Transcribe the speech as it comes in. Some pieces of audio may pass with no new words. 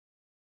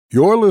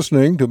You're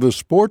listening to the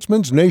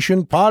Sportsman's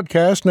Nation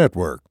Podcast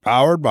Network,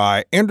 powered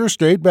by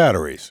Interstate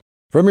Batteries.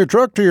 From your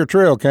truck to your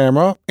trail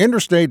camera,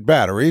 Interstate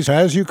Batteries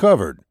has you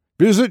covered.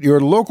 Visit your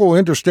local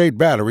Interstate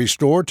Battery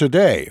store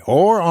today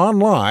or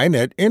online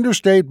at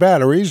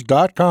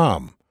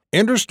interstatebatteries.com.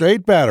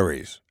 Interstate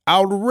Batteries,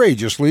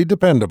 outrageously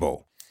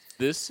dependable.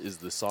 This is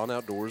the Son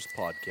Outdoors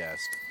Podcast.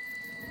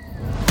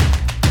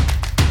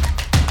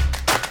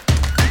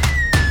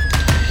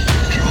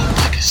 Dropped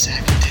like a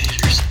sack of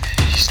taters.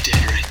 He's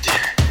dead right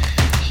there.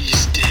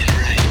 He's dead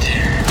right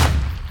there.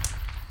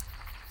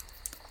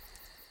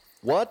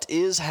 What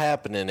is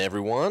happening,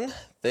 everyone?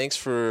 Thanks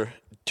for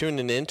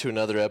tuning in to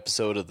another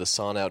episode of the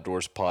Son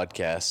Outdoors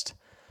Podcast.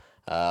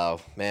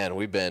 Man,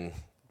 we've been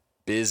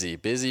busy.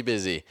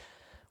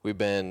 We've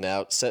been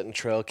out setting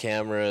trail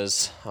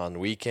cameras on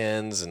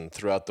weekends and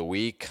throughout the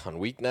week, on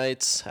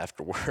weeknights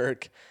after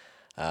work.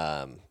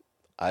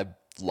 I've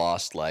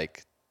lost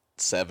like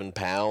 7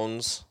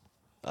 pounds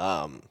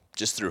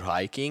just through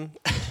hiking.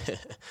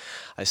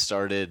 I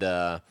started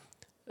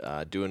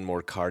doing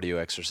more cardio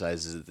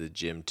exercises at the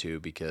gym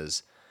too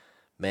because,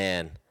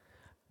 man,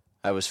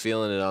 I was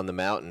feeling it on the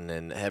mountain,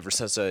 and ever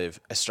since I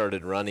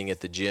started running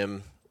at the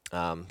gym,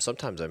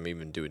 sometimes I'm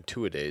even doing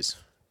 2-a-days,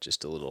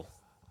 just a little,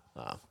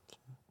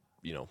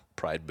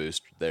 pride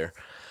boost there.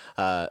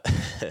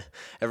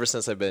 Ever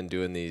since I've been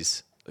doing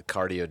these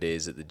cardio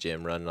days at the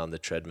gym, running on the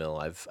treadmill,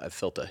 I've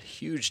felt a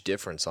huge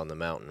difference on the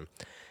mountain.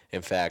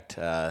 In fact,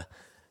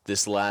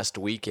 this last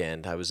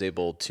weekend, I was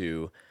able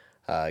to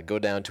go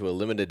down to a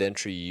limited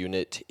entry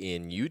unit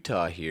in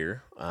Utah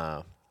here.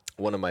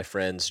 One of my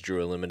friends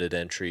drew a limited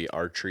entry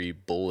archery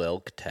bull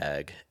elk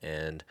tag,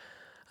 and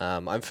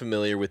I'm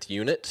familiar with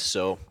unit,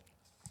 so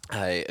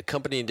I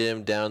accompanied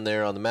him down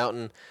there on the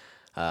mountain.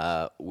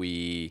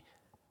 We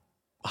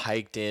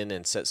hiked in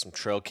and set some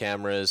trail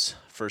cameras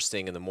first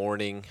thing in the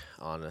morning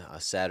on a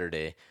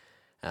Saturday,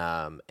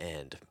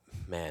 and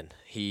man,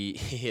 he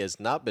has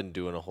not been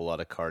doing a whole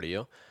lot of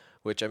cardio,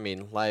 which, I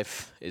mean,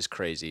 life is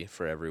crazy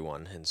for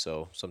everyone, and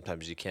so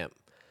sometimes you can't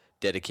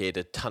dedicate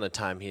a ton of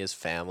time. He has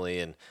family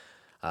and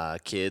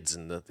kids,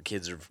 and the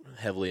kids are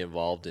heavily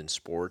involved in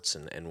sports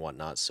and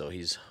whatnot, so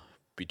he's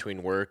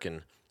between work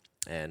and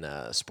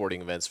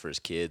sporting events for his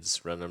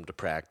kids, running them to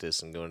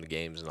practice and going to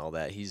games and all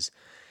that. He's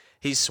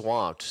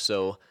swamped.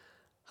 So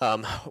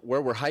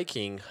where we're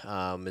hiking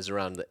is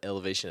around the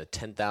elevation of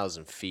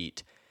 10,000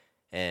 feet,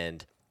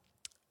 and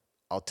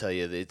I'll tell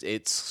you,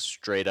 it's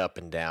straight up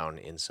and down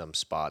in some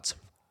spots.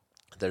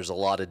 There's a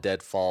lot of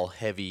deadfall,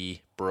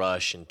 heavy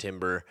brush and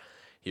timber.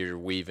 You're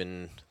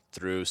weaving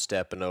through,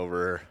 stepping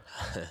over.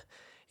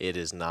 It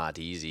is not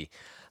easy.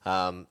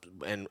 And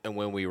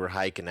when we were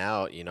hiking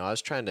out, I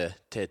was trying to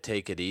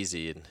take it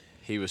easy, and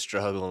he was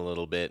struggling a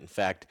little bit. In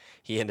fact,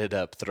 he ended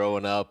up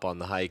throwing up on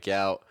the hike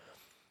out,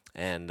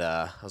 and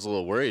I was a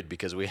little worried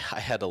because I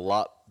had a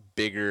lot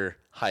bigger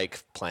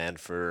hike planned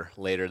for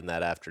later in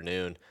that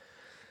afternoon.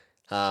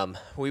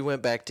 We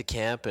went back to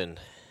camp and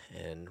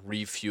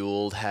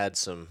refueled, had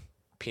some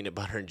peanut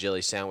butter and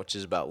jelly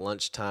sandwiches about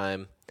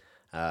lunchtime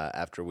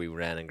after we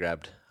ran and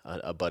grabbed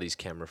a buddy's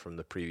camera from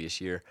the previous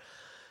year.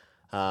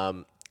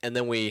 And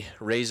then we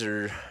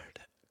razored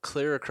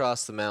clear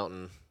across the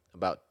mountain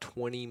about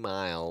 20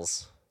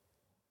 miles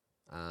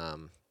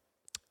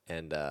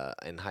and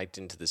hiked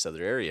into this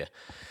other area.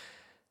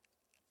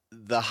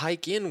 The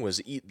hike in was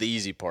the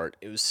easy part.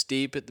 It was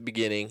steep at the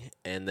beginning,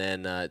 and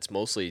then it's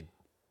mostly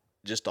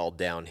just all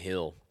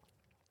downhill.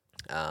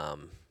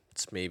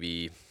 It's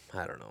maybe,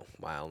 I don't know,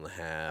 1.5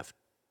 miles,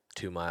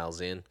 2 miles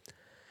in.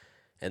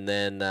 And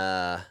then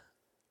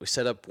we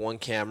set up one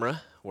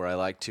camera where I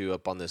like to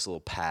up on this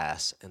little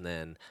pass, and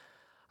then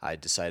I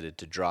decided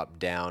to drop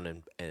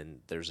down,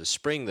 and there's a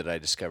spring that I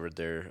discovered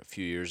there a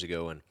few years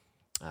ago, and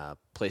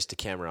placed a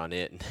camera on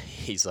it. And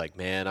he's like,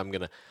 "Man, I'm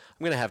gonna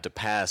have to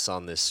pass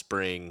on this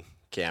spring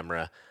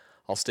camera.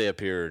 I'll stay up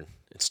here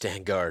and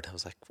stand guard." I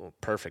was like, "Well,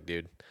 perfect,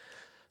 dude."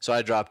 So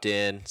I dropped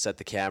in, set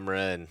the camera,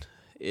 and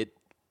it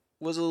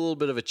was a little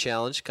bit of a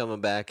challenge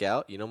coming back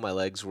out. My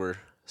legs were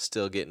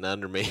still getting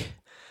under me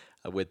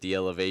with the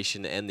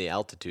elevation and the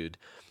altitude.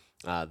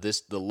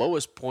 The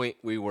lowest point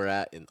we were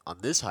at on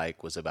this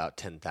hike was about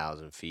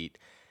 10,000 feet,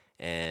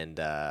 and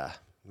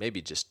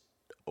maybe just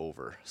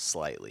over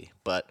slightly.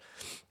 But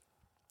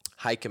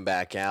hiking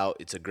back out,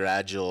 it's a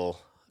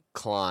gradual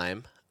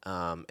climb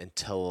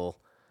until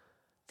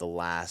the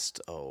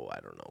last,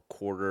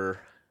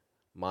 quarter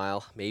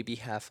mile, maybe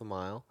half a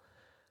mile,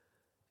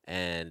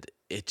 and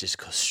it just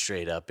goes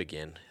straight up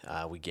again.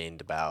 We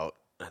gained about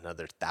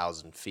another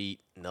 1,000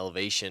 feet in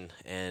elevation,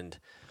 and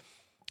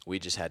we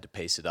just had to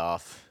pace it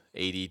off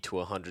 80 to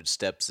 100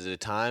 steps at a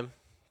time,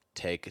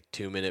 take a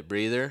 2-minute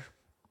breather,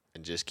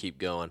 and just keep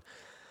going.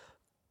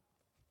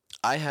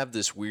 I have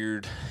this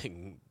weird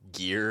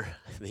gear,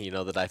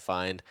 that I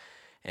find,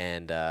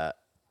 and I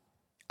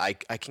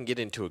can get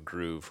into a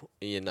groove,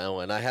 and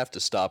I have to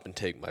stop and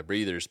take my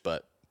breathers,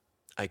 but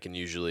I can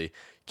usually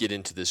get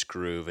into this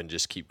groove and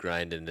just keep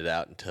grinding it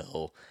out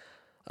until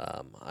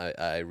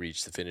I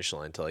reach the finish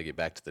line, until I get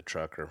back to the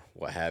truck or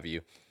what have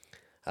you.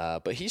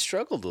 But he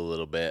struggled a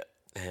little bit,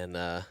 and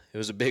it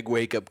was a big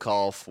wake-up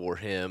call for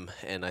him,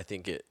 and I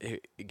think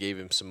it gave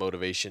him some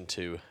motivation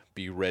to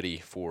be ready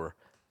for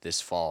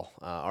this fall.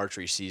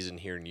 Archery season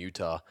here in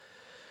Utah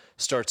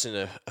starts in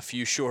a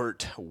few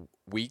short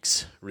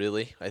weeks,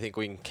 really. I think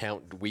we can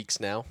count weeks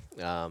now.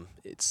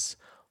 It's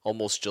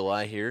almost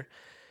July here,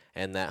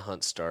 and that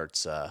hunt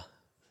starts the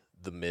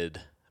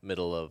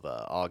middle of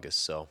August,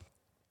 so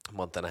a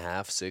month and a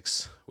half,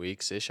 6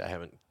 weeks-ish. I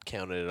haven't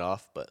counted it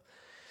off, but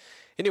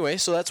anyway,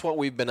 so that's what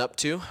we've been up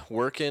to,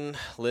 working,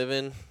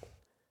 living,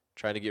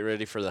 trying to get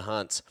ready for the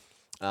hunts.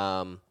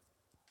 On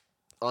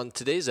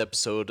today's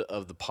episode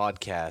of the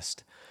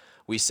podcast,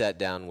 we sat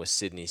down with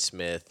Sydney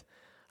Smith.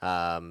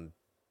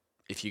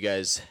 If you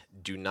guys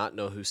do not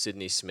know who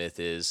Sydney Smith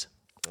is,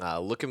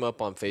 look him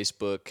up on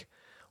Facebook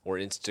or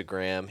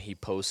Instagram. He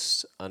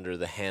posts under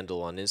the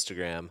handle on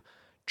Instagram,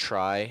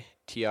 Tri,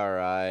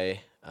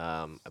 T-R-I,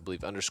 I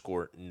believe,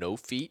 _no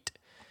feet.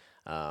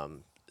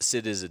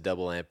 Sid is a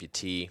double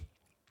amputee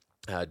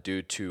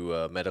due to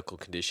a medical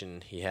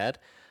condition he had.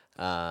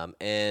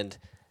 And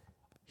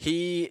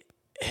he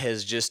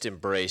has just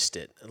embraced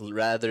it.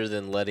 Rather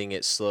than letting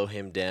it slow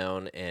him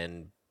down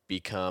and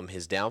become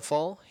his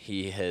downfall,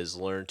 he has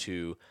learned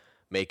to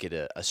make it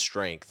a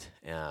strength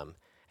and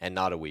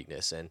not a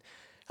weakness. And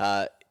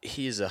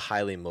he is a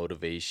highly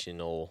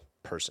motivational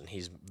person.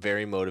 He's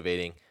very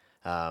motivating,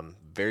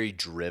 very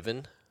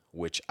driven,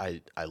 which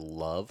I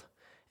love.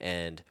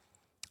 And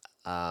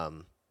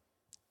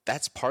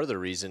that's part of the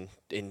reason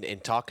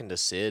in talking to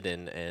Sid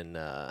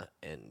and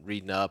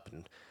reading up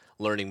and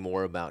learning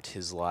more about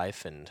his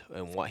life and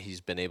what he's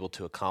been able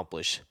to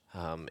accomplish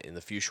in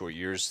the few short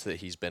years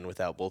that he's been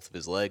without both of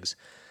his legs.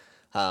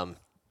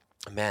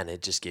 Man,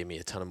 it just gave me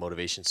a ton of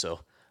motivation. So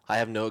I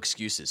have no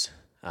excuses.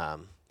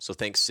 So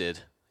thanks,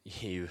 Sid.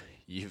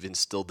 You've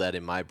instilled that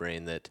in my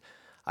brain that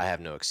I have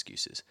no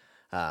excuses.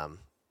 I'm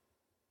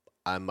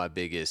my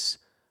biggest,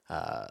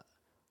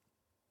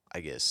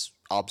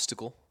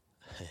 obstacle.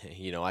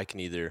 I can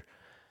either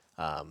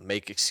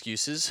make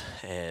excuses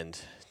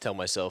and tell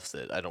myself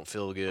that I don't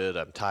feel good,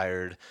 I'm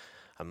tired,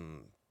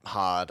 I'm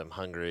hot, I'm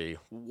hungry,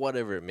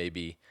 whatever it may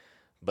be.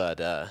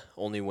 But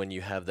only when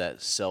you have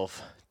that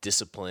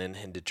self-discipline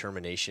and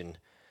determination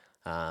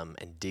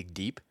and dig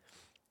deep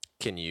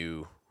can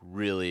you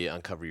really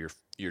uncover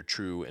your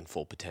true and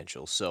full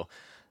potential. So,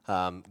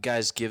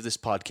 guys, give this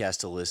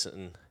podcast a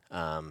listen.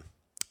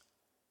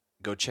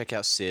 Go check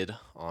out Sid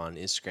on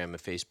Instagram and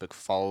Facebook.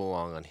 Follow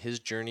along on his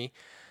journey.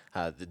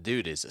 The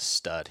dude is a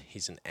stud.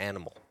 He's an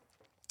animal.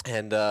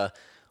 And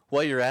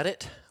while you're at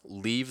it,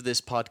 leave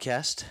this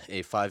podcast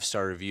a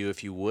 5-star review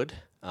if you would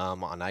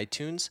on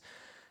iTunes.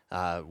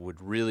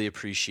 Would really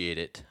appreciate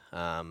it.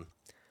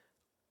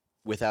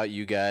 Without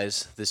you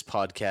guys, this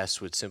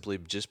podcast would simply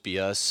just be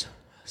us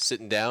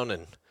sitting down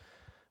and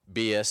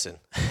BSing,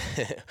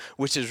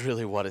 which is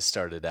really what it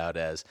started out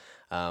as.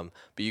 But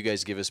you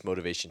guys give us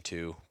motivation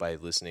too by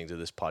listening to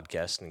this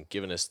podcast and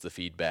giving us the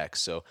feedback.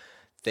 So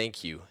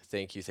thank you.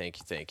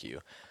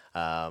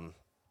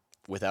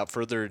 Without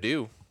further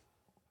ado,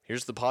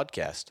 here's the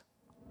podcast.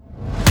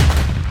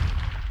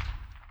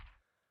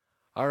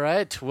 All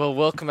right. Well,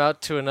 welcome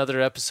out to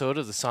another episode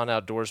of the Son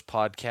Outdoors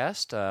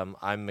podcast.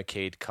 I'm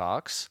McCade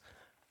Cox.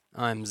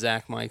 I'm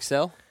Zach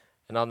Mikesell.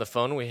 And on the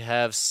phone, we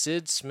have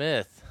Sid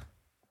Smith.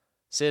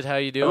 Sid, how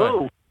you doing?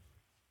 Hello.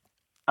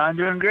 I'm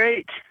doing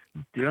great.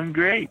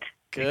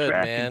 Good,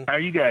 man. How are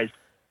you guys?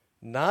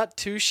 Not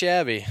too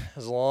shabby. It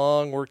was a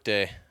long work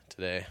day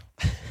today.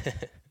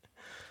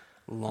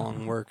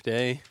 Long work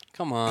day.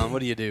 Come on, what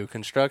do you do?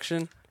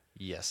 Construction?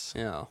 Yes.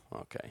 Yeah,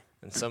 okay.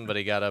 And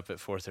somebody got up at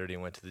 4:30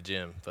 and went to the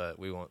gym, but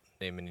we won't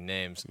name any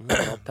names.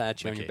 I'll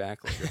pat you on your back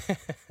later.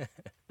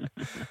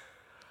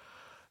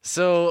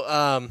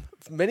 So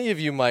many of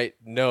you might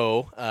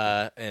know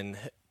and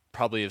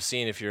probably have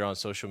seen if you're on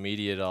social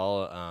media at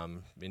all,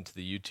 into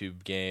the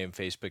YouTube game,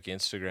 Facebook,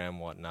 Instagram,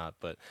 whatnot.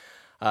 But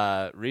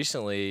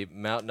recently,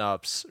 Mountain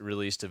Ops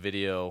released a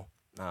video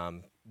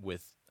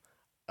with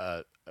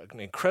an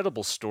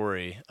incredible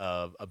story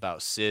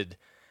about Sid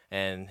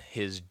and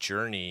his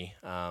journey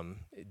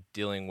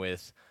dealing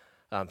with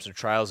some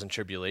trials and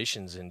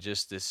tribulations and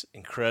just this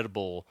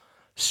incredible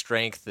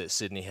strength that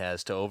Sydney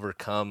has to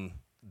overcome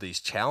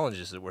these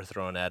challenges that were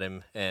thrown at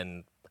him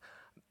and,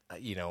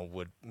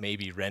 would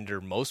maybe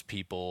render most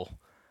people,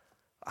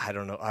 I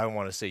don't know, I don't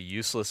want to say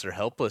useless or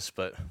helpless,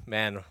 but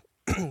man,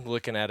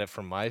 looking at it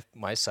from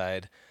my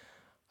side,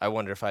 I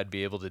wonder if I'd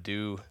be able to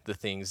do the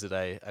things that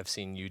I've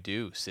seen you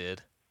do,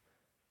 Sid.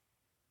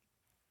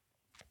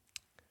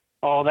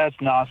 Oh, that's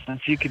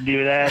nonsense. You can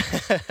do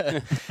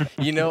that.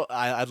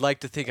 I'd like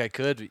to think I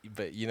could,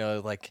 but,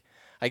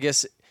 I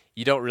guess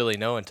you don't really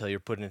know until you're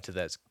put into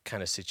that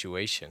kind of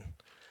situation.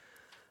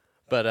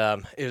 But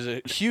it was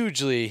a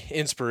hugely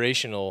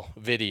inspirational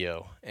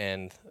video,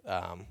 and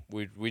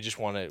we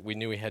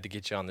knew we had to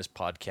get you on this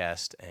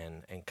podcast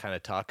and kind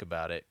of talk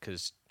about it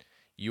because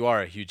you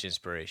are a huge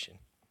inspiration.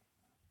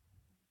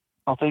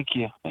 Oh, thank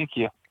you.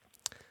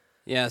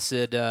 Yeah,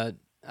 Sid,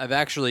 I've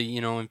actually,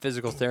 in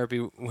physical therapy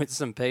with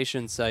some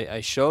patients,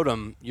 I showed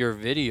them your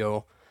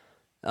video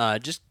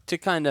just to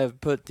kind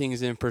of put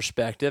things in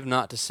perspective,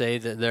 not to say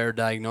that their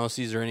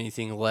diagnoses are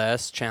anything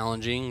less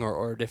challenging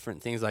or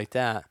different things like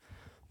that,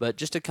 but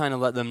just to kind of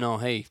let them know,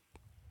 hey,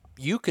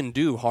 you can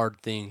do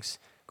hard things.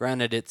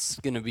 Granted, it's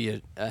going to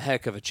be a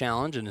heck of a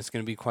challenge, and it's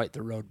going to be quite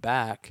the road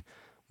back,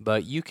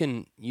 but you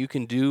can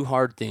do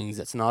hard things.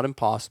 That's not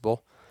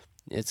impossible.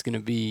 It's going to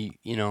be,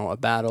 a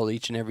battle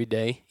each and every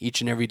day.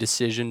 Each and every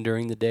decision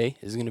during the day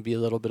is going to be a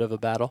little bit of a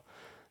battle.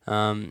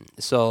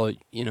 So,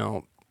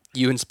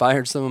 you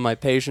inspired some of my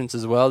patients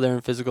as well there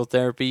in physical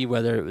therapy,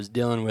 whether it was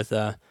dealing with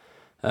a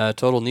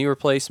total knee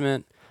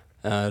replacement,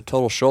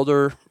 total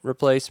shoulder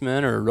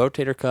replacement, or a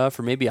rotator cuff,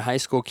 or maybe a high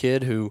school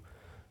kid who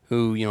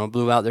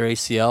blew out their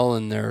ACL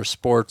and their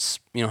sports,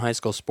 high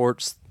school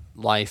sports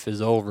life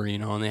is over,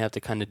 and they have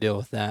to kind of deal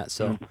with that.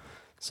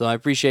 So I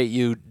appreciate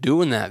you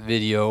doing that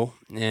video,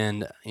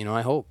 and,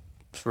 I hope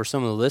for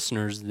some of the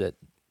listeners that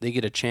they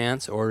get a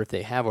chance, or if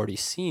they have already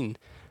seen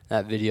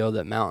that video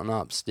that Mountain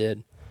Ops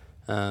did.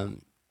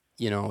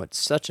 It's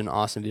such an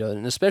awesome video,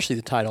 and especially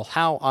the title,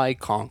 How I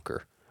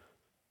Conquer.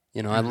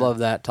 I love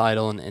that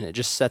title, and it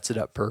just sets it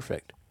up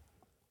perfect.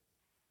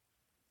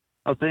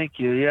 Oh, thank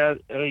you. Yeah,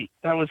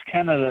 that was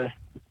kind of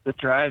the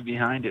drive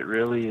behind it,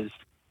 really, is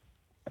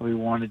we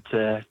wanted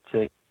to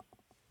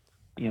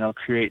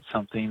create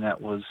something that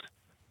was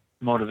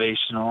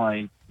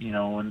motivational.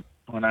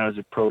 When I was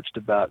approached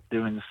about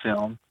doing the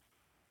film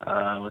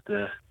with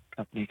a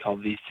company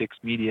called V6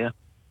 Media,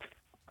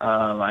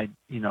 I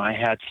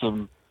had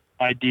some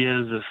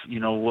ideas of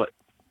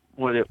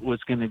what it was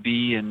going to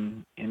be,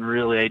 and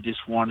really I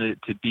just wanted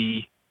it to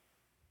be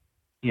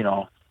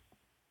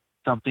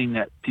something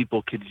that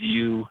people could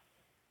view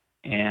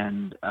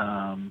and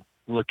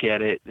look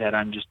at it, that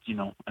I'm just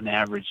an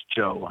average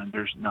Joe, and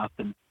there's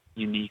nothing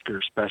unique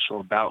or special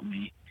about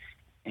me.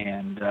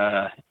 And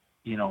the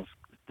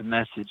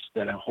message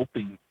that I'm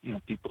hoping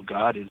people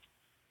got is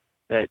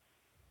that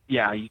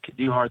you could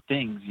do hard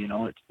things.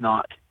 It's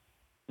not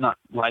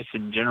life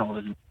in general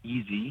isn't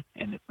easy,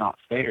 and it's not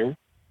fair,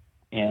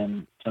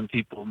 and some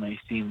people may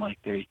seem like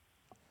they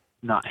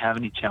not have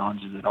any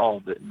challenges at all,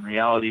 but in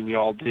reality we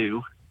all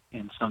do,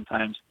 and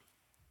sometimes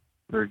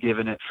we're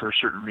given it for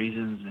certain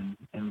reasons,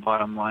 and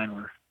bottom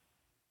line,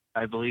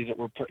 I believe that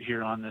we're put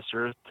here on this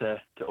earth to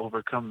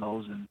overcome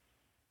those and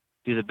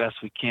do the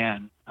best we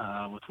can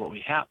with what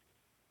we have.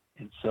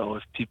 And so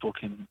if people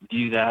can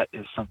view that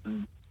as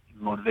something,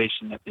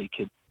 motivation, that they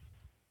could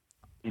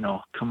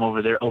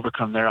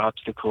overcome their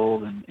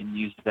obstacle and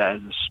use that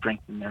as a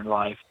strength in their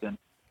life, then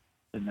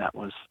that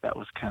was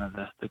kind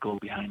of the goal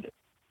behind it.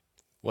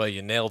 Well,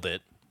 you nailed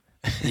it.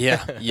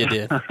 Yeah, you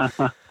did.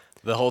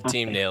 The whole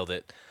team nailed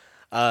it.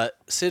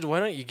 Sid, why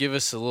don't you give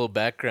us a little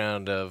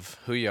background of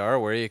who you are,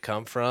 where you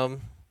come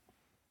from?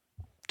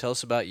 Tell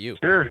us about you.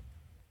 Sure.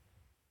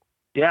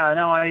 Yeah,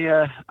 no,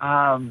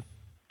 I'm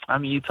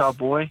a Utah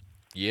boy.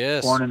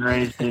 Yes. Born and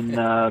raised in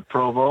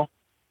Provo,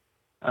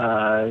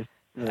 the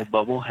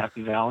bubble,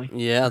 Happy Valley.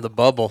 Yeah, the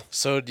bubble.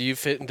 So do you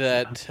fit into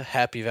that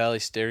Happy Valley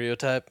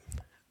stereotype?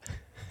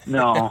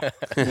 No,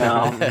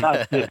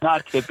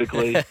 not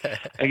typically.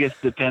 I guess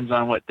it depends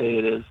on what day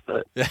it is,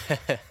 but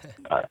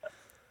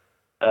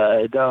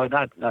no,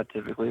 not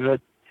typically.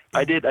 But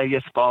I did, I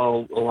guess,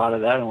 follow a lot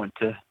of that. I went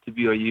to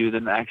BYU,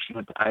 then I actually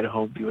went to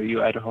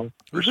BYU, Idaho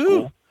for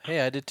school.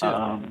 Hey, I did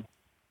too.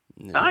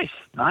 Nice.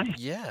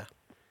 Yeah.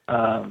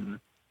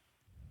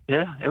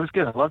 Yeah, it was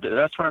good. I loved it.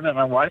 That's where I met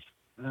my wife,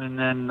 and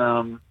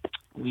then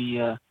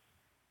we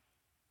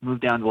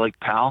moved down to Lake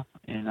Powell,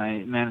 and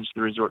I managed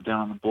the resort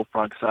down on the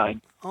Bullfrog side.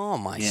 Oh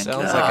my!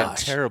 Sounds like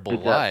a terrible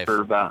life.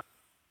 For about,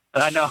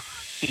 I know.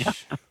 Yeah.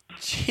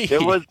 Jeez.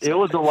 It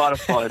was a lot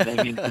of fun.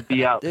 I mean, to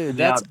be out in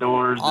the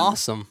outdoors,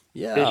 awesome.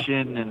 Yeah,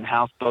 fishing and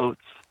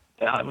houseboats.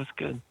 Yeah, it was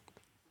good.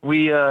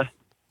 We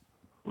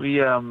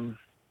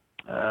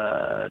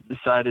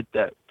decided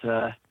that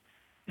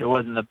it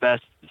wasn't the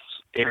best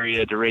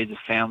area to raise a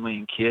family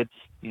and kids.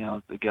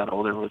 As they got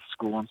older with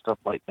school and stuff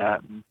like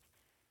that, and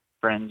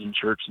friends and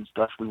church and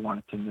stuff, we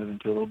wanted to move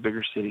into a little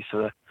bigger city.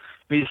 So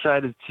we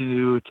decided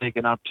to take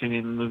an opportunity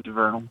and move to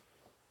Vernal.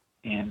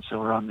 And so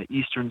we're on the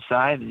eastern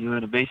side of the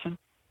Uinta Basin,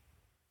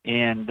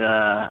 and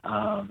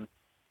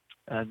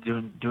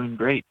doing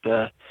great.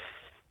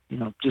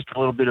 Just a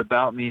little bit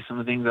about me, some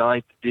of the things I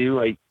like to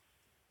do. I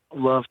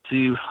love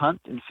to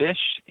hunt and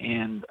fish,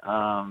 and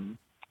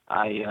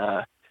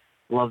I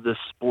love this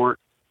sport.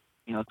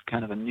 It's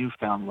kind of a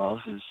newfound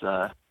love, is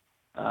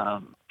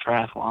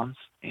triathlons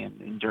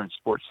and endurance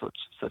sports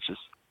such as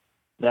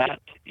that,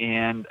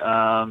 and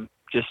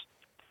just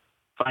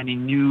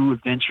finding new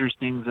adventures,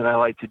 things that I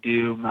like to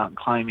do, mountain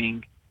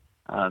climbing,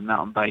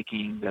 mountain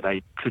biking, that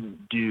I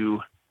couldn't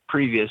do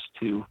previous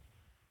to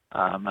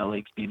my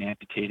legs being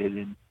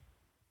amputated.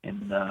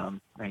 And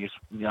I guess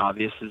the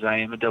obvious is I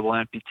am a double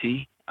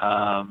amputee.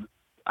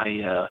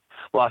 I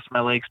lost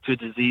my legs to a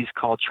disease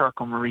called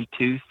Charcot-Marie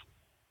Tooth,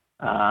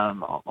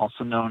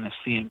 also known as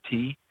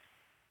CMT.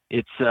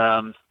 It's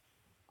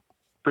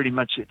pretty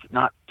much, it's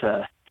not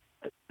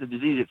the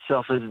disease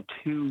itself isn't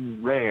too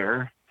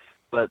rare,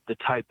 but the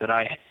type that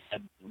I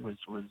had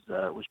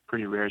was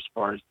pretty rare as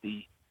far as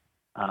the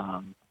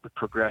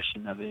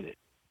progression of it. It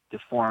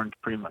deformed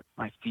pretty much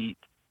my feet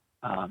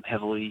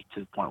heavily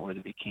to the point where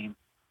they became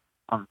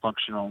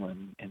unfunctional,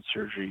 and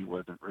surgery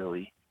wasn't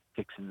really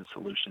fixing the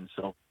solution.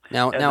 So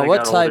Now as I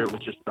what got type? older, it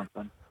was just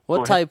something. What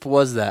Go ahead. type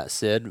was that,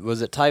 Sid?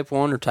 Was it type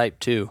 1 or type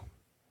 2?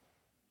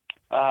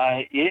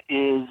 It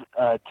is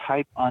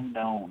type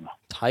unknown.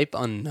 Type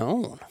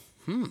unknown.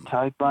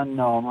 Type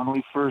unknown. When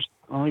we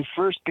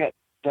first got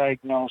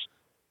diagnosed,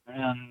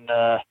 and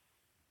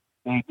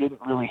they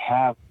didn't really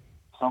have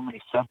so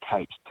many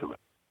subtypes to it.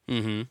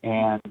 Mm-hmm.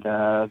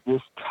 And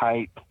this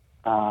type,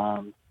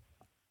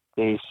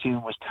 they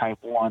assumed was type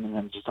 1, and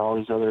then just all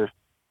these other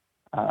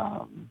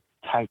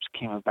types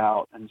came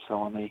about. And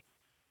so when they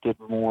did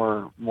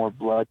more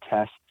blood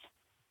tests,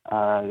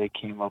 they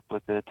came up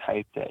with a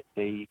type that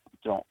they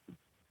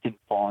didn't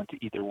fall into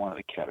either one of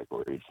the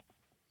categories.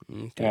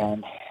 Okay.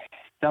 And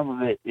some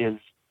of it is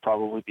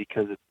probably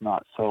because it's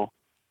not so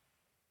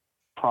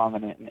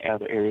prominent in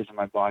other areas of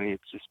my body.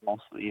 It's just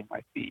mostly in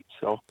my feet.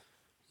 So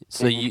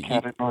they you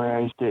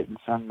categorized it, and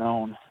it's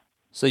unknown.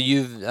 So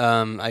you've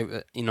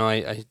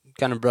I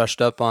kind of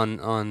brushed up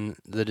on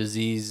the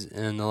disease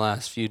in the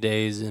last few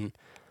days, and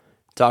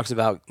talks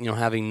about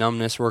having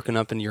numbness working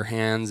up into your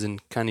hands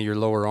and kind of your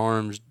lower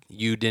arms.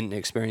 You didn't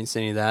experience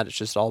any of that. It's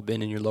just all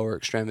been in your lower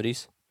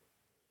extremities.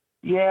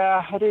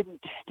 Yeah, I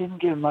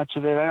didn't get much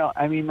of it.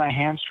 I mean, my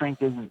hand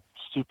strength isn't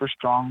super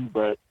strong,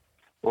 but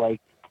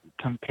like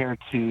compared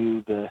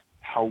to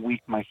how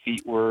weak my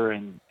feet were,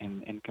 and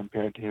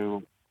compared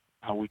to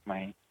how weak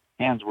my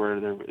hands were,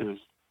 it was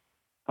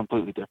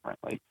completely different.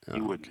 Like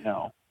you wouldn't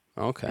know.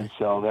 Okay. And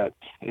so that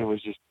it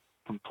was just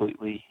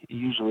completely.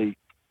 Usually,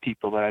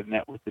 people that I've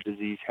met with the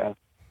disease have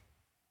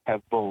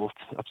both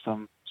of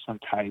some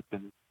type,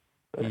 and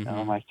but,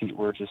 my feet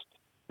were just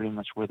pretty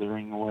much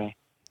withering away.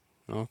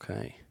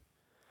 Okay.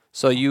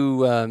 So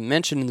you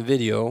mentioned in the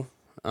video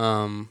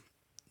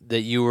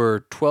that you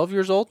were 12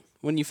 years old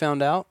when you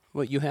found out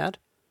what you had?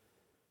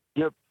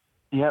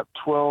 Yep.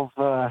 12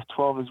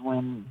 is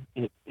when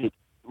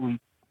we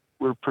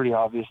were pretty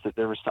obvious that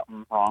there was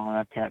something wrong with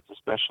my parents,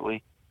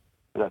 especially.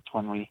 So that's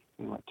when we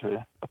went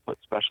to a foot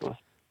specialist.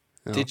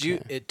 Did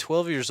you, at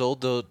 12 years old,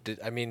 though,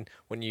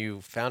 when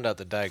you found out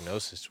the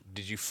diagnosis,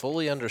 did you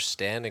fully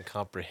understand and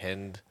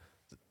comprehend,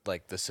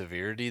 like, the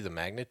severity, the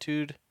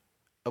magnitude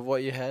of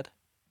what you had?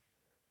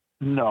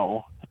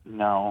 No,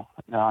 not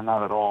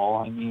at all.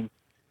 I mean,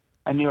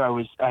 I knew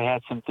I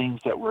had some things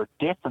that were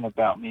different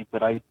about me,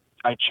 but I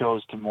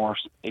chose to more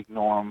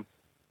ignore them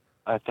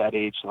at that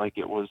age, like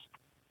it was,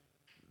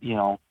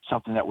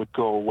 something that would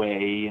go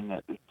away, and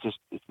that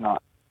it's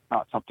not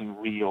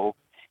something real.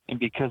 And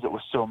because it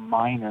was so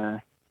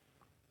minor,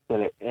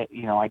 that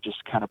I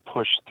just kind of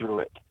pushed through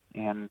it.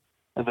 And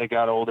as I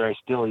got older, I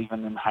still,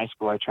 even in high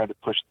school, I tried to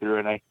push through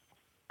it. I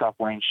stopped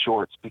wearing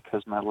shorts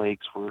because my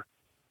legs were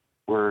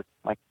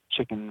like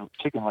chicken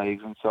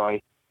legs, and so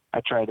I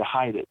tried to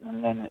hide it.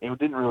 And then it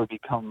didn't really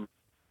become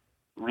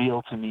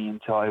real to me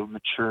until I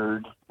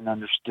matured and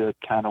understood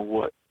kind of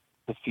what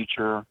the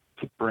future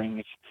could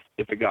bring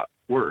if it got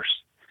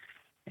worse.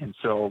 And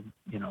so,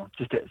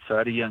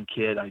 at a young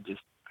kid, I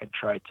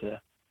tried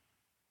to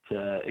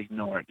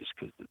ignore it just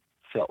because it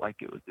felt like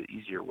it was the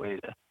easier way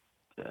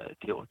to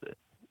deal with it.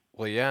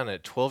 Well, yeah, and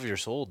at 12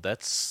 years old,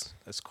 that's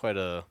quite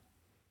a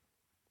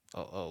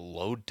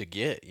load to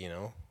get,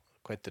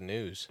 quite the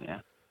news. Yeah.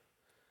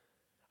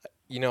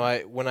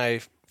 When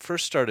I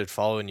first started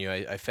following you,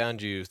 I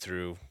found you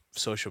through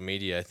social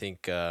media. I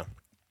think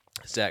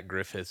Zach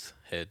Griffith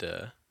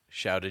had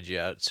shouted you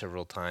out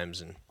several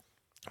times and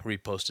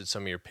reposted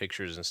some of your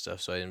pictures and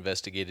stuff. So I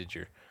investigated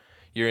your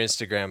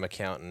Instagram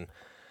account,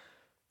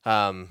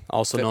 and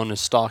also known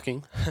as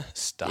stalking.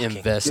 Stalking.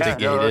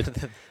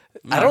 Investigated.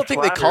 I don't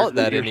think they call it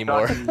that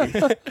anymore.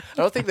 I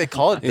don't think they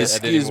call it that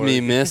Excuse anymore. me,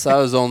 miss. I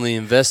was only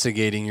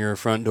investigating your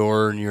front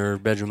door and your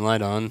bedroom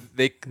light on.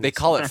 They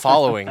call it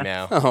following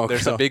now. Oh,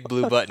 There's a big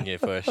blue button you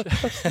push.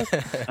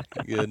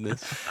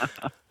 Goodness.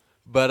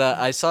 But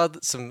I saw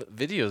some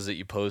videos that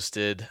you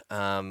posted,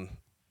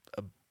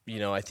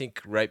 I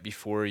think right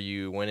before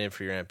you went in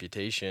for your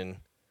amputation,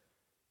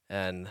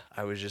 and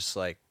I was just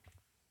like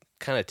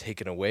kind of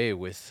taken away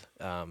with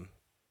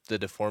the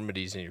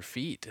deformities in your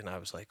feet, and I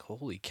was like,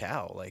 holy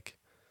cow. Like,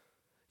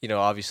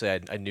 obviously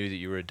I knew that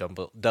you were a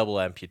double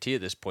amputee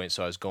at this point,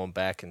 so I was going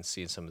back and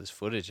seeing some of this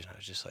footage, and I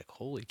was just like,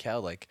 holy cow,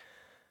 like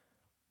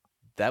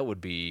that would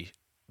be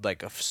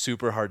like a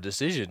super hard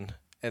decision.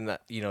 And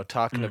that,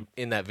 talking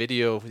in that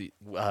video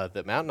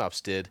that Mountain Ops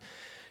did,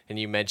 and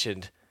you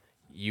mentioned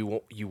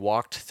you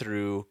walked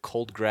through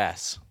cold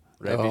grass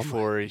right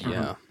before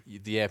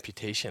the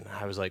amputation.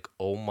 I was like,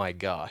 oh my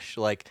gosh,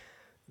 like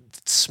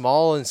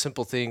small and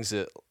simple things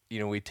that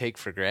we take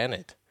for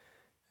granted,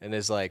 and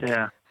it's like,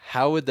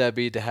 how would that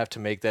be to have to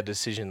make that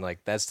decision?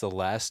 Like, that's the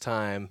last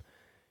time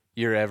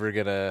you're ever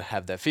gonna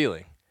have that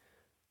feeling.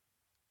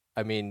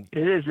 I mean,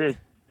 It is.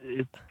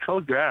 it's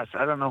cold grass.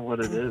 I don't know what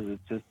it is.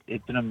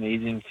 It's an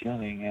amazing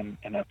feeling,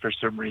 and for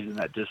some reason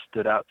that just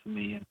stood out to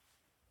me. And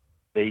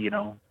they,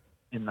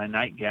 in my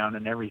nightgown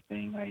and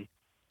everything, I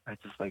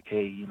just like,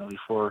 hey,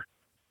 before,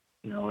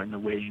 in the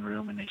waiting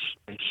room, and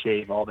they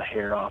shave all the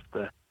hair off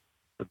the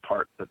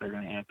parts that they're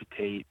going to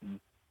amputate, and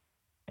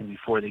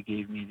before they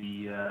gave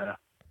me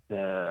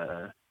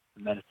the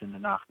medicine to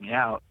knock me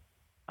out,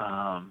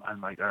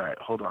 I'm like, all right,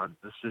 hold on,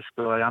 let's just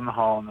go down the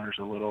hall, and there's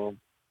a little,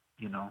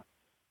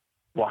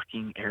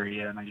 walking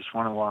area, and I just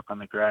want to walk on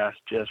the grass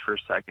just for a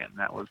second. And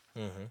that was,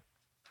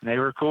 they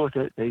were cool with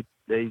it. They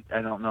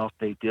I don't know if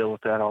they deal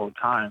with that all the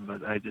time,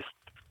 but I just,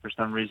 for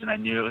some reason, I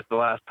knew it was the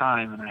last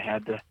time, and I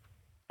had to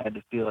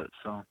feel it.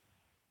 So.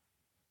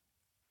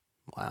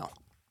 Wow.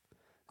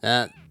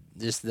 That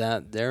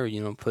there,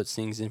 puts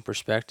things in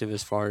perspective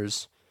as far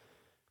as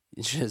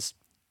it's just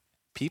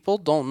people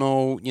don't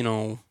know,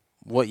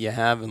 what you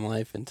have in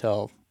life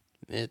until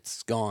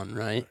it's gone,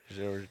 right?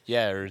 Or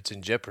it's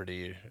in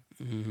jeopardy.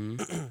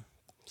 Mm-hmm.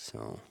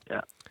 So.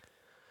 Yeah.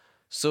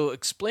 So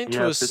explain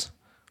to us.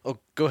 Oh,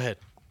 go ahead.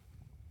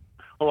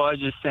 Well, I was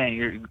just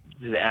saying,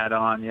 to add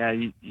on,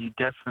 you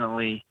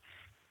definitely,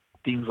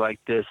 things like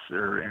this,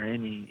 or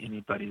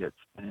anybody that's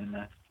been in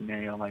a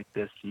scenario like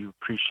this, you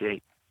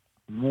appreciate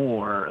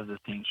more of the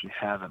things you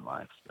have in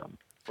life. So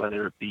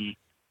whether it be,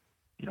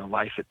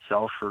 life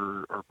itself,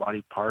 or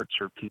body parts,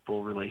 or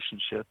people,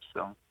 relationships.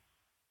 So.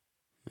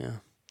 Yeah.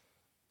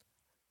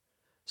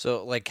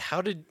 So, like,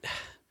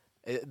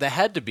 that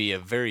had to be a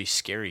very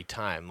scary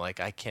time. Like,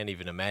 I can't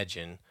even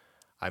imagine.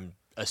 I'm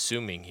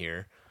assuming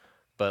here,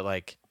 but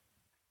like,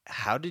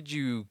 how did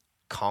you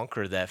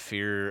conquer that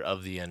fear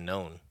of the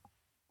unknown?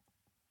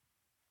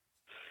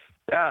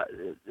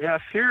 Yeah,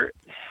 fear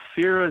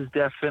was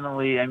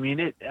definitely. I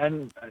mean,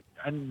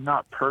 I'm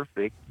not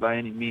perfect by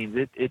any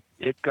means.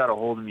 It got a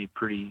hold of me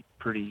pretty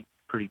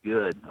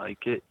good.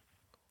 Like a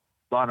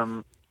lot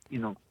of,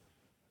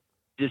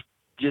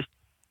 just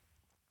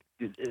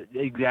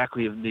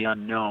exactly of the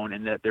unknown,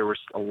 and that there was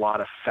a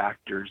lot of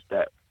factors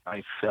that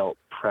I felt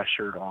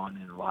pressured on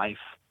in life,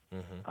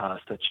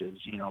 such as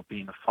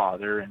being a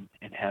father and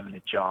having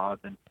a job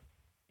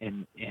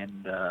and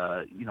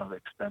the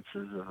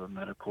expenses of a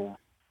medical.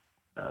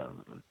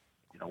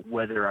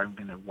 Whether I'm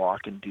going to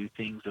walk and do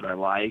things that I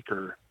like,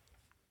 or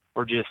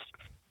just,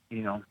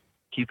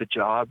 keep a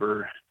job,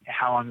 or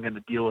how I'm going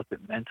to deal with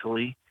it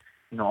mentally.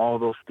 All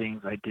those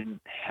things, I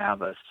didn't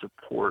have a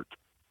support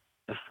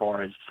as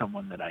far as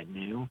someone that I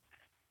knew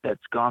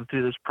that's gone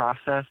through this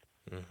process.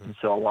 And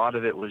so a lot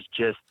of it was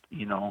just,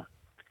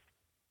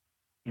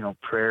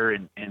 prayer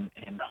and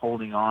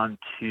holding on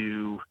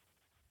to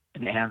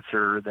an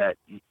answer that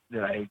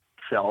I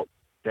felt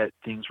that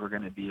things were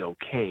going to be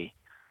okay.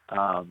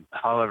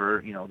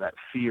 However, that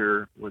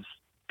fear was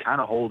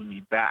kind of holding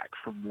me back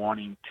from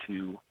wanting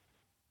to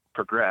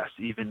progress,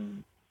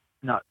 even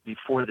not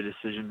before the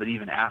decision, but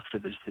even after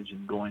the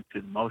decision, going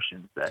through the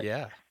motions that,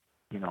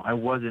 I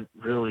wasn't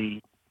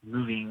really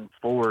moving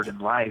forward in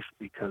life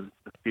because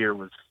the fear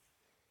was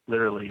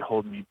literally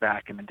holding me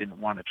back, and I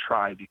didn't want to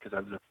try because I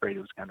was afraid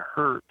it was going to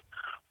hurt,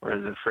 or I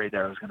was afraid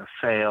that I was going to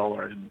fail,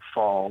 or I didn't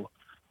fall,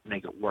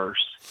 make it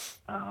worse.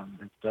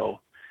 And so,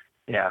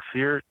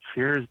 fear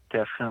is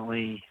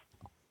definitely,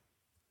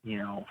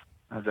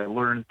 as I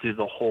learned through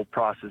the whole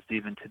process,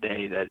 even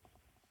today, that,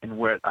 and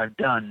what I've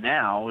done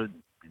now,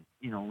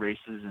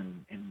 races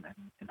and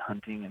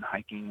hunting and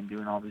hiking and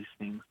doing all these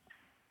things,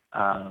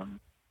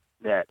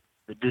 that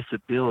the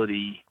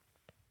disability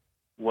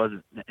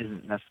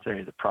isn't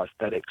necessarily the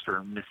prosthetics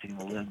or missing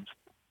the limbs.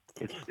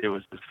 It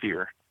was the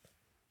fear.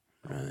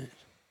 Right.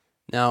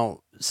 Now,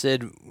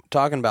 Sid,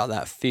 talking about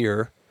that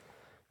fear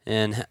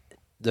and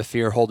the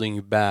fear holding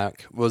you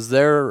back, was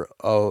there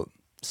a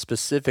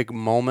specific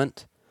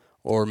moment,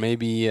 or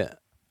maybe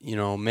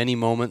many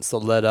moments that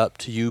led up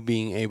to you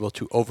being able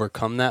to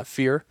overcome that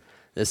fear,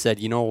 that said,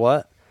 you know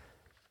what,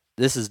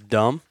 this is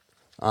dumb,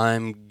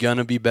 I'm going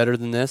to be better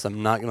than this,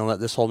 I'm not going to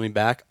let this hold me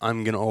back,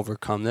 I'm going to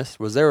overcome this?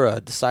 Was there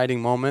a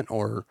deciding moment,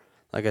 or,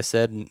 like I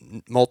said,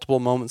 multiple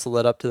moments that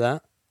led up to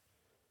that?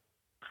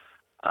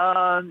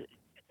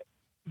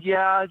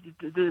 Yeah,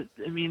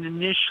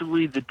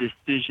 initially the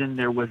decision,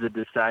 there was a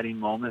deciding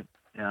moment,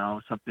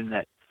 something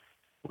that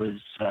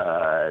was,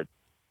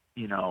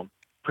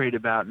 prayed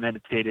about,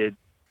 meditated,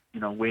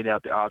 weighed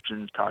out the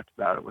options, talked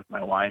about it with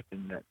my wife,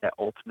 and that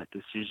ultimate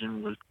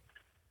decision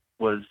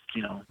was,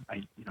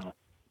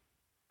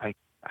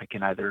 I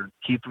can either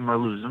keep them or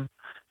lose them.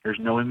 There's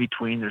no in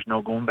between. There's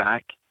no going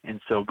back.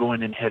 And so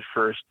going in head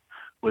first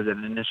was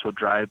an initial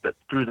drive, but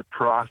through the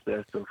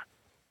process of,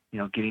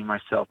 getting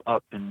myself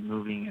up and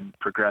moving and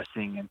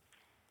progressing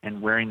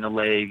and wearing the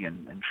leg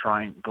and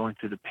going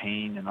through the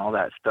pain and all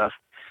that stuff,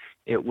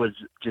 it was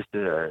just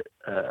a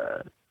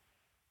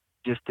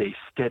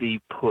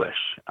steady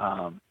push.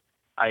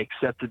 I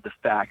accepted the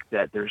fact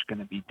that there's going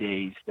to be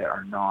days that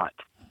are not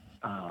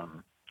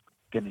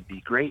going to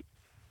be great,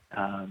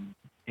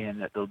 and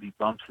that there'll be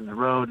bumps in the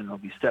road and there'll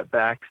be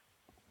setbacks.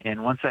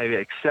 And once I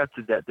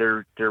accepted that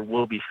there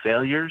will be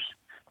failures,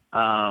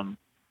 I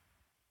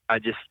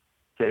just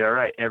say, all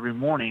right, every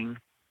morning,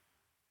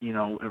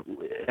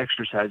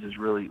 exercise is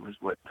really was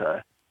what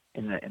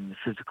in the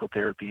physical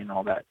therapy and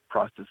all that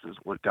process is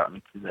what got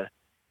me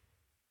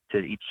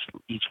to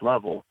each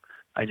level.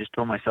 I just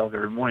told myself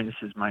every morning,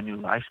 this is my new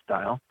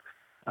lifestyle.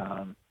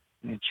 I'm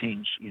going to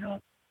change,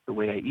 the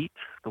way I eat,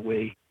 the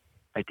way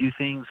I do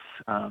things.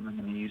 I'm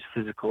going to use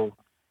physical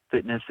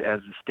fitness as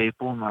a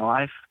staple in my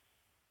life.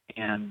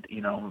 And,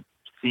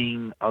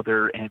 seeing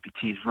other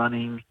amputees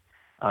running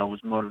was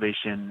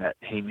motivation that,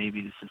 hey,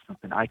 maybe this is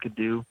something I could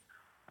do.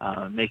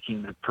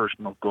 Making the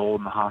personal goal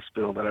in the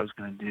hospital that I was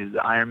going to do the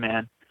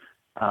Ironman.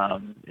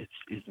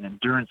 It's an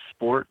endurance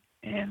sport,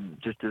 and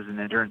just as an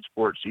endurance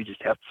sport, so you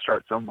just have to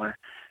start somewhere.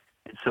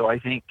 And so I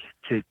think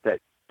to that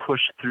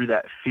push through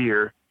that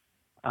fear,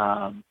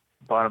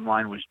 bottom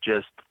line was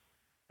just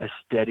a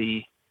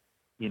steady,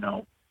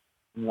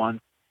 one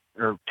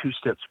or two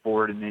steps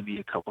forward and maybe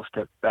a couple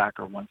steps back,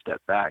 or one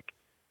step back,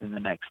 and the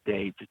next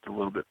day just a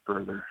little bit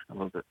further, a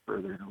little bit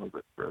further, and a little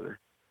bit further.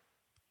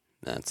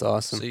 That's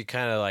awesome. So you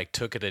kind of like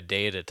took it a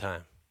day at a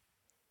time.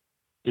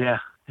 Yeah,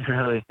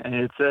 really. And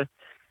it's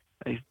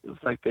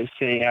like they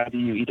say, how do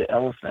you eat an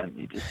elephant?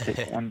 You just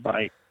take one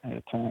bite at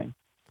a time.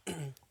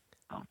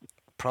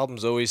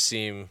 Problems always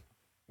seem,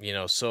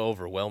 so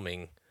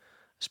overwhelming,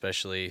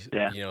 especially,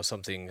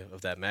 something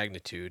of that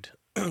magnitude,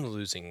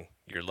 losing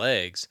your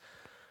legs.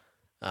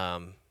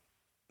 And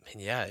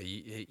yeah,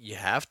 you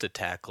have to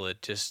tackle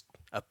it just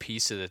a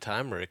piece at a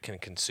time, or it can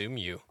consume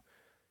you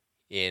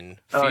in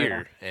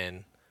fear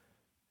and,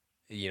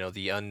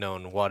 the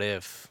unknown. What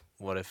if,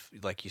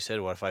 like you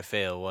said, what if I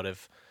fail? What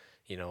if,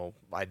 I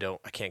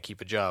can't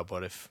keep a job?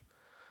 What if,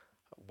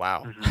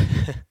 wow.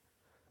 Mm-hmm.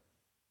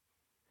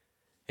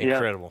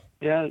 Incredible.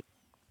 Yeah.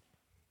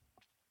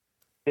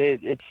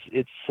 It's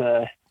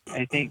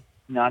I think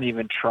not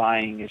even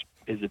trying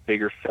is a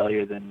bigger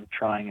failure than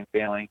trying and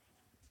failing,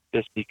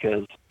 just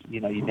because,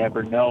 you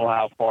never know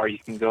how far you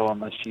can go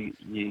unless you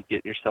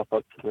get yourself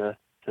up to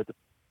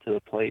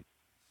the plate.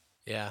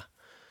 Yeah.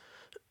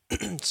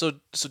 So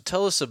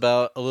tell us a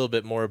little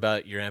bit more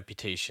about your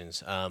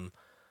amputations.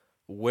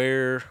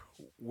 Where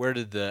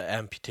did the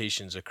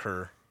amputations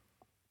occur?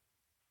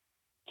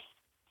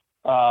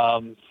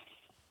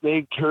 They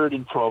occurred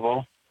in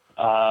Provo,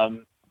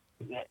 and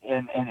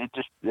it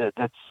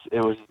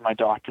was my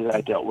doctor that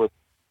I dealt with,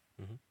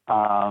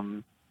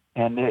 and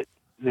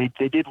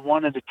they did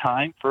one at a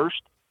time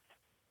first,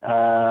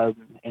 and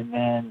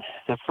then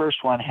the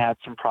first one had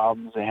some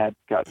problems. They had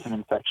got some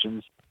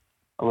infections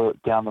a little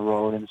down the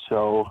road, and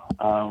so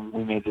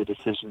we made the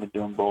decision to do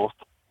them both.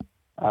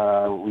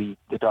 The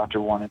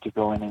doctor wanted to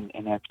go in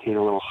and amputate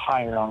a little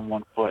higher on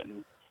one foot,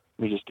 and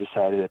we just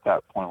decided at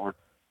that point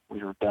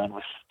we were done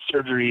with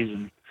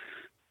surgeries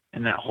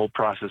and that whole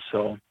process,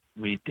 so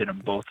we did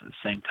them both at the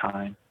same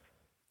time.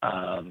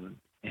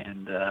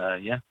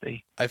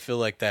 I feel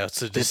like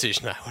that's a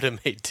decision I would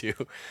have made too.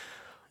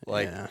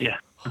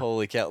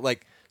 Holy cow.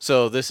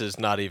 So this is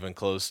not even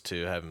close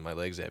to having my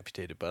legs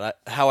amputated, but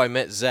how I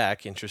met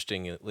Zach,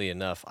 interestingly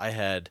enough, I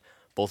had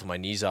both of my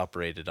knees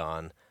operated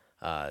on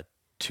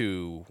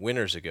 2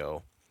 winters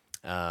ago,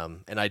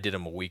 and I did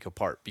them a week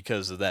apart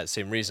because of that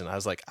same reason. I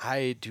was like,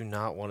 I do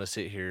not want to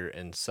sit here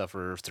and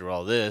suffer through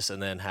all this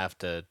and then have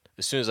to,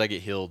 as soon as I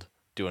get healed,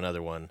 do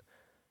another one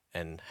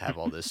and have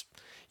all this.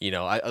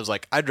 I was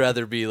like, I'd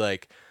rather be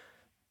like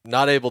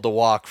not able to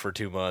walk for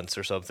 2 months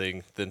or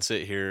something than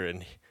sit here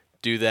and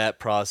do that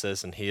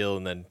process and heal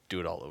and then do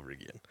it all over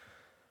again.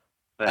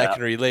 I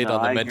can relate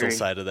on the mental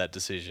side of that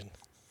decision.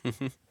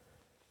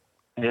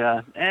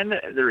 Yeah, and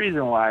the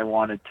reason why I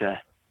wanted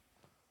to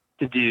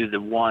do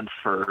the one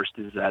first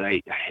is that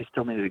I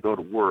still needed to go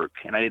to work,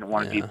 and I didn't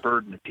want to be a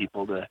burden to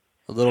people to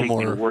take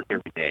me to work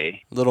every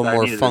day. A little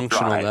more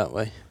functional that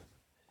way.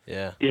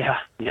 Yeah. Yeah.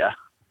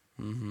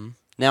 Mm-hmm.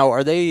 Now,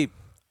 are they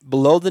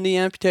below the knee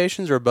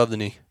amputations or above the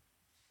knee?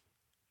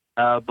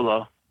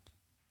 Below.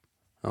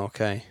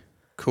 Okay.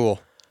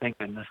 Cool. Thank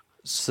goodness.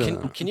 So,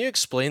 can you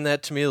explain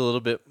that to me a little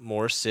bit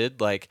more,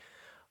 Sid? Like,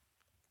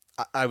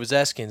 I was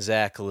asking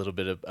Zach a little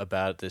bit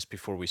about this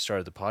before we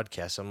started the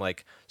podcast. I'm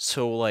like,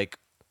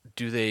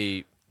 do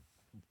they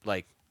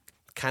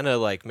kind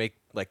of make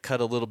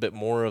cut a little bit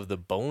more of the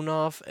bone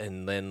off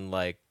and then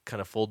kind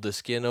of fold the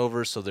skin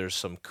over so there's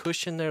some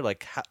cushion there?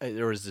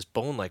 Or is this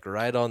bone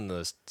right on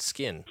the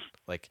skin?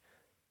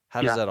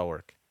 How does that all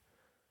work?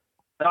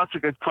 That's a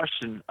good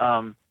question.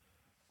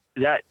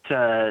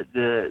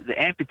 The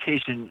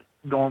amputation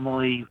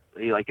normally,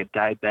 like a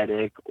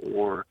diabetic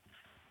or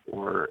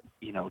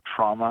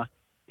trauma,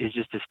 is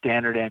just a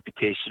standard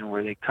amputation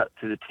where they cut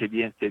through the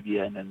tibia and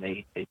fibula, and then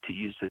they to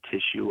use the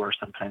tissue, or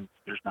sometimes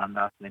there's not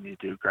enough and they need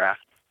to do a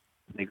graft.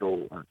 And they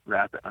go and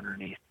wrap it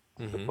underneath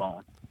the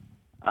bone.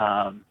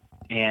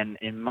 And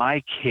in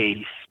my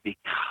case,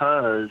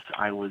 because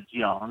I was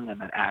young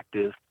and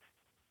active,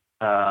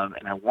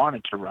 and I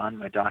wanted to run,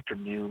 my doctor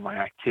knew my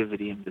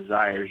activity and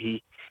desire.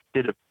 He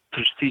did a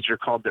procedure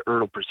called the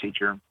Ertl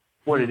procedure.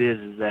 What it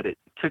is that it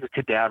took a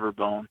cadaver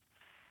bone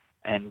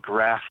and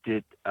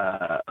grafted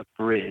a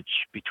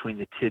bridge between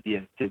the tibia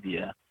and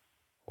fibula.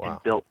 Wow.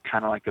 and built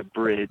kind of like a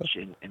bridge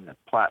in the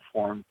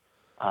platform,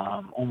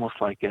 almost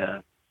like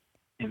a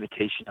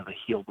imitation of a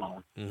heel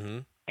bone. Mm-hmm.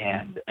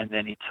 And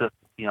then he took,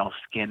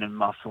 skin and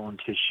muscle and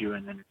tissue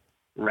and then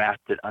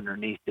wrapped it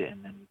underneath it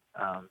and then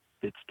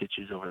did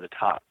stitches over the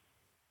top.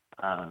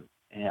 And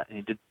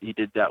he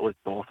did that with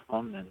both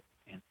of them, and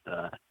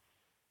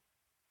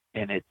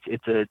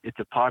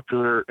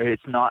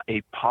it's not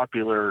a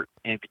popular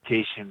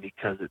amputation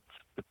because it's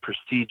the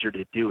procedure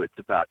to do it's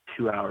about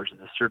 2 hours in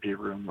the surgery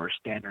room, where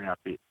standard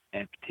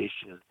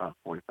amputation is about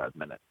 45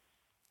 minutes.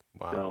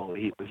 Wow. So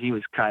he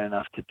was kind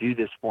enough to do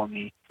this for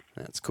me.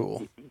 That's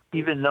cool.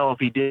 Even though if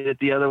he did it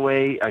the other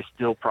way, I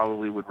still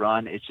probably would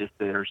run. It's just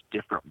that there's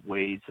different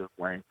ways of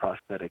wearing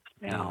prosthetics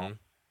now Mhm.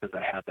 because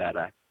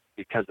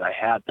I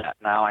had that.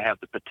 Now I have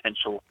the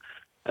potential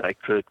that I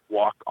could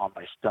walk on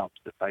my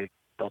stumps if I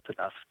built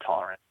enough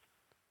tolerance.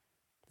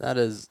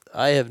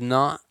 I have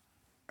not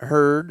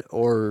heard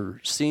or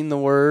seen the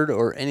word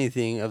or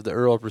anything of the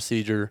Earl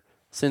procedure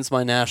since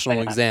my national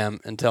Yeah. exam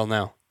until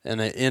now.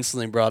 And I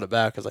instantly brought it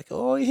back. I was like,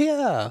 oh,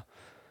 yeah,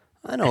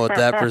 I know what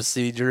that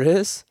procedure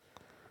is.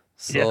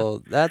 So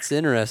that's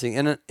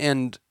interesting.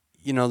 And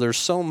there's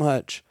so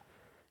much,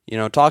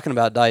 talking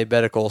about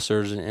diabetic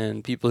ulcers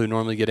and people who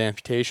normally get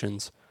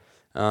amputations.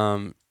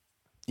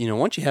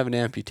 Once you have an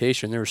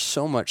amputation, there's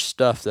so much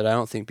stuff that I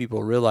don't think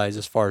people realize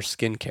as far as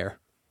skincare.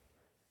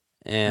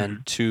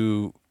 And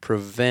to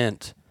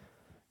prevent,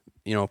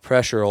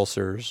 pressure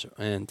ulcers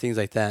and things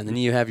like that. And then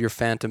you have your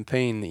phantom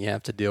pain that you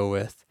have to deal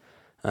with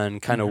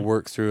and kind of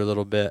work through a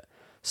little bit.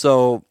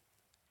 So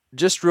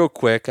just real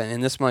quick,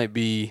 and this might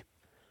be,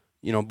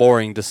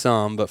 boring to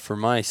some, but for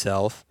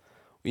myself,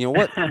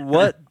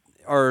 what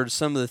are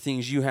some of the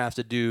things you have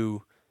to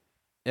do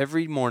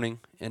every morning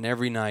and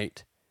every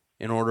night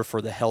in order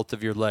for the health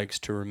of your legs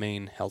to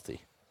remain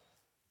healthy?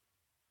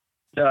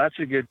 No, that's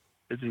a good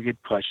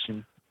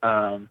question.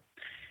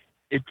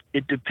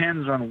 It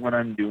depends on what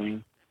I'm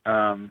doing.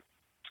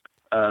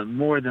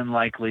 More than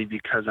likely,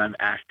 because I'm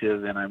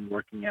active and I'm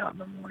working out in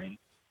the morning,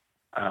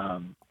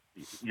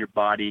 your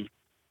body,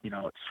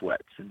 it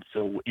sweats, and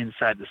so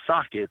inside the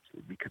sockets,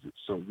 because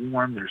it's so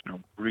warm, there's no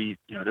breathe.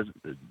 The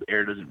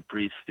air doesn't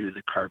breathe through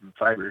the carbon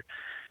fiber.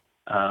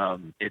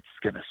 It's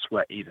going to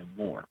sweat even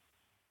more.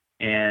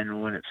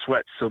 And when it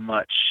sweats so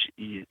much,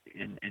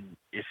 and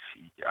if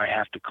I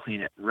have to clean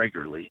it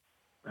regularly,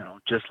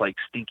 just like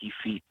stinky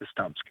feet, the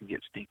stumps can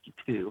get stinky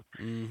too.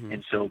 Mm-hmm.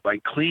 And so by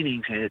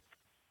cleaning it,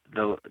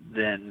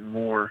 then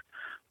more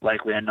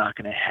likely I'm not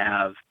going to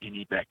have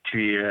any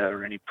bacteria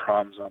or any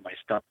problems on my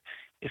stump.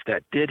 If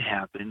that did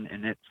happen,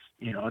 and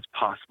it's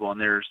possible,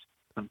 and there's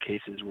some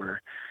cases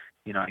where,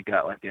 I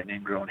got like an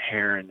ingrown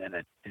hair, and then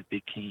it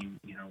became,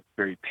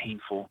 very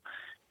painful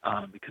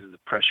because the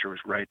pressure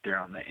was right there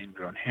on the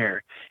ingrown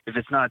hair. If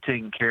it's not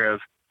taken care of,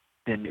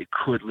 then it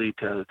could lead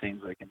to other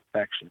things like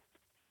infection.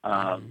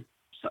 So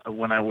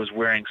when I was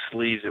wearing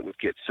sleeves, it would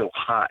get so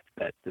hot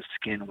that the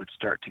skin would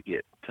start to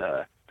get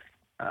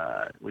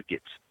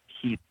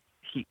heat,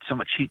 so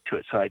much heat to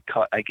it. So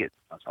I get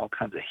all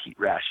kinds of heat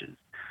rashes.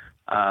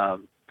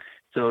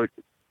 So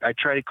I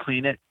try to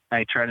clean it.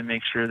 I try to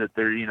make sure that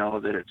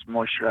that it's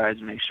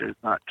moisturized, make sure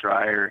it's not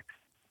dry, or,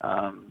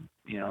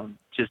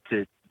 just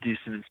to do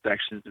some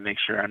inspections to make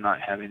sure I'm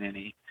not having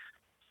any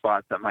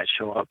spots that might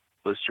show up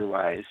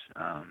blister-wise.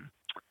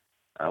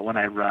 When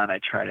I run, I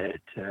try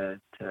to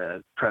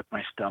prep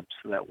my stumps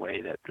so that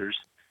way that there's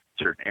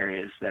certain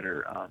areas that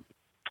are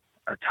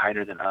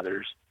tighter than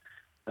others,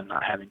 so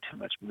not having too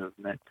much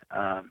movement.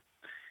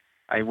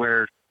 I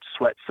wear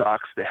sweat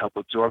socks to help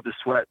absorb the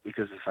sweat,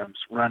 because if I'm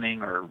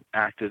running or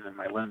active and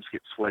my limbs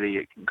get sweaty,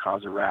 it can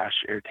cause a rash,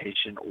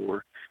 irritation,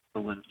 or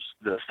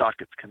the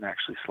sockets can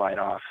actually slide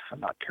off if I'm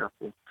not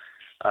careful.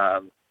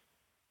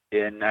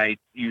 And I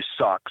use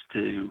socks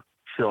to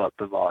fill up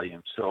the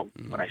volume. So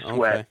when I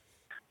sweat, Okay.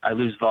 I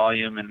lose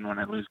volume, and when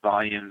I lose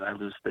volume, I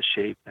lose the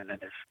shape. And then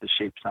if the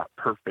shape's not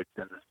perfect,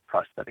 then the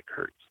prosthetic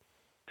hurts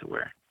to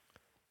wear.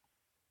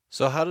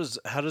 So how does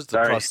the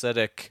Sorry.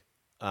 prosthetic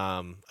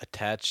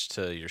attach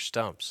to your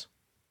stumps?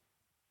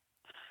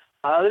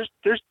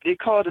 They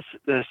call it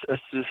a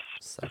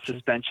Section.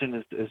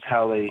 suspension is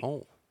how they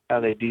Oh.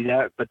 do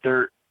that. But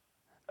there's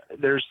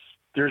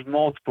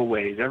multiple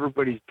ways.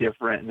 Everybody's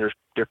different, and there's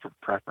different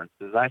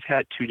preferences. I've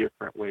had two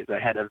different ways. I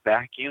had a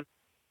vacuum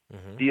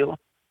Mm-hmm. seal,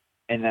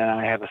 and then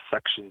I have a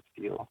suction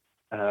seal,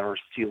 or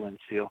seal and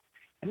seal.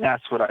 And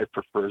that's what I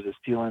prefer, is a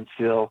seal and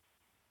seal,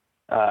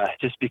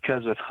 just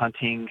because with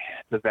hunting,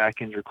 the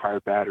vacuums require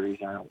batteries.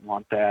 I don't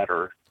want that,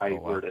 or if I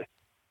were to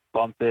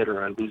bump it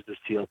or I lose the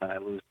seal, then I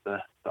lose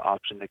the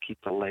option to keep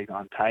the leg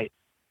on tight.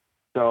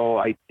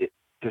 So it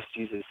just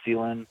use a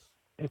sealant.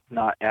 It's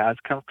not as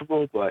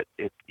comfortable, but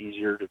it's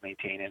easier to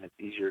maintain, and it's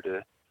easier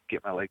to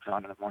get my legs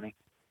on in the morning.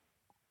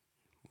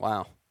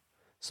 Wow.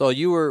 So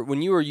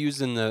when you were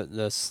using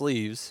the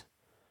sleeves,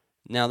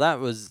 now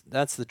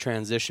that's the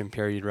transition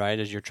period, right?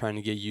 As you're trying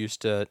to get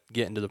used to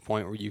getting to the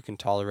point where you can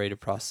tolerate a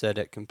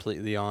prosthetic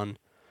completely on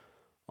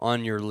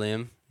your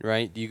limb.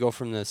 right? Do you go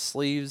from the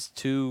sleeves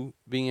to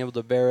being able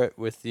to bear it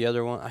with the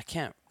other one?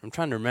 I'm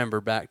trying to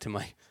remember back to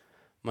my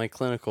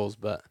clinicals,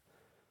 but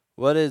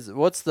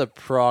what's the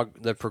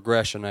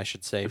progression, I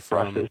should say, The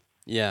from process.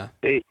 yeah.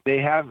 They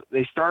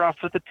start off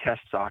with a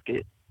test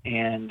socket,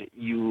 and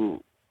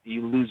you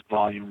lose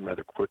volume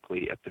rather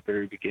quickly at the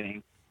very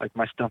beginning. Like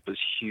my stump was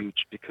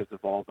huge because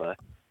of all the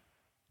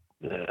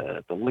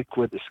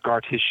liquid, the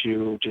scar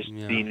tissue, just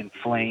Yeah. being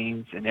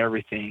inflamed and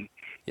everything.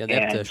 Yeah, they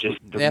have And to just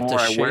they the have to more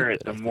I shape wear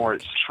it, it, the I more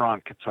think. it's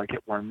shrunk. And so I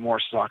kept wearing more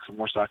socks and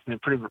more socks. And then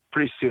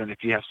pretty soon,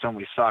 if you have so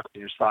many socks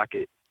in your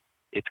socket,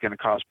 it's going to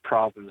cause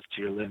problems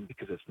to your limb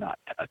because it's not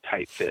a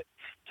tight fit.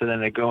 So then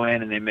they go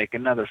in and they make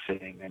another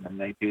fitting, and then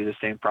they do the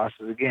same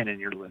process again, and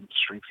your limb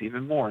shrinks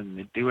even more. And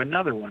they do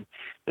another one.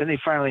 Then they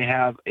finally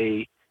have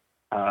a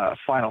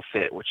final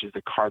fit, which is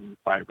the carbon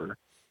fiber.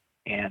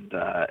 And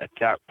at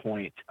that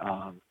point,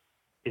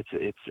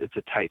 it's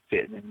a tight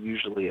fit, and then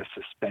usually a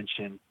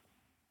suspension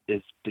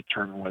is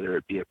determined, whether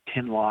it be a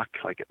pin lock,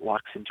 like it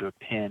locks into a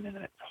pin and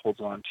it holds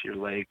on to your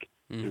leg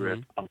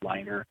through a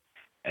liner,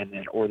 and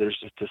then or there's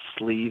just a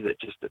sleeve that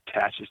just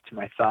attaches to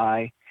my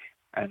thigh,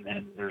 and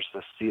then there's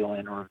a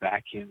seal-in or a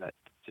vacuum that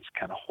just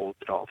kind of holds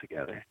it all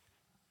together.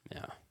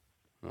 Yeah.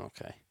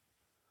 Okay.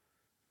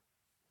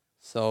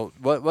 So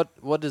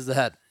what is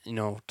that?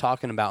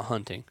 Talking about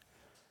hunting.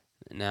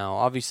 Now,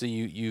 obviously,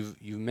 you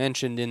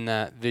mentioned in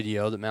that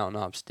video that Mountain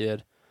Ops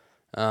did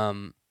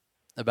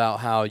about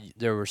how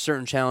there were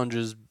certain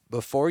challenges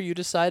before you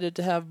decided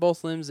to have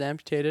both limbs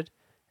amputated,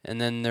 and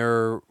then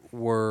there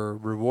were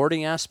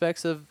rewarding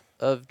aspects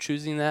of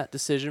choosing that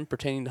decision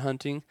pertaining to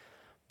hunting,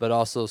 but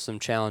also some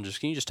challenges.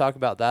 Can you just talk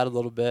about that a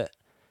little bit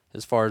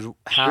as far as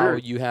how Sure.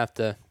 you have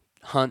to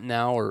hunt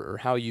now, or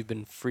how you've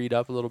been freed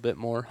up a little bit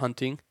more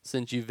hunting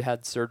since you've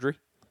had surgery?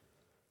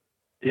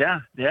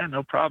 Yeah,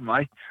 no problem.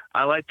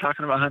 I like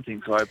talking about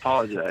hunting, so I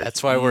apologize.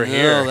 That's why we're No,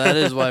 here. that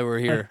is why we're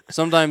here.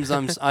 Sometimes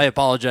I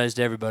apologize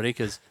to everybody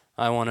because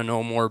I want to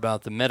know more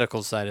about the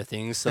medical side of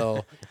things.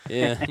 So,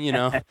 yeah,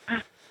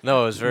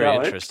 No, it was very no,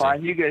 it's interesting.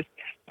 fine. You guys,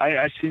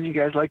 I've seen you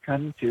guys like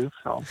hunting too,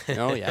 so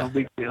Oh, yeah. no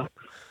big deal.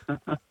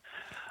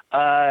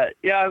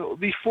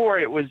 Before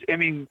it was,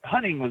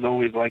 hunting was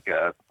always like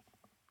a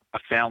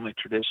family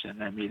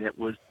tradition. It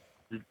was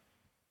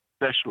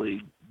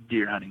especially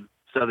deer hunting,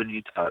 southern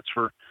Utah. It's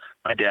for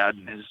my dad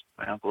and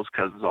my uncles,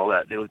 cousins, all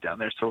that. They lived down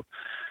there, so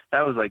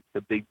that was like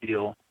the big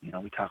deal.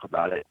 We talk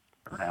about it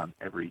around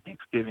every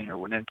Thanksgiving or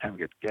whenever time we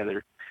get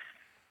together.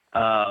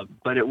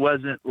 But it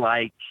wasn't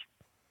like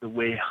the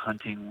way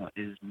hunting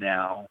is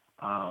now.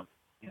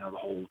 The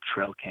whole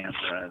trail cameras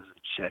and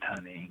shed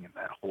hunting and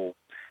that whole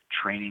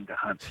training to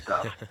hunt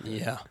stuff.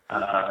 Yeah.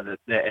 That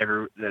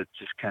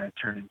just kind of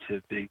turned into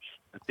a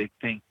big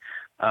thing.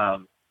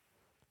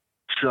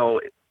 So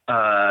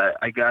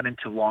I got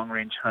into long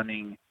range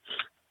hunting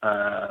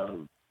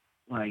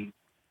when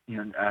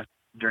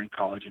during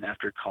college and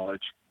after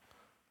college,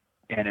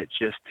 and it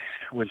just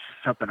was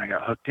something I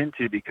got hooked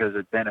into because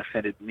it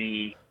benefited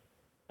me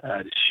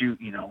to shoot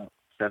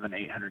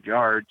 700-800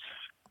 yards.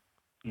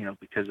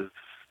 Because of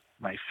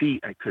my feet,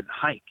 I couldn't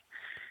hike,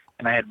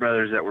 and I had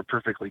brothers that were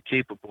perfectly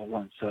capable,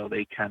 and so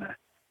they kind of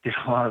did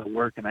a lot of the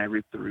work, and I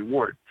reaped the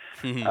reward.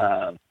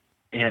 It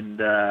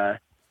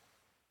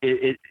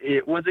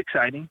was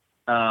exciting.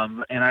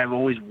 And I've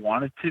always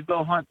wanted to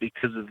bow hunt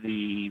because of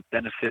the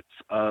benefits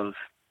of,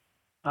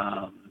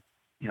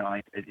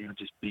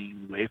 just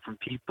being away from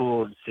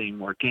people and seeing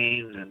more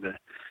game and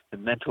the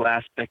mental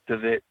aspect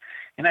of it.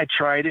 And I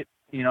tried it.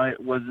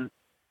 It wasn't.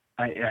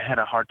 I had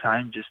a hard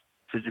time just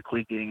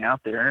physically getting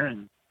out there,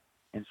 and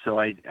so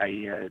I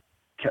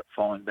kept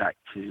falling back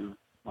to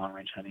long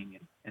range hunting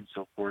and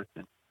so forth.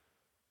 And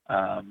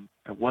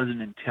it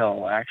wasn't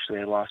until actually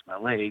I lost my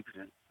legs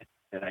and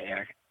that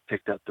I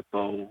picked up the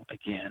bow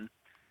again.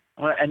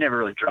 Well, I never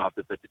really dropped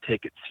it, but to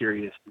take it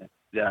serious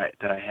that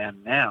I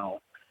am now,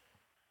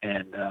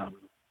 and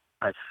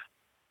I've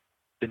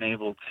been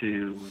able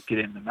to get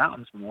in the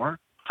mountains more,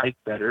 hike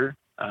better,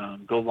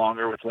 go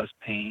longer with less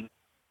pain,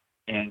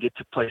 and get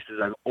to places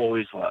I've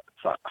always thought,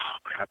 oh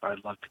crap,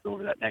 I'd love to go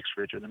over that next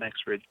ridge or the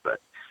next ridge, but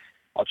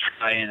I'll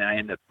try, and I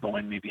end up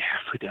going maybe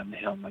halfway down the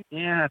hill. I'm like,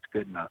 yeah, that's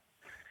good enough.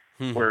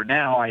 Where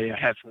now I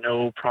have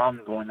no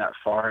problem going that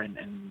far,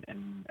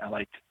 and I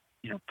like to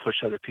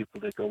push other people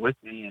to go with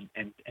me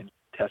and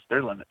test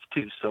their limits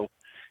too. So,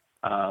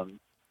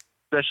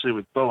 especially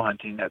with bow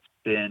hunting, that's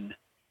been,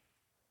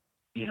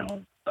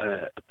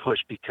 a push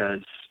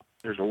because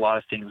there's a lot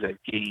of things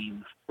I've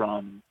gained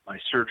from my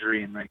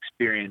surgery and my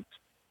experience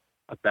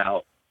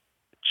about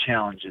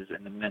challenges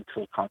and the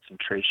mental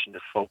concentration to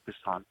focus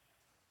on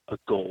a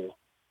goal.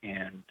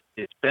 And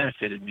it's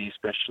benefited me,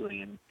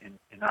 especially in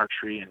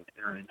archery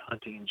or in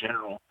hunting in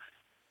general,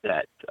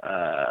 that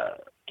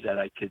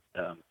I could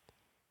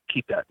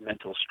keep that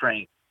mental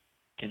strength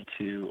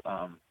into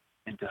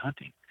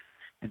hunting.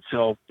 And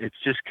so it's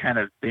just kind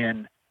of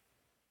been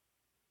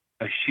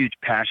a huge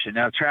passion.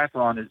 Now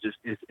triathlon is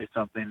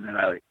something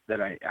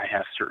that I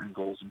have certain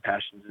goals and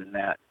passions in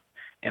that,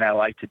 and I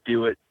like to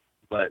do it,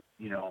 but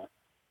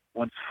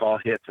once fall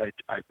hits, I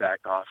back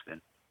off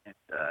and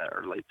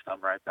or late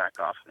summer, I back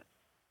off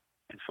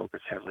and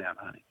focus heavily on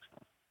hunting.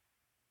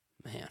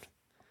 So. Man,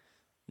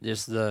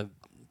 just the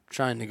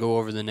trying to go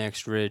over the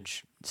next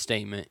ridge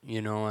statement,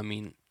 I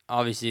mean,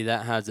 obviously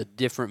that has a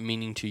different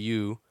meaning to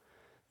you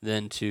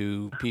than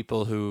to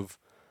people who've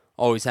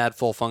always had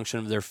full function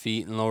of their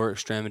feet and lower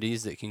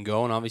extremities that can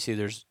go. And obviously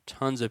there's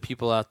tons of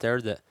people out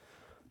there that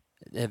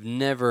have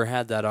never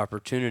had that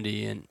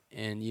opportunity. And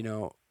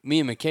me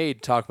and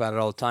McCade talk about it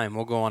all the time.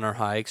 We'll go on our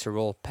hikes or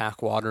we'll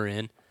pack water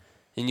in,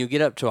 and you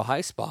get up to a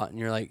high spot and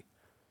you're like,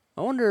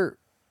 I wonder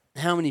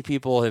how many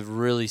people have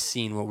really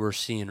seen what we're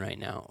seeing right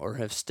now or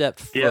have stepped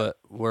foot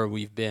where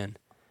we've been.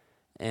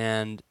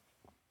 And,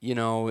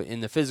 in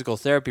the physical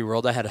therapy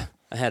world, I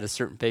had a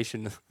certain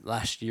patient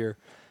last year.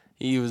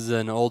 He was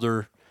an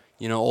older,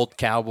 old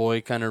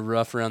cowboy, kind of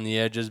rough around the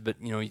edges, but,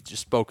 he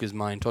just spoke his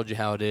mind, told you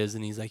how it is.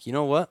 And he's like, you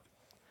know what?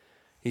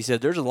 He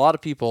said, there's a lot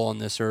of people on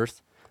this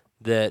earth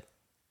that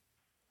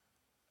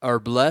are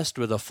blessed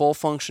with a full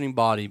functioning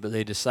body, but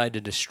they decide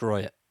to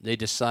destroy it. They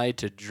decide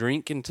to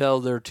drink until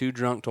they're too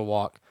drunk to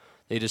walk.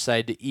 They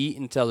decide to eat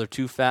until they're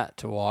too fat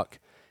to walk.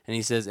 And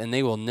he says, and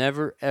they will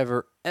never,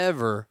 ever,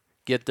 ever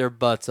get their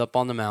butts up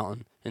on the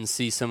mountain and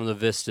see some of the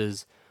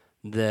vistas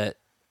that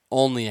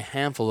only a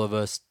handful of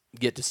us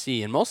get to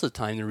see. And most of the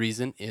time, the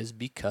reason is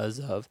because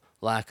of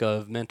lack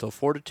of mental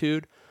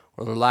fortitude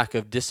or the lack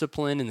of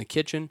discipline in the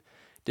kitchen,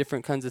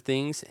 different kinds of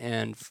things.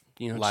 And,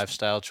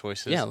 lifestyle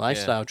choices. Yeah,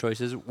 lifestyle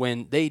choices.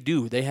 When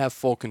they have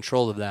full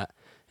control of that.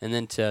 And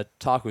then to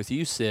talk with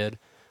you, Sid,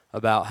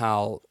 about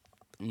how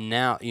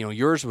now,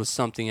 yours was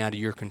something out of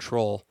your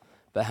control,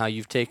 but how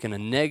you've taken a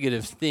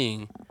negative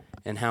thing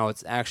and how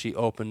it's actually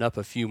opened up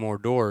a few more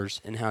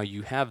doors, and how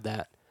you have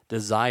that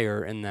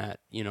desire and that,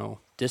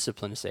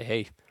 discipline to say,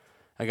 hey,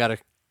 I'm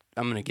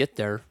going to get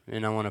there,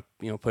 and I want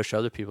to, push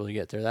other people to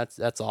get there.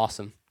 That's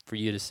awesome for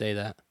you to say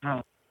that.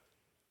 Oh,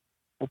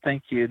 well,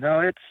 thank you.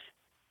 No,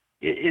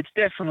 it's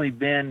definitely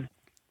been,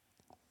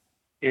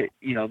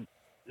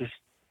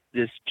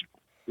 this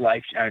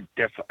life.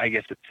 I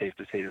guess it's safe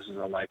to say this was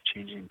a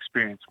life-changing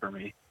experience for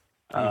me.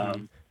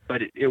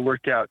 But it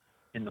worked out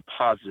in the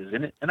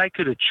positive, and I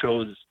could have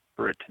chose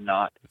for it to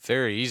not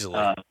very easily.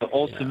 But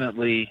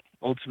ultimately,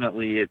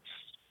 it's,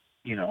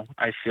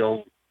 I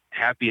feel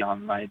happy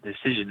on my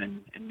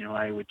decision, and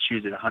I would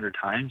choose it 100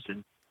 times,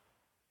 and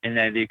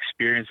then the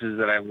experiences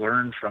that I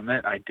learned from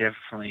it, I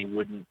definitely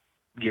wouldn't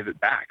give it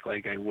back.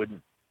 Like I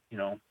wouldn't,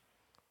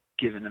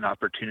 given an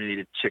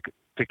opportunity to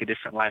pick a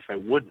different life, I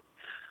wouldn't.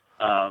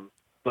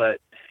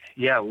 But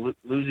yeah,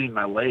 losing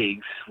my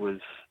legs was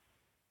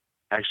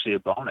actually a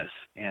bonus.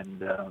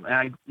 And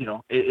I,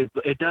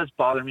 it does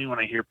bother me when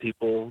I hear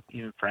people,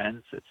 even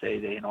friends, that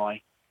say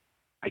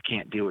I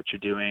can't do what you're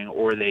doing,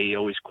 or they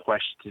always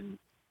question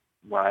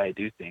why I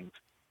do things.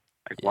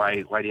 Like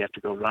why do you have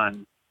to go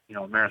run,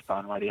 a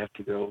marathon? Why do you have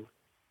to go?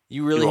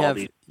 You really have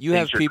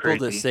people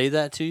that say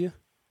that to you?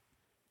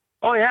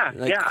 Oh yeah,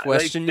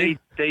 Question you?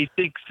 They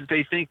think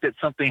that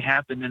something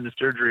happened in the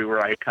surgery where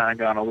I kind of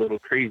gone a little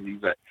crazy,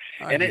 but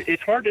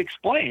it's hard to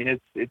explain.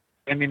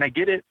 I mean, I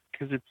get it,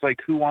 because it's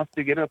like, who wants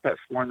to get up at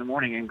 4 a.m.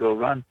 and go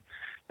run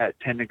at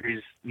 10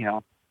 degrees,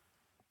 10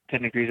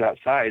 degrees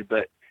outside?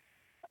 But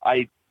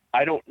I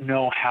don't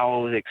know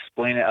how to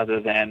explain it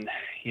other than,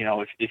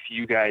 if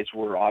you guys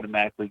were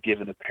automatically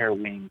given a pair of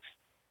wings,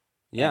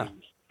 yeah,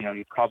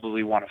 you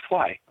probably want to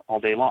fly all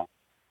day long,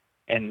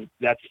 and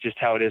that's just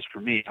how it is for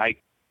me.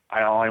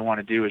 All I want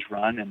to do is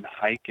run and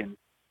hike and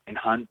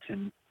hunt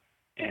and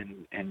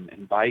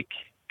bike,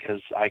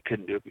 because I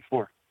couldn't do it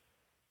before.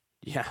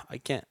 Yeah, I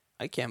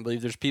can't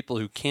believe there's people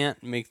who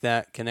can't make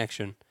that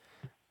connection.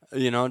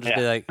 Be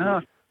like,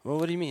 well,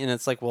 what do you mean? And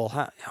it's like,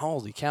 well,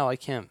 holy cow, I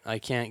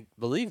can't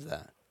believe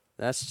that.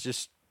 That's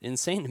just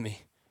insane to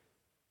me.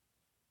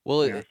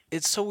 Well,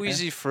 it's so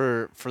easy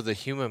for the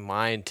human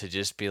mind to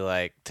just be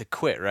like, to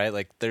quit, right?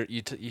 Like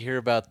you hear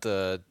about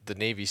the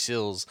Navy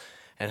SEALs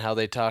and how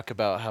they talk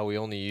about how we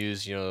only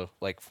use,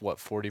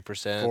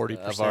 40%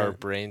 of our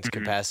brain's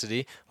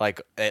capacity. Like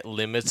it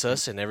limits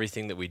us in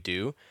everything that we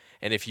do.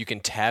 And if you can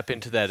tap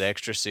into that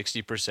extra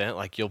 60%,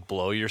 like you'll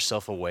blow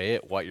yourself away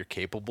at what you're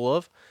capable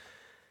of.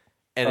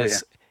 And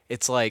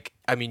it's like,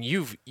 I mean,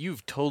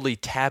 you've totally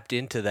tapped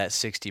into that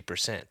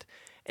 60%.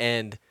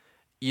 And,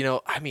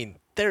 I mean,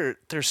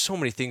 there's so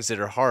many things that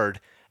are hard,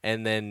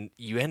 and then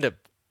you end up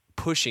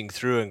pushing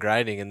through and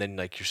grinding, and then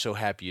like you're so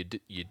happy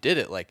you did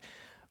it. Like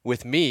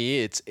with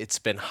me, it's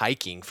been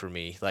hiking for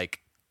me.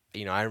 Like,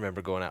 I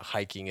remember going out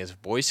hiking as a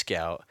Boy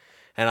Scout,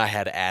 and I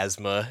had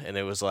asthma, and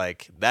it was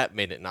like, that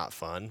made it not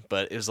fun,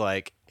 but it was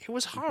like, it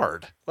was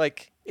hard.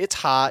 Like, it's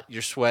hot,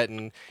 you're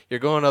sweating, you're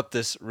going up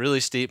this really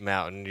steep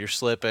mountain, you're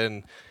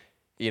slipping,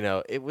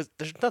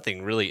 there's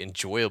nothing really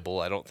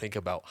enjoyable, I don't think,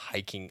 about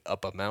hiking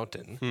up a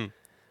mountain.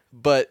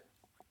 But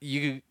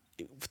you,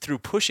 through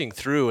pushing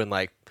through and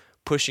like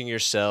pushing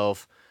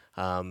yourself,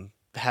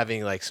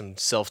 having like some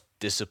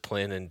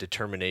self-discipline and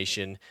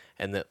determination,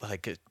 and that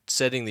like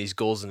setting these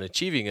goals and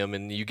achieving them,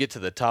 and you get to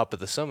the top of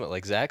the summit,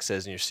 like Zach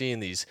says, and you're seeing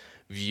these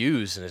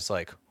views, and it's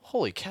like,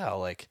 holy cow,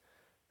 like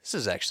this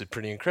is actually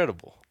pretty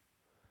incredible.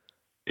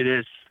 It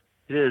is.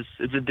 It is.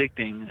 It's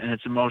addicting, and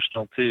it's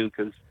emotional too,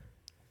 because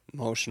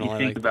Emotional. you I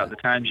think like about that.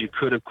 the times you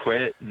could have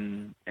quit,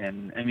 and I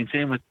mean,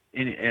 same with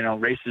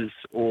races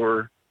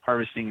or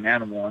harvesting an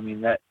animal. I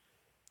mean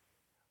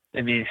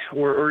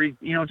or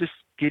just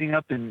getting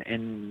up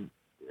and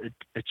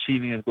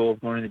achieving a goal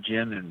of going to the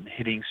gym and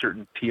hitting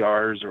certain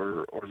PRs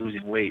or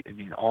losing weight. I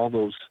mean, all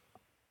those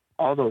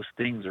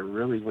things are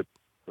really what's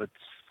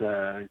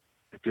a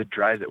good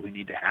drive that we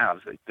need to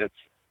have. Like that's,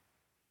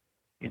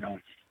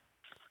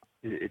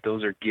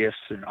 those are gifts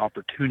and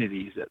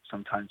opportunities that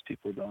sometimes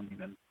people don't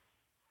even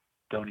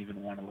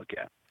want to look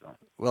at. So.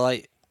 Well,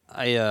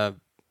 I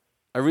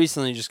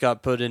recently just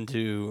got put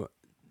into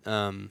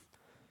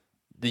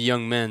the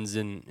young men's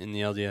in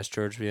the LDS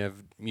church. We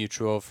have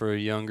mutual for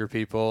younger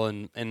people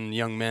and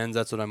young men's.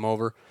 That's what I'm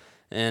over.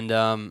 And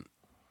the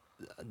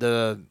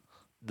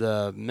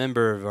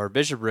member of our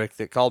bishopric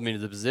that called me to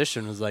the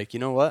position was like, you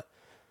know what?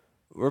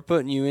 We're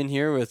putting you in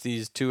here with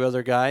these two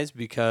other guys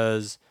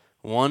because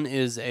one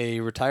is a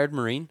retired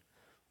Marine,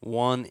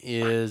 one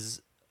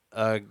is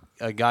a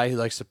guy who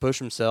likes to push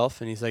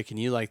himself, and he's like, and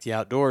you like the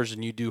outdoors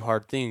and you do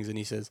hard things. And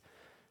he says,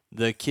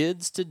 the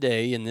kids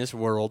today in this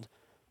world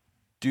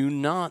do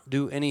not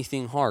do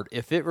anything hard.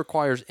 If it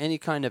requires any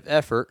kind of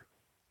effort,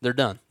 they're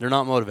done. They're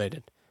not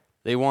motivated.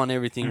 They want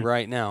everything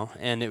right now.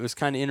 And it was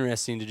kind of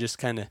interesting to just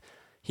kind of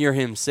hear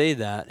him say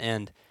that.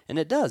 And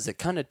it does. It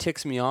kind of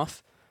ticks me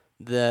off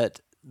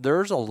that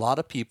there's a lot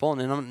of people,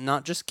 and I'm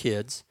not just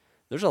kids,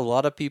 there's a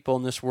lot of people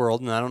in this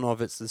world, and I don't know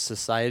if it's the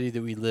society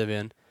that we live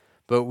in,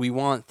 but we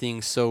want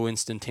things so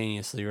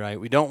instantaneously, right?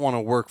 We don't want to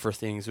work for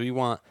things. We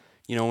want,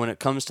 when it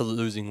comes to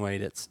losing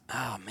weight, it's,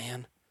 oh,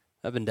 man,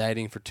 I've been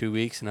dieting for 2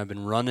 weeks, and I've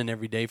been running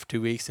every day for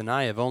 2 weeks, and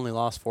I have only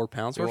lost 4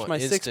 pounds. We Where's want my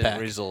instant six-pack?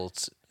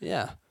 results.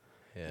 Yeah.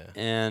 Yeah.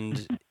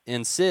 And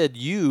Sid,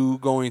 you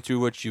going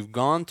through what you've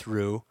gone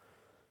through,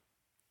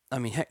 I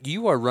mean, heck,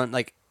 you are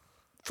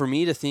for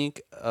me to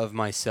think of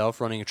myself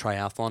running a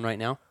triathlon right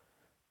now,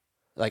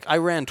 like I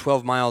ran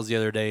 12 miles the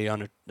other day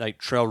on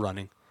trail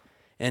running,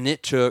 and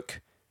it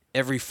took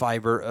every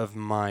fiber of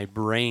my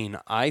brain,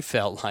 I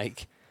felt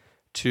like,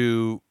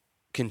 to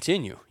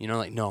continue.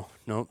 No,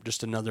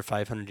 just another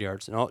 500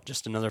 yards. No,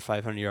 just another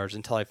 500 yards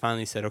until I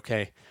finally said,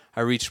 okay, I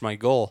reached my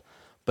goal.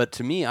 But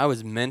to me, I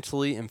was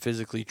mentally and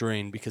physically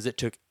drained because it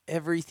took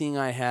everything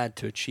I had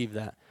to achieve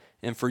that.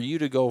 And for you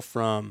to go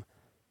from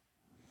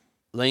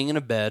laying in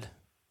a bed,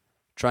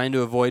 trying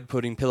to avoid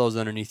putting pillows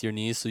underneath your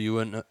knees so you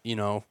wouldn't,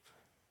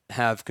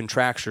 have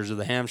contractures of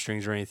the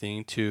hamstrings or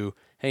anything, to,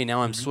 hey,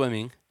 now I'm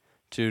swimming,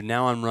 to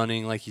now I'm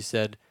running, like you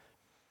said,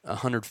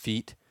 100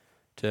 feet,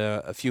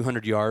 to a few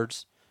hundred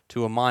yards,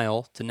 to a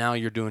mile, to now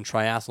you're doing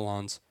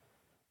triathlons.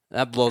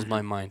 That blows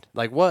my mind.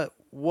 Like,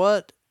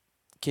 what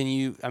can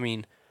you, I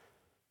mean,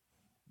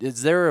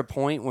 is there a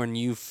point when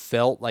you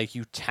felt like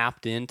you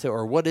tapped into,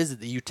 or what is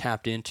it that you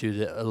tapped into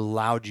that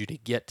allowed you to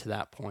get to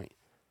that point?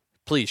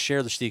 Please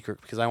share the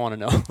secret because I want to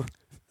know.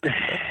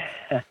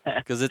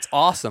 Because it's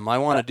awesome. I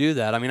want to do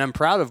that. I mean, I'm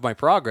proud of my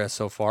progress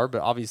so far,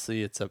 but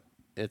obviously it's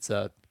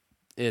a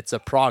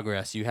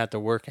progress. You have to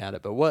work at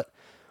it. But what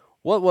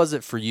was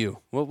it for you?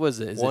 What was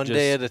it? One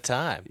day at a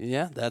time.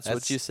 Yeah, that's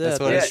what you said. That's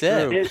what I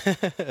said.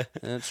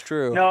 That's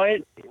true. No,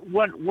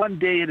 one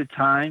day at a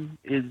time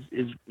is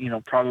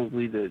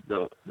probably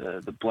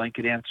the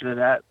blanket answer to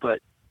that.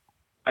 But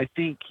I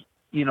think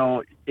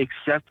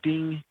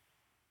accepting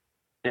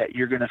that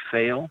you're going to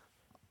fail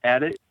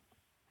at it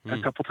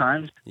a couple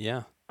times.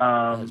 Yeah,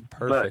 that's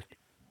perfect.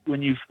 But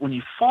when you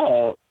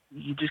fall,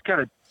 you just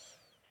gotta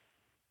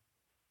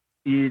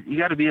you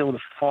got to be able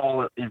to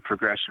fall in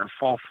progression or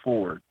fall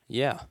forward.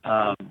 Yeah.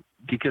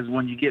 Because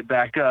when you get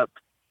back up,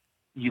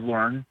 you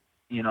learn.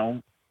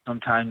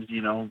 Sometimes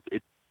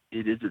it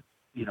is a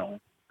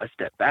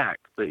step back,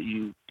 but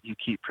you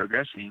keep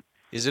progressing.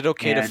 Is it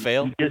okay to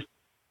fail?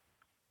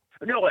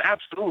 No,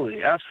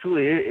 absolutely. I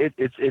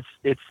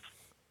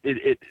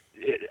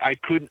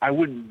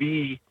wouldn't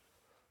be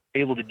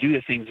able to do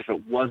the things if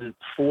it wasn't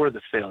for the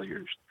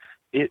failures.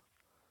 It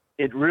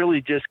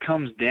really just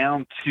comes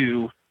down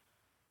to,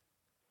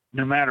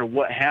 no matter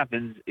what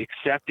happens,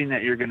 accepting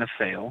that you're going to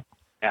fail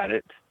at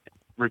it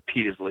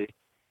repeatedly,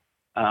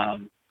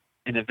 and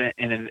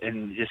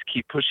just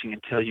keep pushing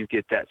until you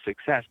get that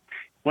success.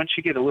 Once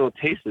you get a little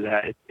taste of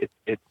that,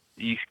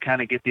 you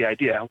kind of get the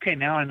idea. Okay,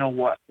 now I know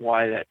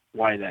why that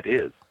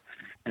is.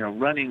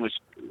 Running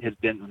has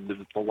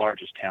been the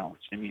largest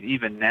challenge. I mean,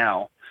 even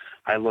now,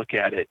 I look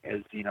at it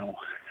as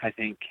I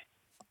think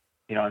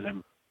as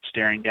I'm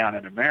staring down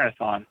at a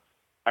marathon.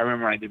 I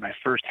remember when I did my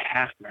first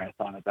half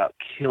marathon, about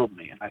killed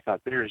me, and I thought,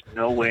 there is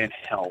no way in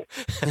hell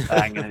that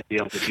I'm going to be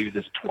able to do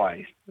this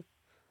twice.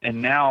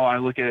 And now I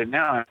look at it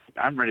now,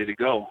 I'm ready to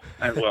go.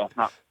 Well,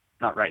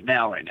 not right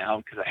now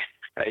because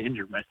I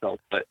injured myself,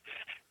 but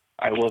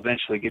I will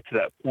eventually get to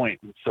that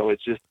point. And so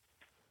it's just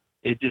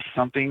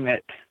something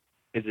that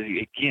is,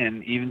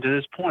 again, even to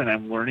this point,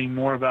 I'm learning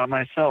more about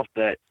myself,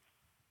 that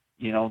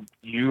you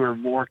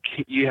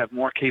have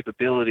more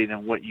capability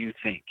than what you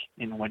think.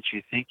 And once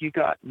you think you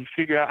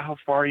figure out how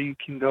far you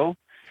can go,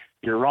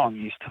 you're wrong.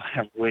 You still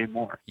have way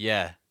more.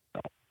 Yeah.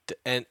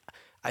 And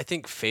I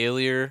think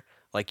failure,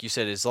 like you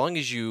said, as long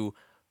as you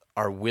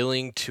are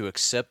willing to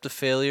accept the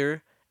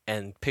failure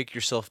and pick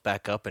yourself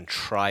back up and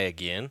try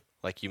again,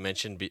 like you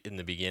mentioned in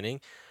the beginning,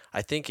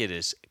 I think it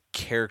is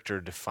character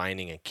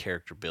defining and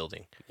character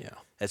building. Yeah.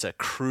 That's a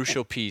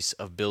crucial piece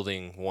of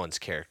building one's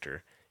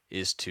character,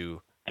 is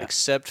to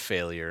accept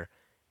failure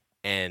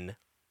and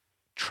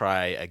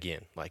try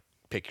again, like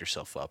pick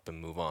yourself up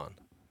and move on.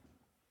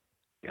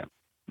 Yeah,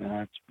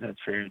 no, that's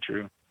very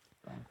true.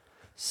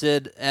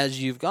 Sid,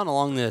 as you've gone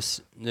along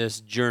this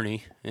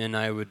journey, and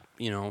I would,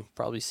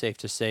 probably safe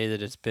to say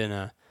that it's been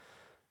a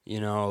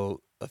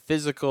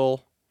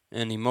physical,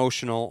 an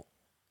emotional,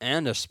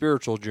 and a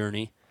spiritual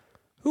journey.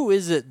 Who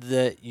is it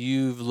that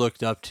you've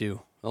looked up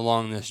to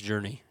along this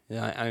journey?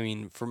 I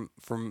mean,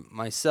 from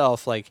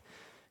myself, like,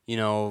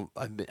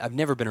 I've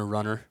never been a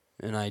runner,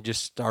 and I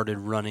just started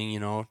running,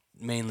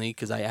 mainly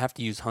because I have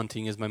to use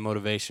hunting as my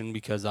motivation,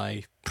 because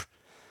I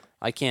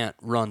can't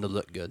run to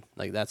look good.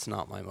 Like, that's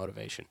not my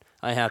motivation.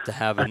 I have to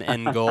have an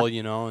end goal,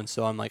 and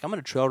so I'm like, I'm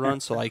going to trail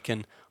run so I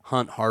can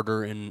hunt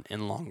harder and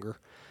longer.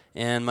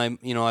 And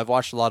I've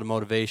watched a lot of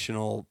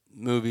motivational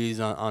movies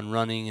on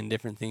running and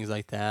different things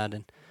like that,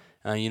 and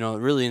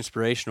really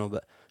inspirational.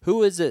 But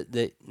who is it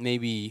that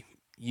maybe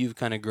you've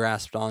kind of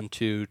grasped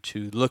onto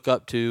to look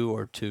up to,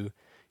 or to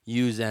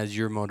use as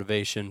your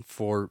motivation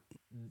for,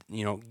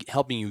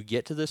 helping you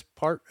get to this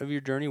part of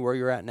your journey where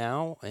you're at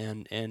now,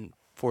 and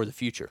for the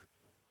future?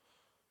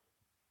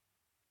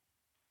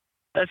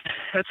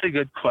 That's a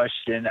good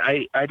question.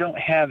 I don't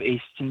have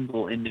a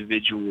single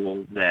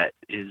individual that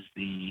is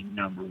the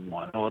number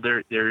one. Well,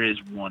 there is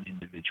one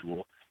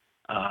individual,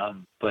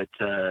 but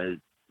as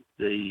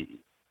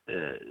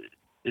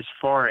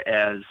far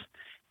as,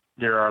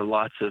 there are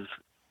lots of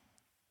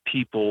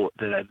people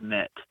that I've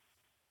met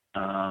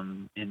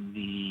in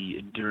the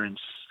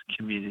endurance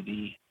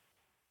community,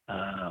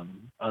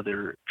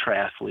 other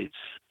triathletes.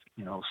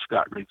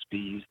 Scott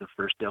Rigsby is the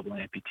first double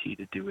amputee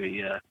to do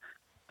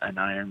an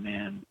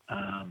Ironman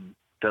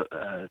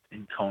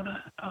in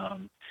Kona.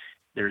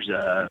 There's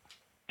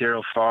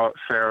Daryl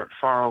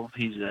Farrell.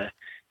 He's a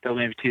double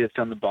amputee that's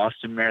done the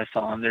Boston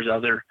Marathon. There's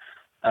other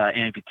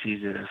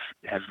amputees that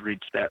have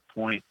reached that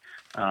point.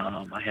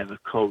 I have a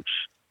coach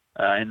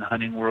in the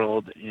hunting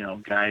world.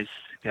 Guys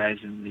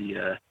in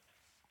the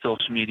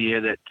social media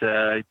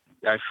that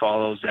I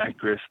follow. Zach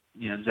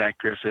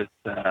Griffith,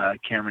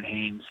 Cameron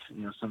Haynes.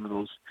 Some of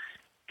those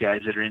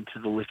guys that are into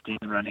the lifting,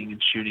 running,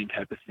 and shooting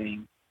type of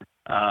thing.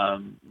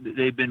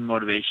 They've been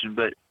motivation,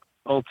 but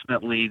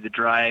ultimately the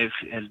drive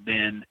has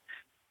been,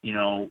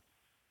 can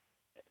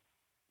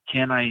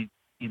I,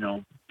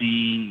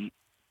 be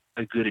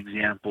a good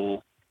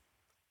example,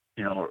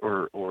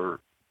 or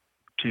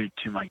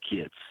to my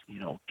kids,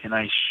 can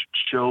I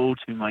show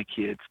to my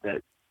kids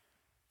that,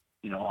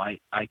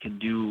 I can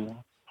do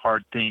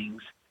hard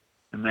things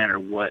no matter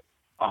what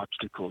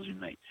obstacles you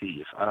might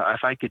see.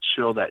 If I could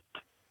show that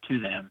to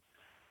them,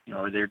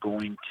 they're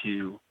going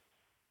to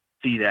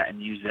see that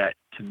and use that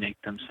to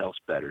make themselves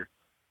better.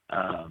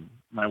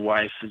 My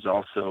wife is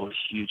also a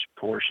huge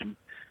portion.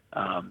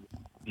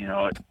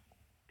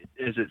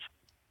 Is it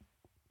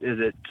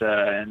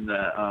in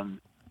the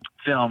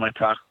film, I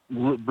talked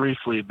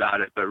briefly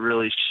about it, but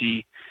really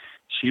she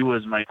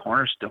was my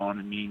cornerstone.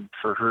 I mean,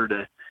 for her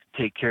to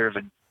take care of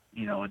a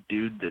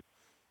dude that's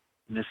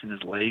missing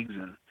his legs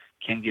and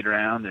can't get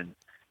around and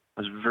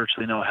was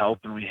virtually no help,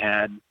 and we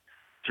had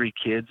 3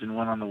 kids and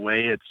one on the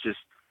way. It's just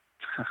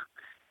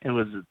it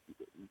was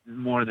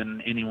more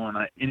than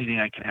anything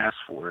I can ask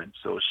for. And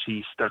so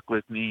she stuck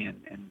with me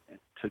and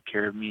took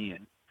care of me,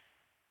 and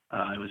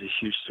it was a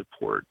huge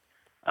support.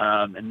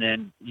 And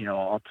then,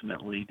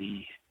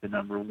 ultimately the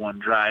number one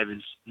drive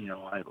is,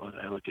 I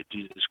look at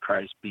Jesus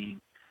Christ being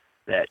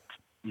that,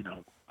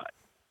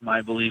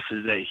 my belief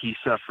is that he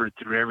suffered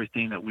through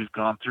everything that we've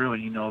gone through,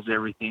 and he knows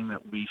everything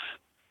that we've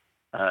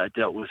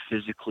dealt with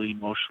physically,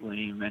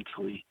 emotionally,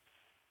 mentally,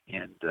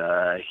 and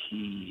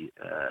he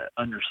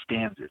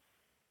understands it.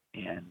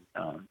 And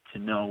to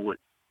know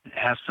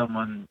have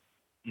someone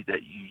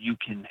that you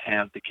can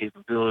have the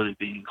capability of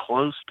being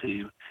close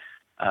to,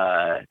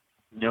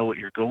 know what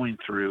you're going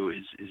through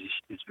is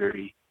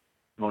very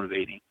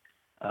motivating,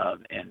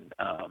 and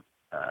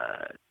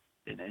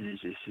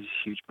it's a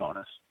huge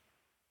bonus.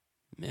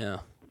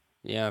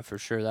 Yeah, for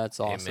sure. That's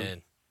awesome.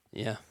 Amen.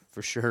 Yeah,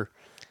 for sure.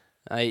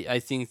 I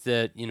think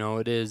that,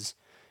 it is,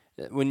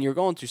 when you're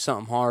going through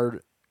something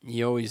hard,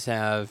 you always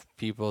have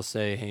people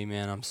say, hey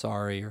man, I'm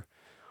sorry,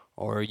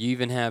 or you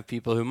even have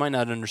people who might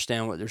not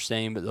understand what they're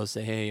saying, but they'll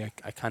say, hey,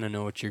 I kind of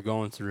know what you're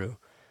going through.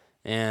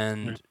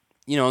 And,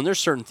 and there's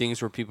certain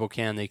things where people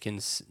they can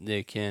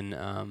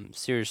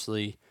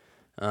seriously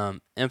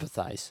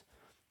empathize.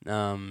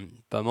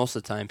 But most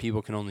of the time,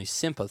 people can only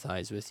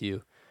sympathize with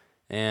you.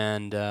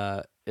 And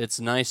it's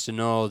nice to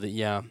know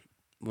that,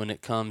 when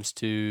it comes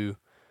to,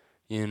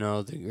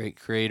 the great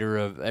creator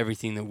of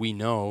everything that we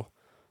know,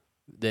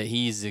 that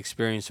he's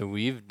experienced what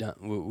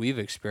we've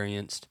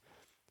experienced,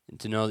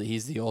 to know that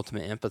he's the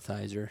ultimate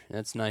empathizer.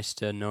 That's nice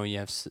to know you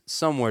have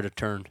somewhere to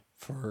turn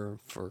for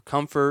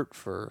comfort,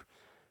 for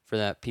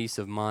that peace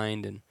of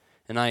mind,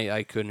 and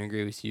I couldn't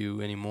agree with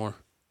you anymore.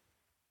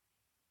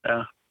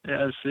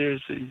 Yeah,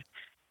 seriously.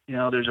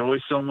 There's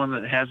always someone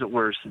that has it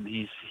worse, and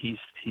he's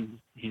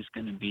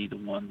going to be the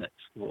one that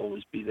will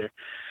always be there.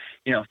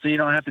 So you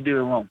don't have to do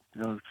it alone.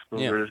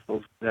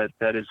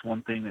 That is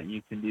one thing that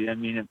you can do. I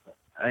mean,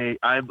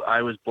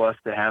 I was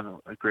blessed to have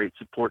a great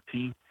support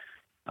team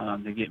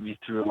to get me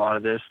through a lot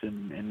of this,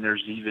 and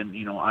there's even,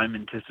 I'm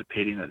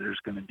anticipating that there's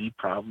going to be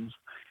problems.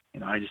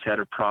 I just had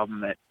a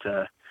problem that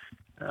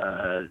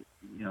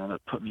that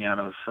put me out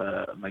of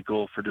my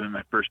goal for doing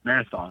my first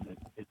marathon.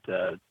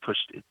 It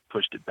pushed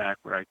it back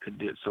where I couldn't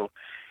do it. So,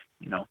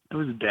 it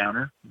was a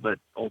downer, but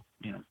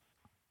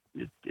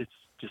it's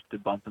just a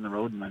bump in the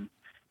road, and I'm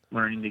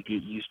learning to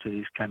get used to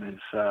these kind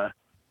of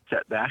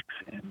setbacks.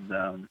 And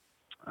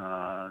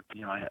I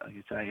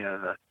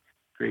have a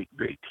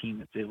great team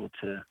that's able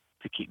to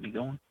keep me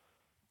going.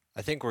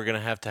 I think we're gonna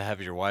have to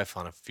have your wife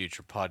on a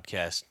future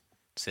podcast,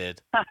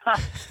 Sid.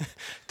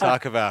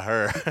 Talk about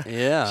her.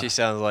 Yeah. She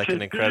sounds like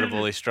an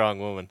incredibly strong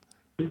woman.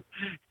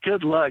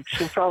 Good luck.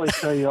 She'll probably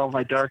tell you all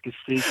my darkest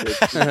secrets.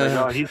 She's like,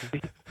 oh, you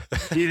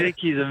think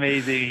he's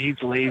amazing.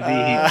 He's lazy.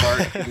 He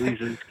barks.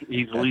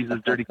 He leaves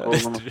his dirty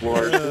clothes on the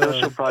floor. So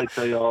she'll probably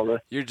tell you all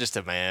that. You're just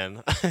a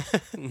man.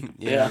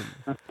 Yeah.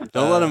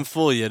 Don't let him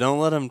fool you. Don't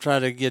let him try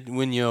to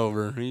win you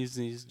over.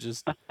 He's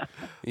just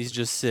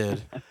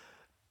Sid.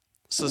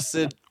 So,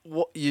 Sid,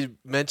 you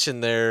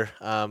mentioned there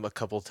a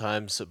couple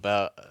times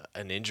about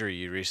an injury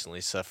you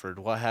recently suffered.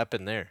 What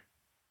happened there?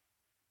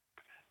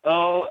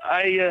 Oh,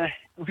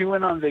 we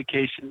went on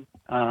vacation.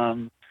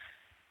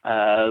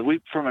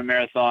 Week from a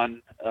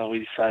marathon,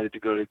 we decided to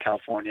go to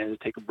California to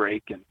take a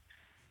break and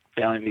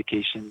family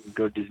vacation,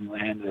 go to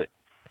Disneyland. But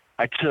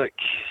I took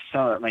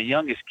some of my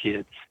youngest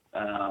kids.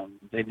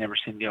 They'd never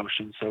seen the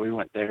ocean, so we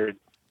went there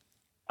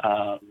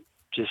and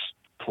just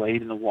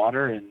played in the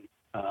water, and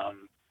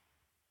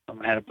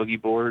someone had a boogie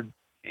board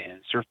and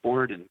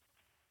surfboard, and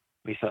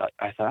I thought,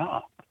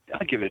 oh,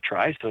 I'll give it a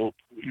try. So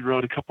we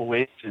rode a couple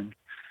waves, and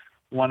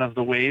one of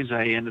the waves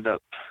I ended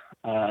up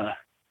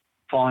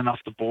falling off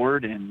the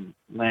board and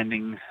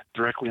landing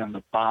directly on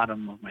the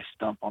bottom of my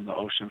stump on the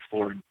ocean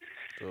floor, and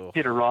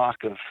hit a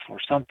rock or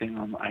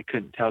something. I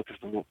couldn't tell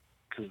because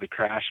of the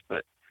crash,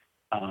 but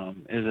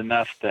it was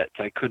enough that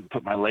I couldn't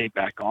put my leg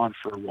back on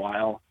for a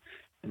while,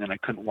 and then I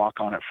couldn't walk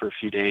on it for a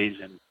few days,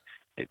 and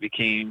it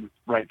became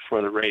right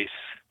before the race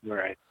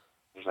where I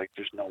was like,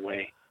 there's no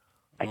way.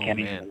 I can't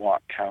even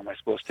walk. How am I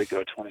supposed to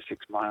go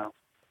 26 miles?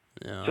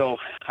 Yeah. So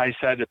I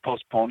decided to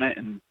postpone it,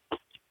 and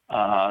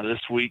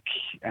this week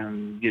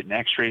I'm getting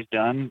x-rays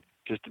done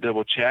just to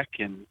double check,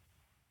 and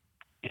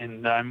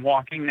I'm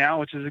walking now,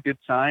 which is a good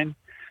sign.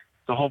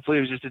 So hopefully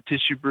it was just a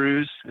tissue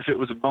bruise. If it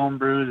was a bone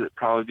bruise, it'd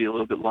probably be a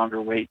little bit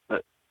longer wait,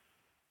 but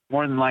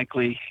more than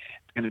likely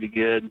it's going to be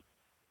good.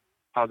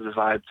 Positive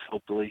vibes,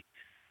 hopefully,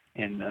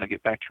 and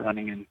get back to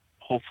running, and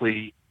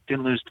hopefully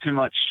didn't lose too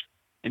much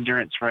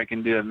endurance where I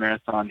can do a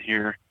marathon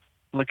here.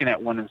 I'm looking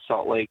at one in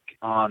Salt Lake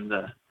on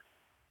the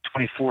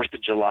 24th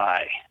of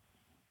July.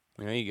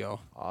 There you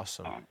go.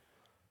 Awesome.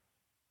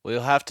 Well,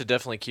 you'll have to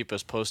definitely keep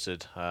us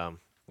posted.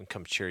 We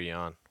come cheer you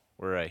on.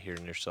 We're right here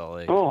near Salt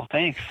Lake. Oh,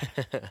 thanks.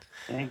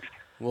 Thanks.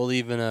 We'll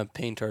even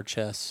paint our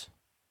chests,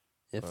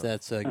 if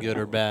that's good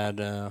or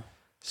bad.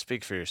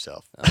 Speak for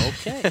yourself.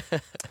 Okay.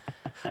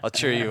 I'll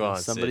cheer you on.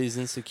 Somebody's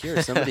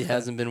insecure. Somebody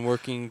hasn't been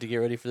working to get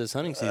ready for this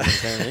hunting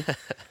season,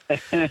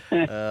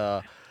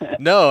 apparently.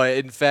 No,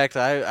 in fact,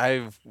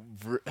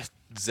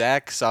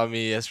 Zach saw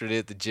me yesterday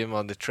at the gym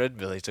on the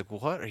treadmill. He's like,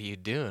 "What are you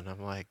doing?"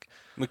 I'm like,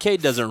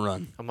 McCade doesn't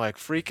run. I'm like,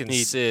 freaking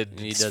Sid.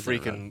 He's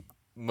freaking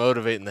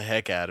motivating the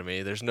heck out of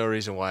me. There's no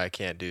reason why I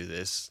can't do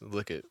this.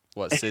 Look at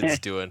what Sid's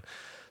doing.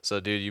 So,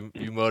 dude,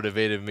 you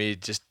motivated me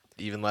just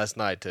even last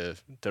night to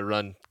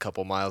run a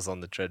couple miles on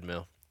the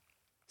treadmill.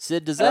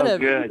 Sid, does that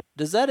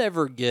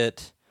ever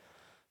get,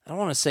 I don't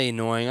want to say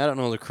annoying, I don't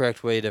know the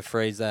correct way to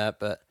phrase that,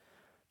 but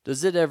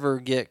does it ever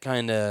get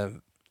kind of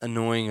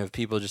annoying of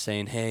people just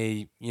saying,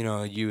 hey,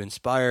 you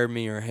inspired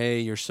me, or hey,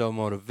 you're so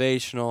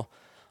motivational?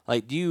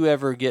 Like, do you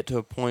ever get to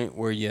a point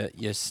where you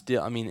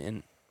still,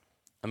 I'm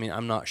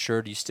not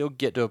sure, do you still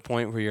get to a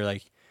point where you're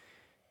like,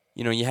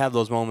 you have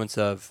those moments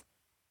of,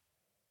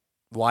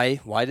 why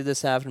did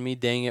this happen to me?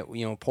 Dang it,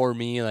 poor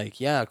me. Like,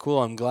 yeah,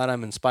 cool, I'm glad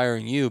I'm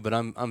inspiring you, but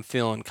I'm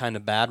feeling kind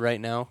of bad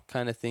right now,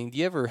 kind of thing. Do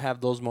you ever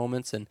have those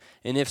moments? And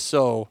if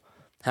so,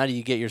 how do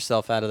you get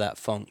yourself out of that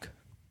funk?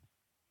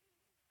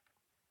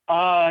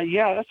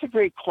 Yeah, that's a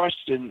great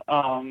question.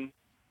 Those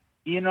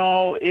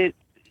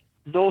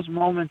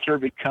moments are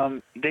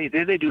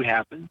they do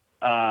happen.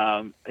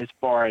 As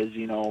far as,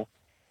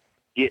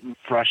 getting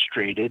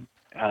frustrated.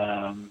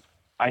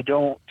 I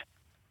don't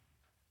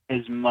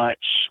as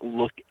much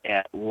look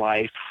at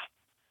life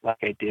like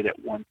I did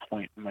at one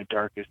point in my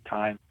darkest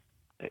time.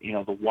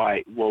 The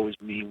why, woe is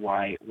me,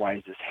 why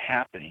is this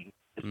happening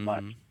as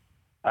much?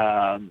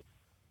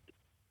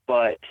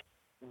 But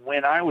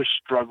when I was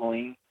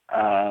struggling,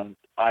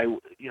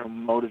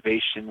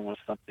 motivation was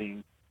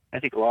something. I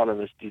think a lot of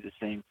us do the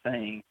same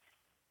thing.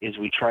 Is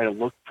we try to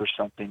look for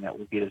something that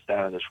will get us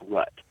out of this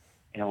rut,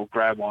 and we'll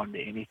grab onto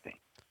anything.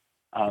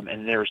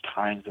 And there's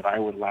times that I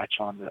would latch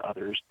on to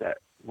others that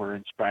were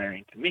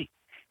inspiring to me,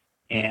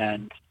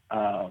 and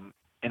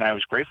I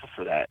was grateful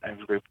for that. I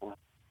was grateful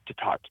to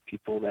talk to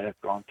people that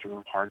have gone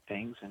through hard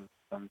things, and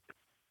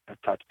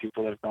I've talked to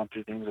people that have gone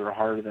through things that are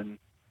harder than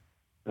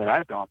that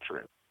I've gone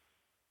through.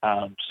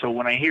 So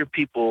when I hear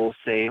people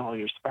say, "Oh,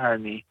 you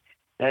inspired me,"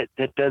 that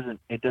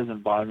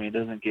doesn't bother me. It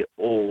doesn't get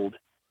old,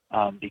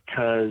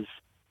 because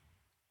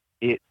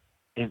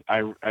I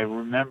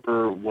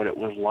remember what it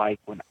was like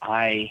when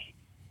I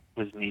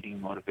was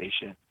needing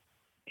motivation,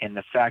 and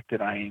the fact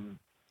that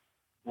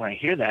when I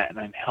hear that and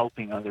I'm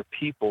helping other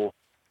people,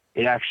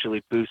 it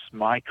actually boosts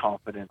my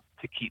confidence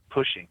to keep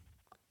pushing.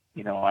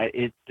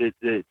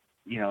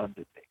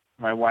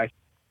 My wife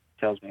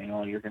tells me,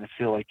 you're going to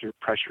feel like you're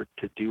pressured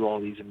to do all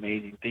these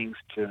amazing things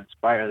to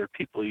inspire other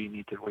people. You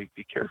need to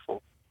be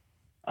careful.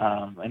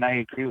 And I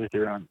agree with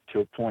her to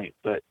a point,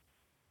 but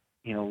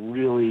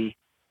really,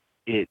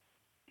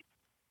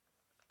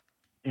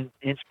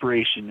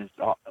 inspiration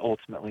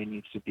ultimately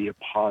needs to be a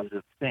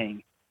positive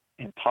thing,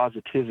 and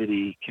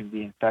positivity can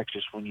be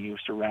infectious when you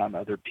surround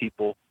other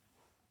people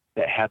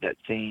that have that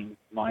same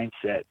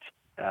mindset.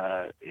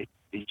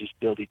 You just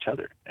build each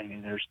other. I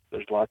mean, there's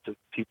lots of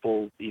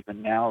people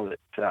even now that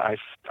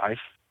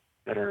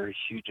that are a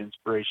huge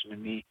inspiration to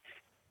me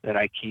that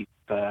I keep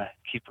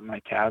in my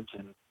tabs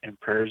and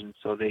prayers, and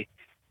so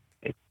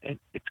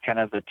it's kind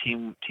of a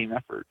team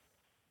effort.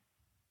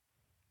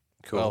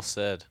 Cool. Well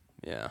said.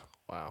 Yeah.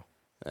 Wow.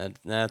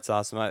 That's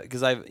awesome.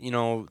 Because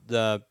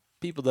the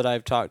people that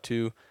I've talked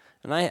to,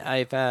 and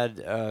I've had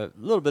a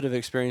little bit of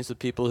experience with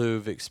people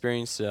who've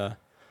experienced a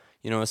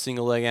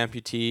single leg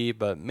amputee,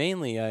 but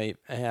mainly I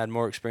had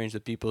more experience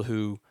with people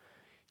who,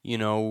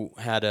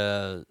 had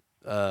a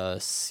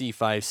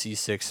C5,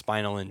 C6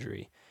 spinal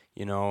injury,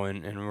 and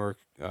were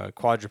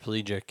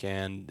quadriplegic,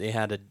 and they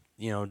had to,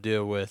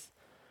 deal with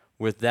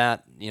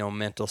that,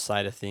 mental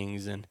side of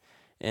things. And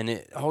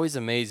it always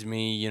amazed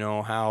me,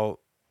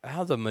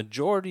 how the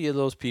majority of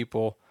those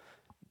people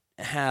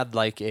had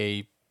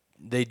they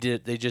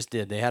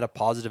had a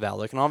positive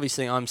outlook. And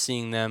obviously I'm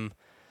seeing them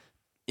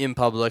in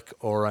public,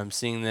 or I'm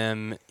seeing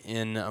them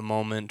in a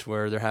moment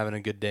where they're having a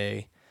good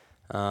day.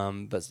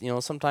 But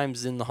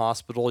sometimes in the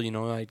hospital,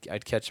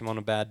 I'd catch them on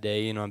a bad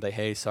day. I'm like,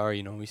 hey,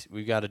 sorry,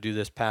 we got to do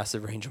this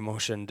passive range of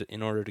motion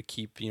in order to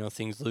keep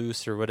things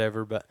loose or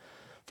whatever. But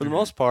for the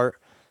most part,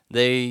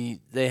 they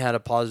had a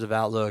positive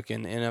outlook,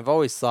 and I've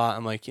always thought,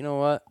 I'm like, you know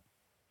what,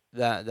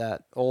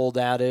 that old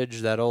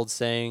adage, that old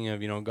saying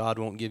of God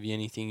won't give you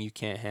anything you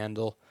can't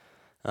handle,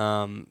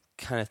 kind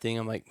of thing.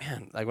 I'm like,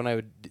 man, like when I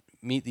would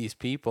meet these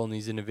people and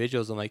these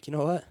individuals, I'm like, you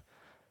know what,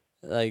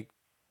 like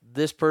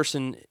this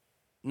person,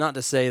 not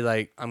to say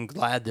like I'm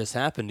glad this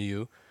happened to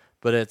you,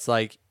 but it's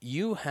like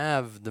you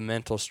have the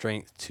mental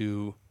strength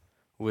to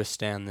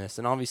withstand this.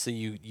 And obviously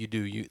you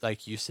do. You,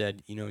 like you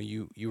said,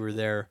 you were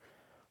there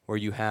where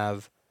you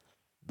have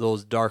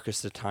those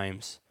darkest of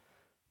times.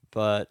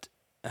 But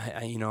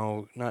I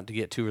not to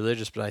get too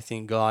religious, but I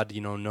think God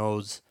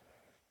knows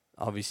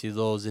obviously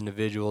those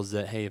individuals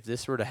that, hey, if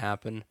this were to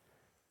happen,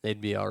 they'd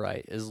be all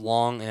right, as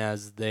long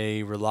as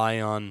they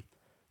rely on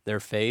their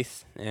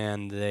faith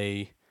and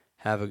they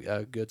have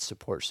a good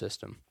support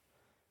system.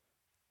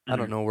 I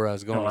don't know where I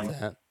was going with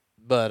that,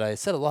 but I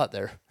said a lot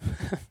there.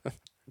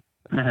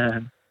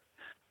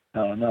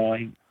 No,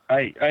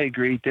 I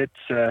agree.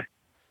 That's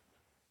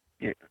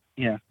you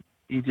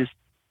just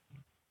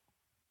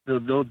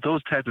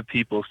those type of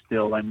people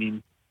still. I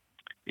mean,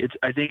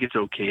 I think it's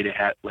okay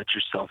to let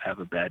yourself have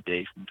a bad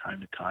day from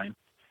time to time.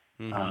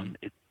 Mm-hmm.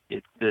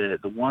 It's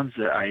the ones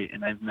that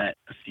I've met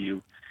a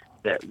few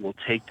that will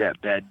take that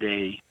bad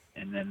day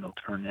and then they'll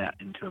turn that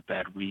into a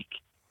bad week,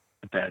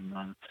 a bad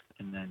month,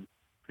 and then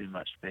pretty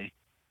much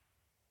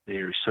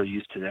they're so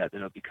used to that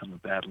it'll become a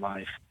bad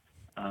life.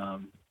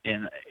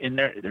 And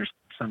there's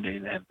some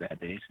days that have bad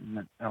days,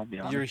 and I'll be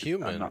honest, you're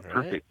human, I'm not right?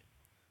 perfect.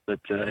 But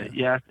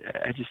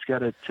I just got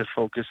to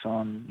focus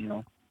on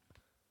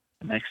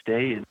the next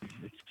day, and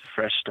it's a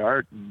fresh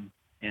start,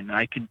 and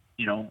I can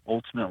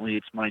ultimately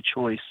it's my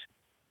choice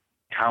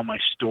how my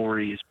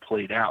story is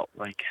played out,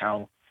 like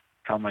how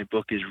my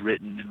book is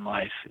written in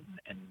life,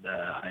 and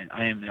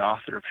I am the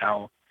author of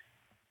how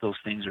those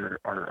things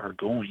are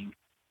going,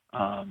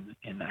 and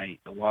a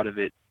lot of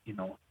it,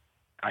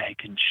 I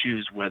can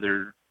choose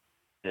whether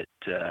that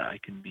I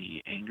can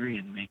be angry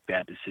and make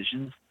bad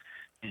decisions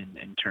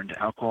and turn to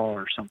alcohol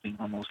or something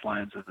on those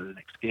lines of an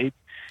escape,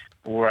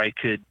 or I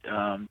could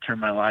turn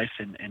my life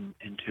and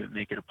to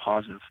make it a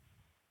positive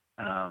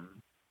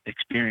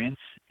experience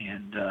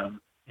and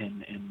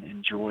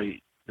enjoy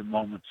the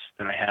moments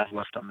that I have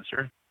left on this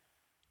earth.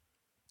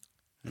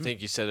 I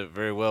think you said it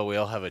very well. We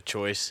all have a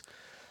choice,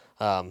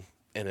 and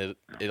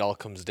it all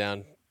comes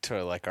down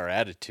to like our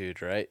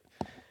attitude, right?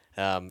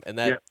 And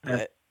that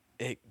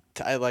it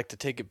I like to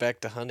take it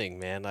back to hunting,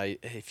 man.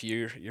 If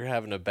you're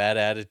having a bad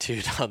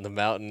attitude on the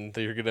mountain,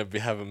 you're gonna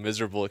have a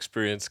miserable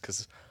experience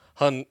because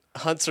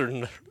hunts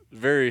are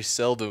very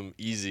seldom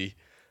easy,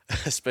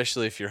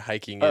 especially if you're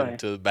hiking Oh, yeah.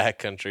 into the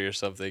backcountry or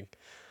something.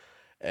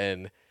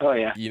 And Oh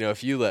yeah.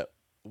 if you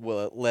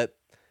let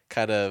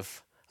kind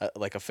of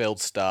like a failed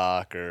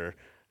stock or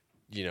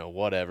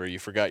whatever, you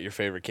forgot your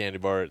favorite candy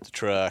bar at the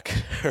truck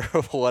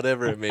or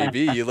whatever it may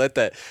be, you let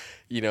that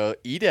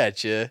eat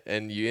at you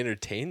and you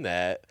entertain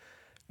that,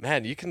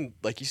 man, you can,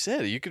 like you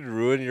said, you could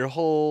ruin your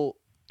whole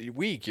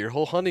week, your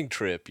whole hunting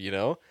trip,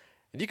 and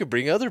you could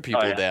bring other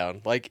people yeah.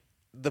 down. Like,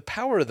 the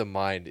power of the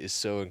mind is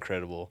so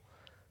incredible.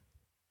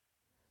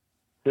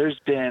 There's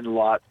been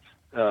lots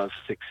of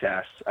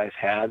success I've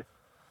had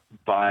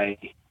by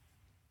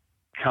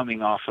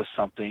coming off of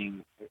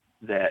something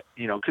that,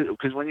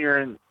 because when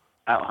you're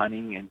out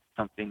hunting and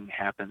something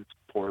happens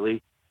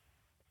poorly,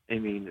 I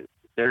mean,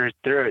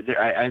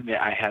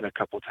 I had a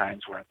couple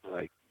times where I'm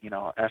like,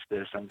 F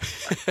this, I'm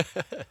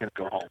gonna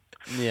go home.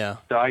 Yeah.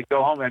 So I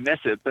go home and miss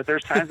it, but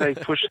there's times I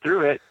push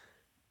through it,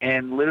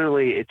 and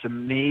literally it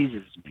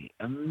amazes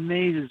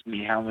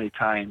me how many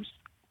times,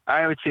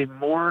 I would say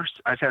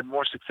I've had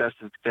more success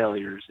than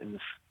failures in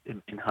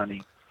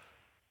hunting,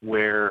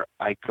 where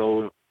I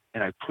go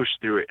and I push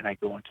through it and I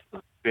go into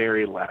the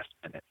very last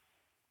minute.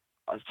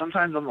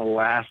 Sometimes on the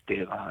last day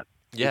of the hunt.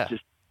 Yeah.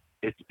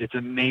 It's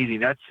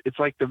amazing. It's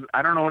like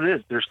I don't know what it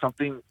is. There's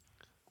something,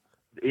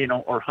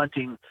 or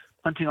hunting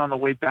on the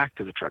way back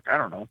to the truck. I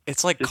don't know.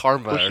 It's like Just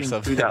karma or pushing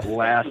something. through that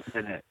last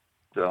minute.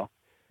 So.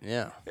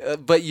 Yeah.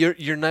 But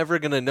you're never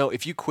gonna know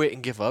if you quit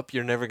and give up.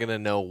 You're never gonna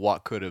know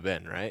what could have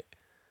been, right?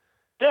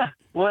 Yeah.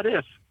 What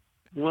if?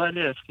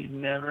 You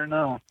never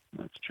know.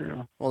 That's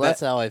true. Well,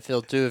 that's how I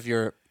feel too.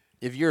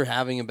 If you're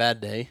having a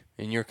bad day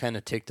and you're kind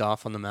of ticked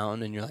off on the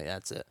mountain and you're like,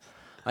 that's it,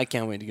 I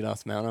can't wait to get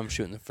off the mountain. I'm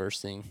shooting the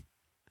first thing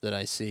that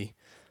I see.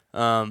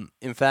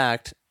 In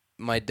fact,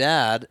 my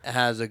dad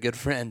has a good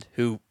friend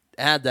who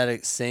had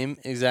that same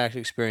exact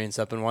experience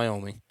up in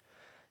Wyoming,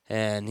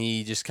 and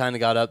he just kind of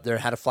got up there,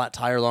 had a flat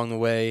tire along the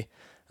way.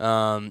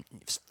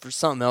 For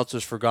something else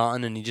was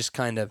forgotten, and he just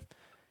and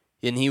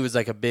he was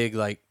like a big,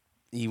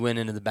 he went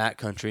into the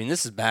backcountry, and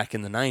this is back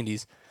in the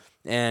 90s,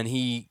 and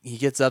he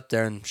gets up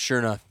there, and sure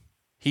enough,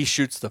 he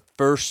shoots the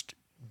first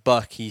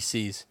buck he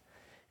sees.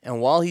 And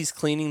while he's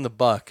cleaning the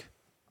buck,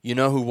 you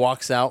know who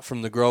walks out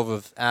from the grove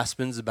of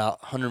aspens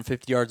about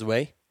 150 yards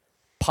away?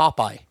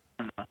 Popeye.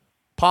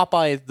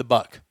 Popeye the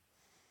buck.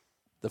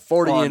 The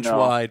 40-inch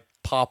wide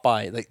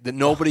Popeye, that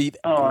nobody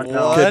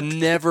could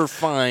never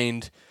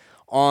find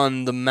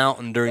on the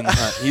mountain during the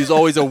hunt. He was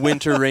always a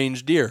winter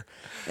range deer.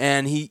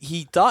 And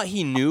he thought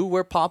he knew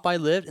where Popeye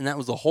lived, and that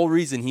was the whole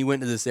reason he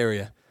went to this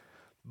area.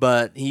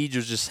 But he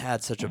just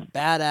had such a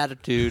bad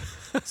attitude,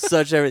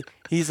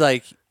 he's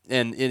like,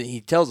 and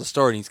he tells a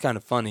story, and he's kind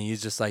of funny.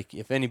 He's just like,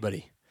 if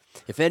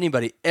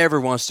anybody ever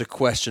wants to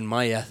question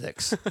my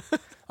ethics,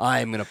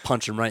 I am going to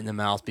punch him right in the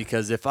mouth,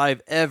 because if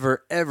I've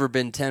ever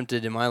been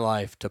tempted in my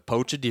life to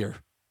poach a deer,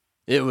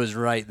 it was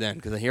right then.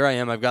 Because here I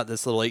am, I've got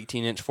this little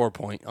 18-inch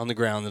 4-point on the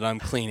ground that I'm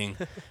cleaning,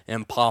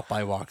 and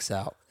Popeye walks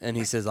out, and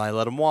he says, I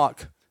let him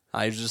walk.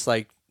 I was just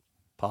like,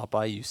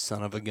 Popeye, you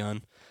son of a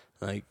gun.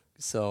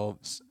 So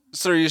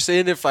you're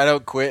saying if I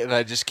don't quit and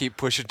I just keep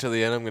pushing to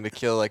the end, I'm going to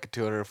kill like a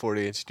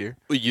 240-inch deer?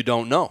 Well, you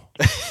don't know.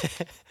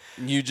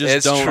 You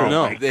just don't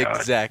know.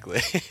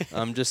 Exactly.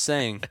 I'm just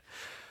saying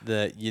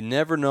that you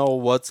never know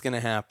what's going to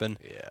happen.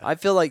 Yeah. I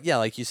feel like,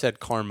 like you said,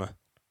 karma.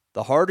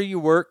 The harder you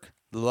work,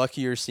 the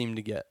luckier you seem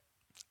to get.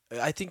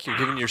 I think you're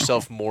giving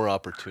yourself more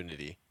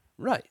opportunity.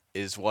 Right.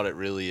 Is what it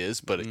really is,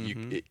 but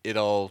it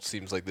all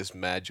seems like this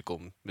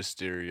magical,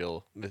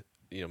 mysterious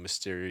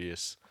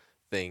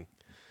thing.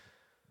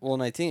 Well,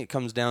 and I think it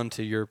comes down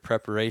to your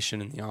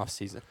preparation in the off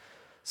season.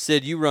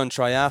 Sid, you run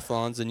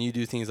triathlons and you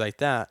do things like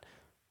that.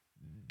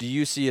 Do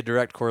you see a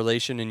direct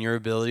correlation in your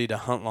ability to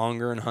hunt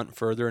longer and hunt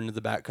further into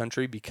the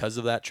backcountry because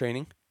of that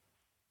training?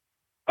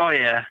 Oh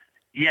yeah,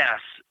 yes.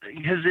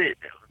 Because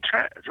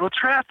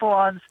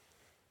triathlons.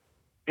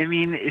 I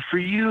mean, for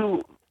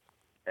you,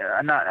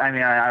 I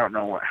don't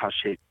know what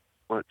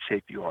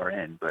shape you are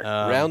in, but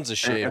rounds of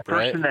shape, a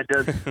person right?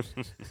 that does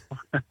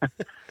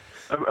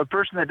a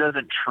person that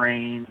doesn't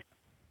train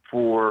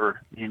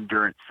for the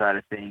endurance side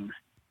of things,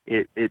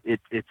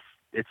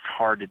 it's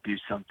hard to do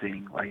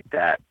something like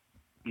that,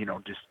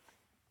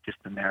 just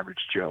an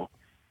average Joe.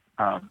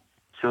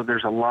 So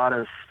there's a lot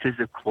of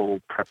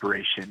physical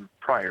preparation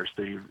prior.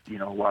 So a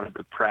lot of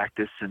the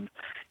practice and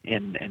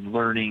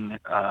learning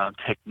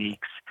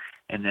techniques,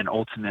 and then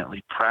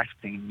ultimately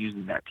practicing and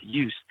using that to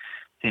use.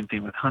 Same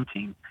thing with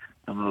hunting.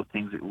 Some of the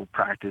things that we'll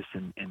practice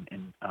in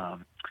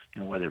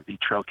whether it be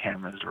trail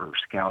cameras or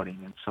scouting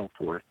and so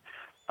forth.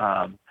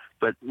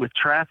 But with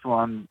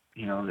triathlon,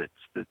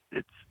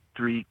 it's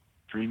three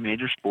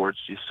major sports: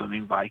 just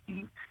swimming,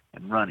 biking,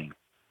 and running.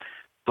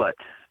 But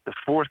the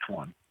fourth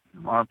one,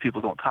 a lot of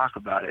people don't talk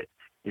about it,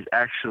 is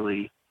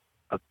actually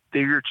a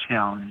bigger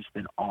challenge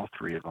than all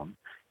three of them,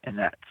 and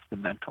that's the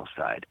mental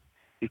side.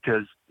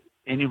 Because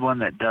anyone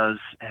that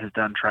has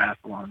done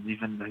triathlons,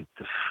 even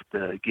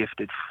the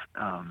gifted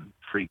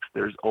freaks,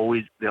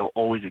 they'll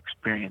always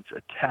experience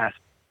a test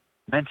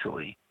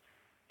mentally,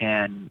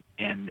 and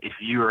if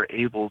you are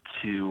able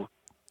to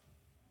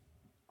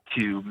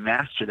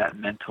master that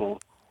mental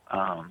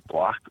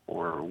block,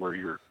 or where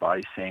your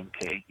body's saying,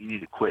 okay, you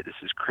need to quit, this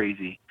is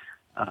crazy,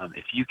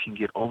 if you can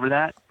get over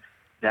that,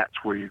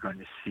 that's where you're going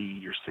to see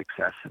your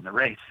success in the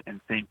race.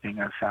 And same thing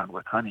I've found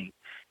with hunting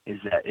is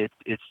that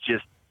it's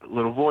just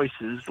little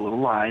voices, little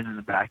lies in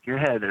the back of your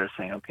head that are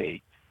saying,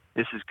 okay,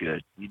 this is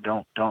good. You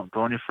don't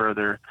go any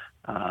further.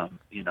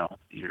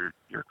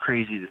 You're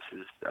crazy. This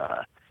is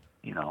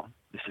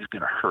this is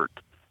going to hurt.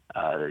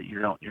 You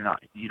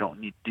don't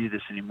need to do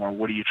this anymore.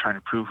 What are you trying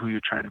to prove? Who are you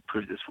trying to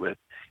prove this with?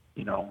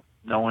 No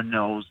one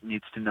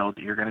needs to know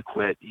that you're going to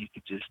quit. You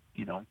could just,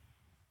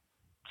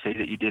 say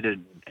that you did it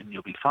and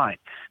you'll be fine.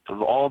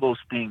 So all those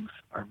things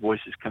are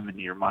voices come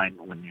into your mind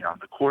when you're on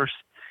the course,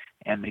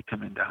 and they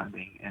come into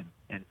hunting, and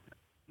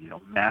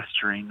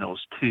mastering those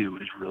two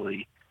is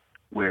really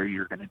where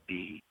you're going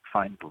to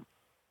find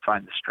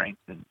the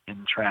strength in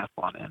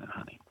triathlon and in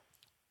hunting.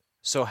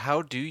 So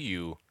how do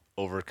you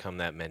overcome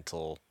that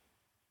mental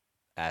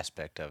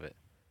aspect of it?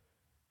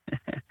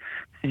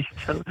 Is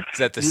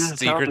that the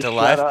secret to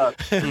life?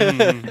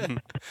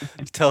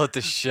 Tell it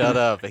to shut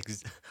up.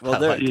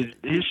 Well,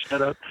 you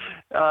shut up.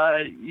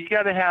 You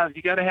gotta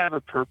have a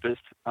purpose.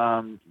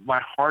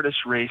 My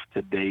hardest race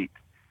to date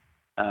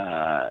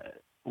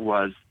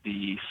was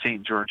the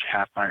St. George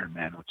Half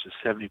Ironman, which is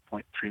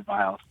 70.3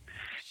 miles,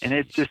 and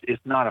it's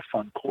not a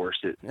fun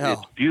course.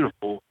 It's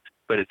beautiful,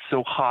 but it's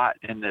so hot,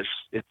 and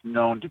it's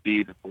known to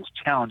be the most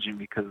challenging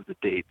because of the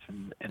dates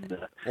and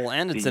the. Well,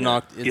 and it's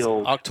it's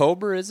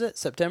October, is it?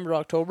 September,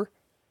 October?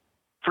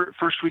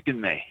 First week in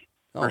May.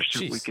 First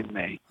week in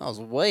May. I was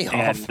way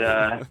off.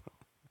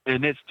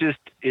 And it's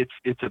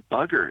a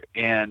bugger.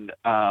 And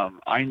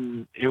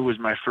it was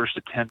my first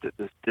attempt at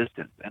this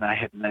distance, and I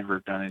had never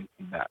done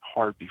anything that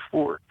hard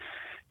before.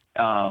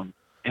 And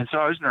so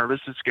I was nervous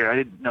and scared. I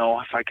didn't know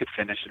if I could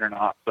finish it or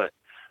not. But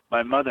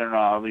my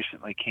mother-in-law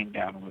recently came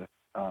down with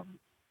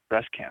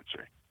breast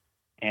cancer,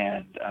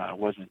 and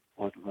wasn't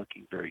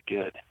looking very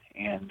good.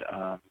 And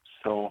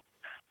so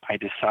I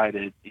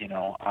decided,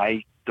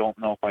 I don't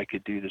know if I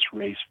could do this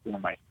race for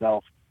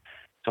myself.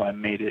 So I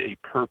made it a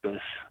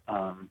purpose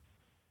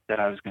that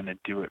I was going to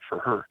do it for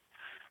her.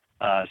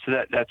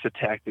 So that's a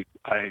tactic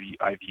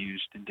I've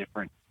used in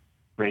different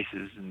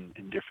races and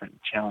in different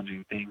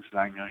challenging things, that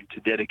I'm going to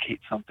dedicate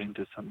something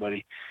to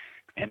somebody.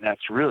 And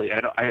that's really,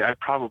 I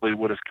probably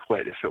would have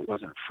quit if it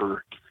wasn't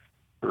for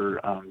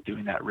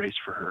doing that race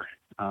for her.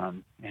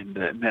 And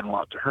it meant a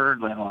lot to her, it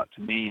meant a lot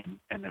to me,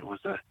 and it was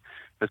a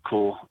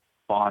cool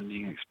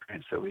bonding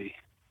experience that we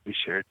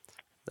shared.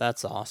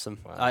 That's awesome.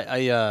 Wow.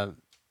 I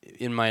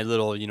in my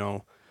little,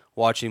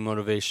 watching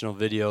motivational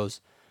videos,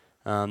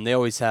 they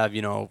always have,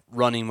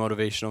 running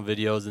motivational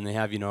videos, and they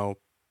have,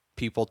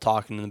 people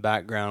talking in the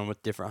background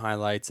with different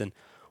highlights. And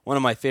one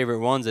of my favorite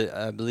ones,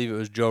 I believe it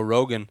was Joe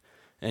Rogan,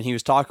 and he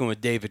was talking with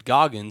David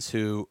Goggins,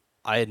 who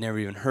I had never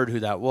even heard who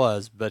that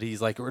was, but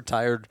he's like a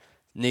retired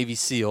Navy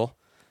SEAL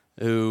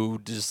who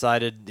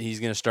decided he's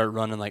going to start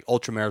running like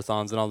ultra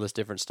marathons and all this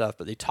different stuff.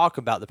 But they talk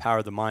about the power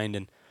of the mind,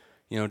 and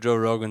Joe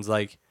Rogan's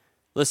like,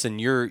 listen,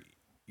 your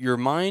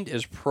mind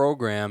is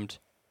programmed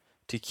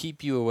to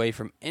keep you away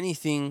from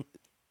anything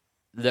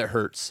that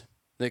hurts,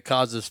 that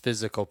causes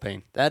physical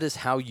pain. That is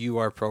how you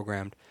are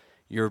programmed.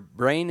 Your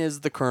brain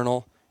is the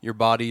colonel, your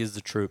body is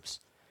the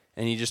troops.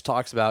 And he just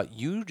talks about,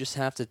 you just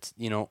have to,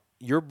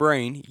 your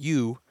brain,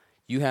 you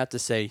have to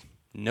say,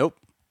 nope,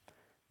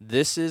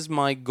 this is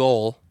my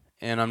goal,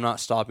 and I'm not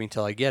stopping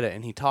till I get it.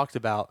 And he talked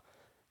about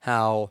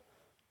how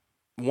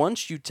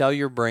once you tell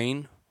your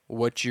brain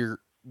what you're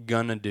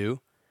gonna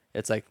do,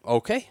 it's like,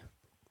 okay,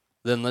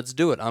 then let's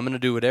do it. I'm going to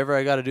do whatever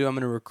I got to do. I'm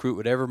going to recruit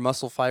whatever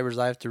muscle fibers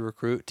I have to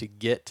recruit to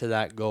get to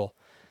that goal.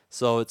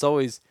 So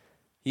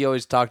he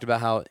always talked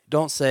about how,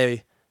 don't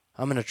say,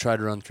 I'm going to try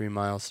to run 3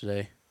 miles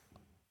today.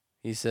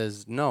 He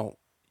says, no,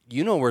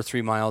 you know where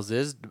 3 miles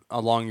is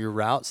along your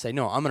route. Say,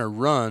 no, I'm going to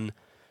run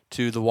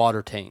to the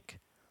water tank,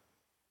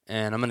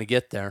 and I'm going to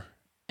get there.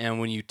 And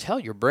when you tell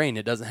your brain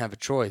it doesn't have a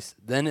choice,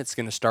 then it's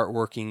going to start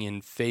working in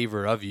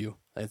favor of you.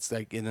 It's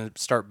like going to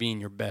start being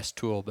your best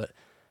tool. But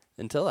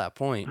until that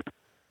point,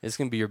 it's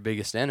going to be your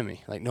biggest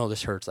enemy. Like, no,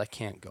 this hurts. I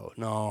can't go.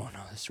 No,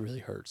 this really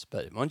hurts.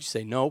 But once you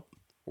say, nope,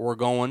 we're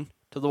going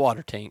to the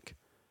water tank.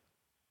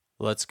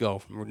 Let's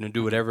go. We're going to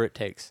do whatever it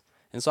takes.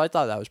 And so I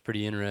thought that was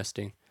pretty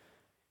interesting.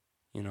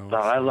 I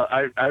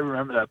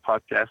remember that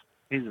podcast.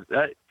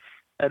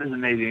 That is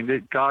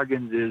amazing.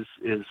 Goggins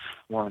is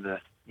one of the,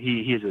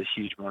 he is a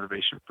huge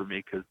motivation for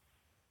me, because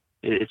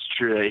it's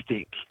true. I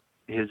think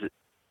his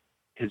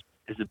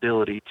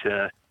ability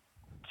to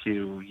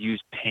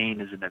use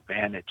pain as an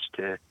advantage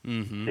to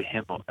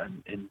him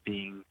and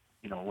being,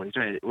 what he's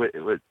doing.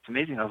 What's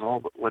amazing is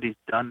all what he's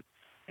done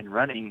in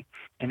running,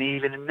 and he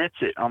even admits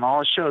it on all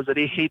his shows that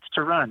he hates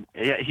to run.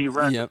 Yeah, he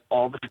runs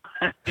all the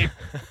time.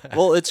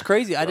 Well, it's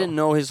crazy. I didn't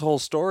know his whole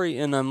story,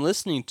 and I'm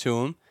listening to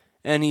him,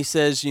 And he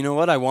says, you know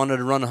what? I wanted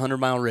to run a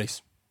 100-mile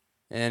race.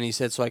 And he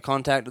said, so I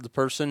contacted the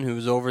person who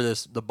was over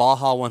the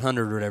Baja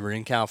 100 or whatever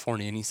in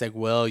California. And he's like,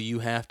 well, you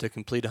have to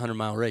complete a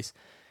 100-mile race.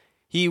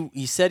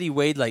 He said he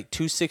weighed like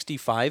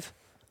 265,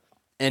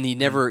 and he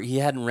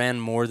hadn't ran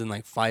more than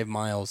like 5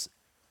 miles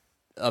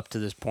up to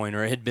this point,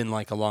 or it had been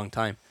like a long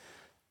time.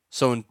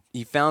 So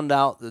he found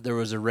out that there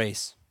was a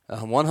race, a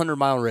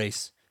 100-mile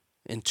race,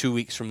 in 2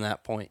 weeks from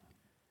that point.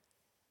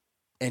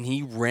 And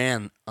he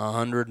ran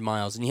 100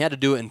 miles, and he had to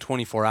do it in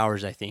 24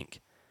 hours, I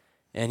think.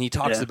 And he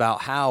talks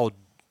about how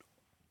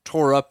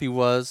tore up he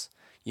was.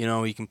 You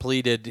know, he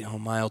completed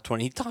mile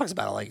 20. He talks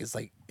about it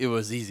like it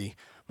was easy.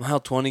 Mile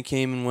 20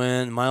 came and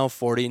went, mile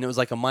 40, and it was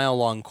like a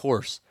mile-long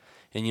course.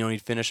 And, you know,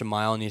 he'd finish a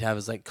mile, and he'd have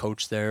his, like,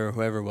 coach there or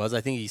whoever it was.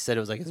 I think he said it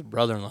was, like, his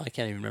brother-in-law. I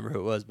can't even remember who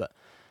it was, but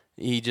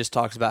he just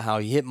talks about how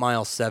he hit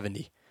mile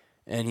 70.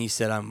 And he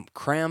said, I'm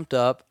cramped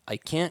up. I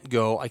can't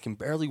go. I can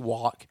barely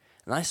walk.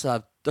 And I still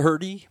have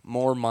 30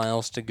 more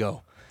miles to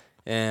go.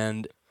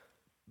 And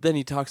then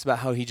he talks about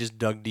how he just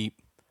dug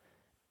deep.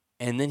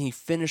 And then he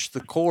finished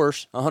the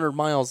course, 100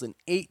 miles, in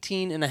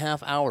 18 and a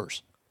half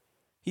hours.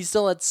 He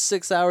still had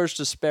 6 hours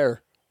to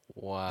spare.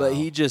 Wow. But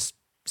he just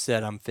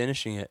said, I'm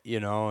finishing it, you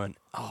know, and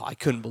I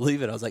couldn't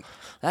believe it. I was like,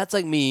 that's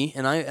like me,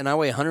 and I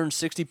weigh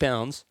 160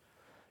 pounds,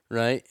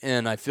 right?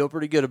 And I feel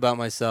pretty good about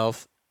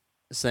myself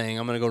saying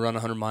I'm going to go run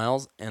 100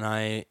 miles, and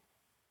I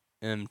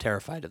am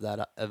terrified of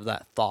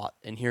that thought.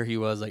 And here he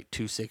was like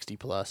 260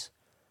 plus,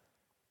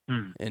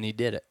 and he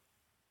did it.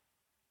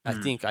 I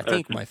think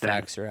my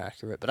facts are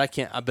accurate, but I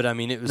can't. But I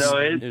mean, it was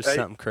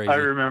something crazy. I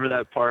remember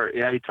that part.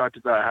 Yeah, he talked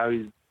about how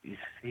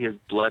he has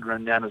blood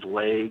run down his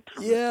legs.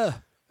 Yeah.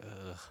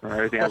 And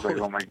everything. I was like,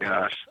 oh my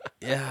gosh.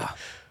 Yeah.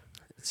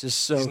 It's just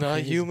so. He's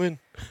not human.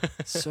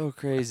 So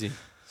crazy.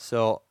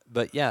 So,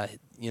 but yeah,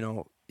 you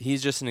know,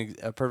 he's just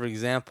a perfect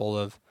example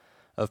of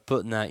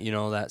putting that, you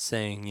know, that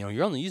saying, you know,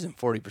 you're only using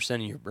 40%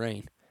 of your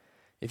brain.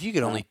 If you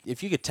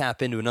could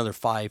tap into another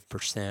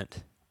 5%,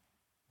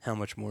 how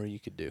much more you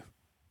could do,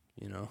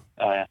 you know?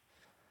 Oh yeah.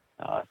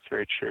 No, that's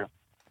very true.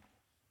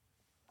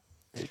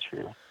 Very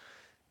true.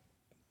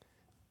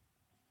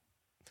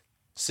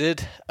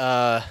 Sid,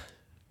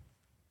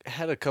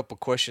 had a couple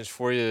questions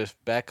for you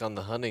back on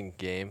the hunting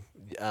game.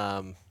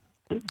 I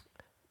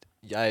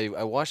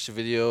watched a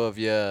video of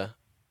you,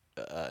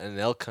 an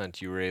elk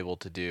hunt you were able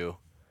to do.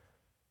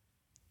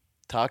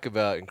 Talk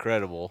about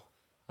incredible,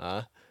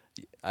 huh?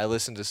 I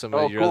listened to some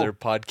of your other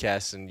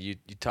podcasts, and you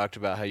talked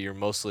about how you're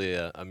mostly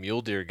a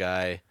mule deer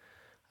guy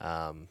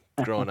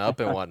growing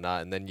up and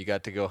whatnot, and then you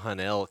got to go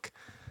hunt elk.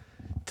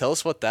 Tell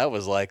us what that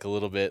was like a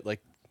little bit.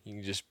 Like, you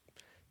can just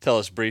tell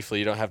us briefly.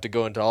 You don't have to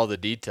go into all the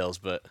details,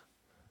 but...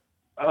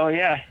 Oh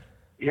yeah,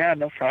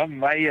 no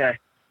problem. I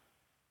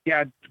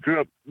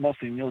grew up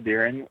mostly mule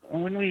deer, and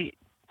when we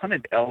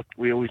hunted elk,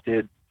 we always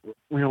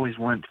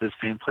went to the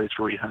same place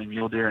where we hunted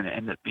mule deer, and it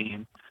ended up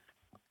being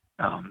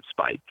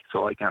Spike.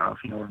 So like, I don't know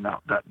if you know where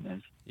Mount Dutton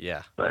is.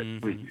 Yeah. But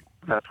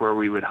that's where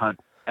we would hunt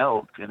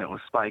elk, and it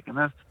was Spike, and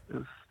it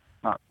was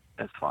not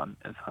as fun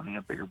as hunting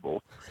a bigger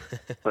bull.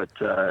 But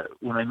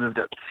when I moved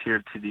up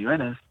here to the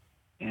Uintas,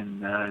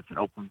 and it's an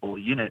open bull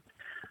unit,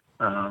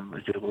 I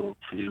was able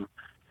to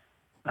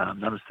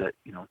notice that,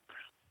 you know,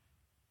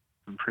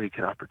 some pretty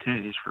good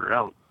opportunities for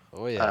elk.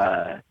 Oh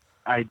yeah.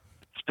 I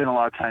spent a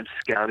lot of time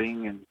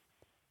scouting, and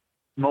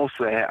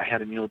mostly I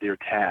had a mule deer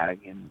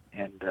tag, and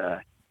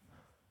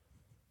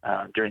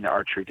during the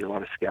archery did a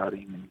lot of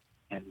scouting,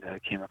 and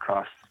came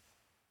across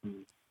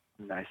some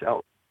nice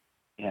elk.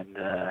 And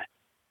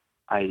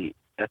I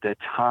at that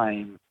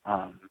time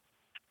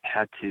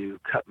had to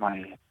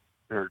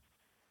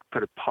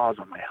put a pause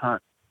on my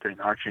hunt during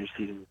the archery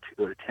season to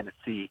go to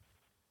Tennessee,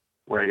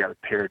 where I got a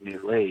pair of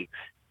new legs.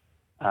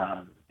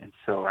 And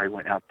so I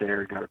went out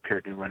there, got a pair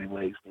of new running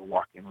legs, new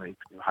walking legs,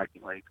 new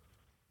hiking legs.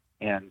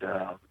 And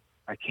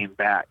I came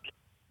back,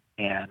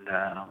 and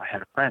I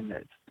had a friend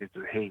that said,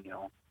 hey, you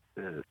know,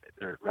 the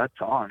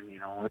rut's on, you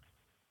know,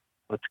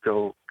 let's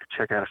go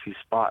check out a few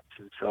spots.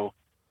 And so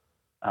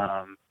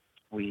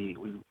we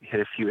hit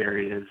a few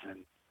areas,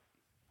 and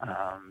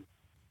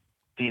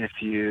seen a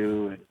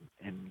few,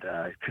 and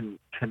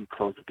couldn't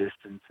close the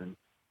distance, and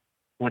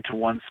went to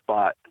one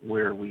spot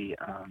where we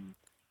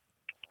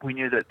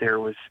knew that there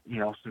was, you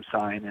know, some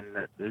sign, and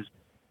that there's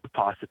the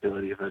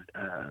possibility of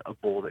a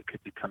bull that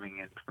could be coming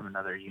in from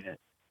another unit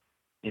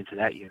into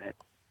that unit.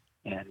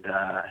 And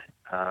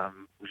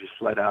we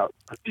just let out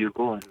a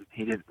bugle, and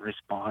he didn't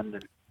respond.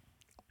 And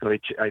so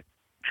I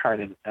tried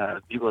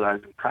to bugle that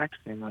I've been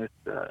practicing with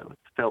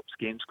Phelps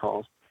Games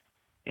calls,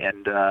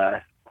 and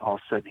all of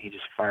a sudden he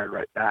just fired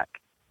right back.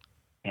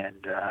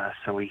 And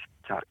so we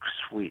thought,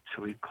 sweet.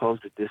 So we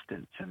closed the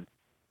distance,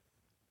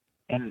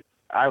 and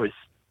I was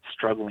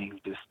struggling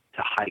just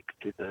to hike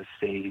through the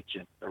sage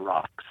and the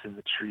rocks and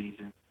the trees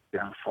and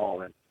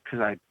downfall, and because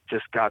I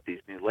just got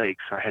these new legs,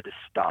 so I had to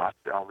stop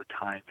all the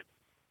time and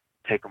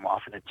take them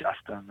off and adjust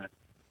them. And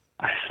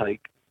I was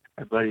like,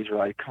 my buddies were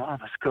like, come on,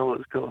 let's go.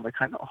 I'm like,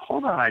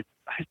 hold on,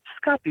 I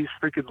just got these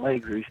freaking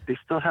legs. They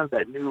still have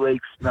that new leg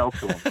smell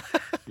to them.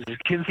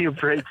 Just give me a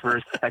break for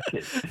a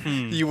second.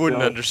 You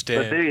wouldn't So,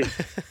 understand.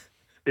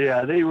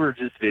 But they were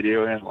just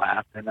videoing and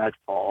laughing, and I'd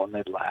fall and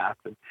they'd laugh,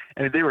 and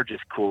they were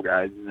just cool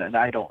guys. And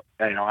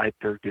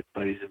they're good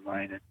buddies of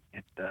mine,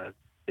 and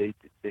they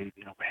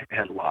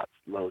had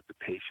loads of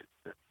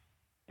patience,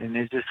 and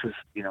it just was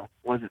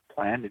wasn't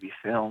planned to be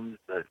filmed,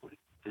 but we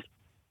just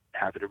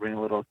happy to bring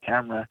a little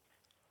camera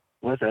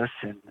with us,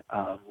 and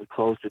we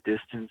closed the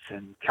distance,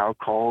 and Cal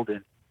called,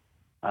 and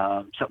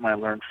something I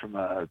learned from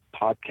a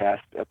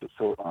podcast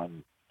episode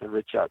on the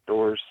Rich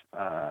Outdoors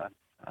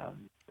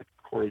with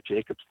Corey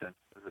Jacobson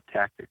was a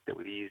tactic that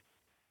we used.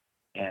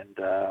 And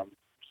as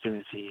soon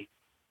as he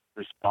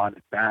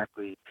responded back,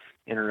 we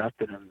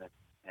interrupted him,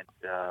 and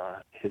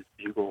his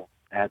bugle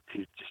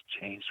attitude just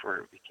changed where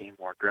it became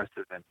more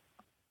aggressive, and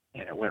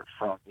it went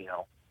from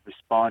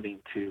responding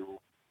to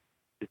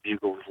the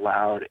bugle was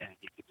loud, and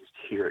you could just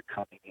hear it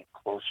coming in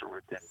closer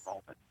within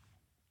moments.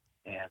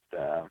 And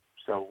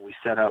so we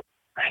set up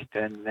right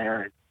then and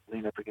there and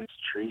leaned up against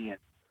a tree,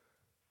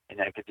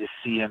 and I could just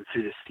see him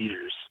through the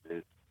cedars,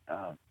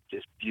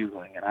 just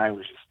bugling, and I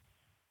was just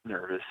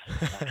nervous,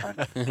 trying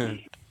to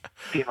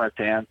pee my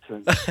pants,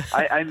 and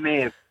I may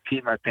have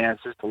peed my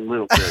pants just a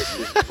little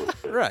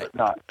bit, Right.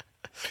 but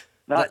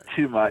not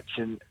too much.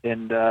 And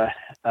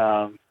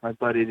my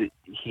buddy,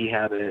 he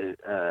had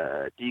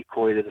a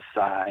decoy to the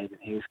side, and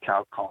he was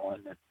cow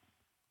calling, and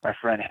my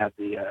friend had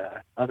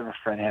other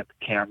friend had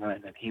the camera,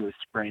 and then he was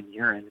spraying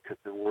urine because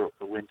the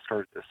wind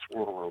started to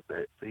swirl a little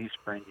bit, so he's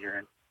spraying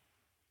urine.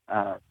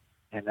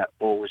 And that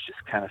bull was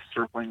just kind of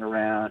circling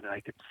around, and I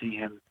could see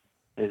him,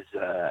 his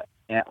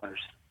antlers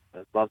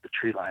above the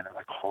tree line. I'm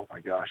like, oh my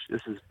gosh,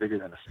 this is bigger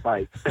than a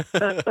spike.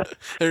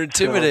 They're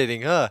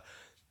intimidating, huh?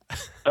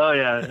 Oh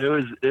yeah,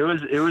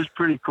 it was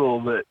pretty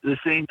cool, but at the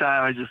same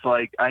time, I just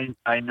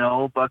I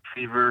know buck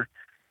fever.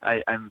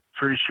 I'm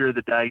pretty sure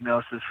the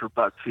diagnosis for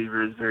buck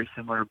fever is very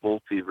similar to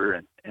bull fever,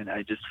 and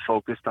I just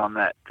focused on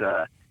that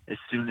as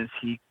soon as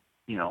he,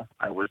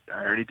 I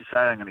already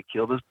decided I'm going to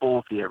kill this bull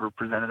if he ever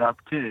presented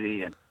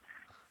opportunity,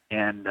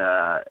 and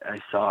I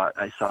saw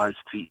his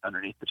feet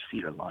underneath the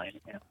cedar line,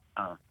 and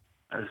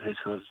his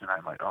hooves, and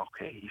I'm like,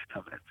 okay, he's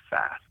coming in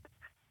fast,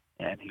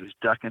 and he was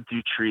ducking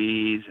through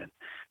trees and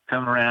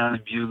coming around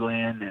and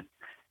bugling,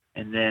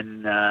 and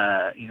then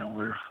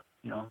we're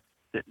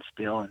sitting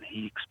still, and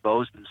he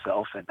exposed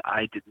himself, and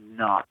I did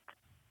not.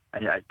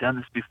 I'd done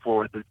this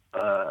before with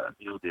a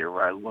mule deer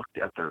where I looked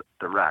at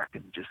the rack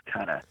and just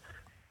kind of,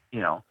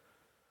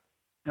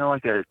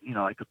 like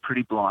a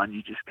pretty blonde,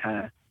 you just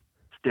kind of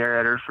stare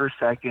at her for a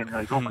second,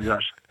 like, oh my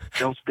gosh,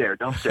 don't stare,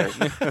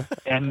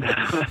 and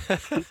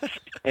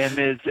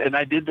and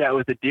I did that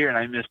with a deer, and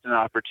I missed an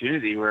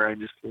opportunity where I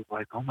just was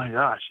like, oh my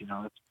gosh,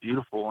 it's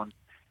beautiful, and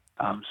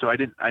so I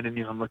didn't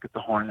even look at the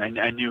horn.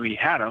 I knew he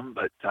had them,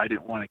 but I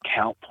didn't want to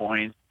count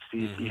points,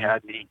 see if he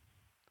had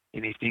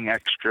anything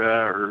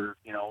extra, or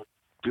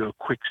do a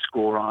quick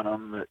score on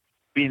them. But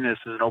being this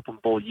is an open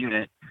bull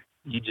unit,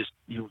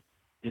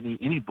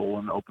 any bull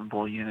in the open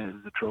bull unit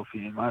is a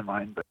trophy in my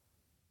mind. But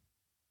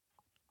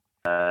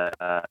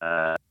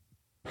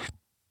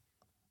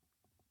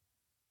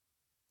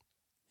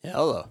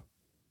hello.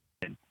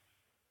 And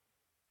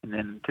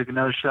then took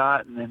another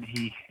shot, and then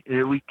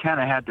we kind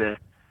of had to.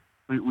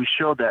 We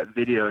showed that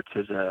video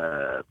to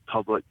the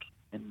public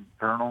in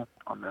Vernal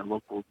on the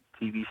local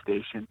TV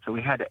station, so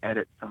we had to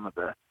edit some of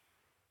the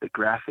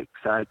graphic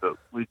side. But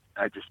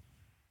I just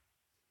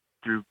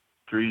threw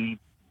 3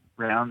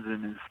 rounds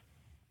in his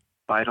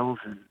vitals,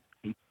 and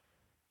he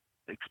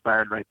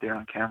expired right there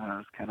on camera. It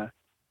was kind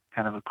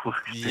of a cool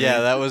experience.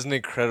 Yeah, that was an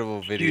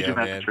incredible Huge video,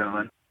 amount man. of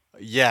adrenaline.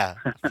 Yeah,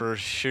 for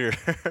sure.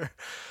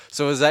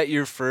 So was that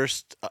your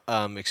first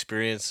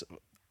experience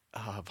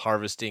of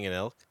harvesting an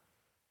elk?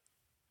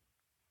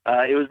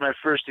 It was my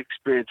first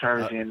experience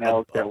harvesting an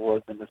elk that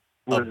wasn't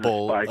a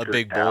bull, spike a or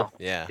big cow. bull.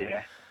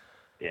 Yeah.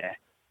 Yeah.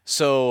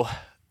 So,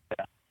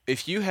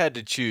 if you had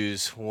to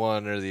choose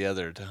one or the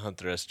other to hunt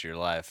the rest of your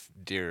life,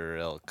 deer or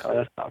elk? Oh,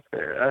 that's not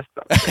fair.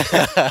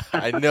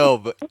 I know,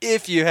 but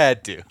if you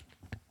had to.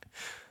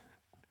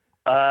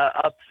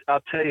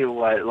 I'll tell you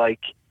what.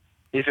 Like,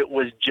 if it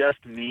was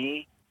just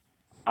me,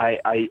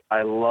 I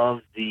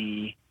love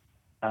the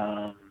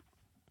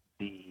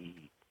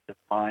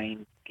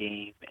mind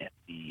game and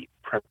the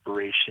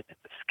preparation and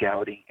the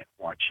scouting and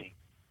watching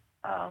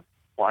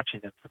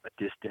them from a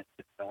distance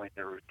and knowing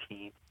their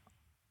routine,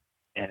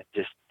 and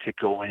just to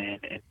go in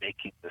and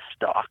making the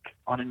stock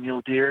on a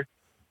mule deer.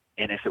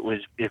 And if it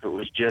was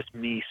just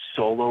me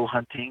solo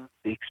hunting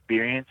the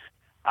experience,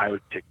 I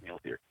would pick mule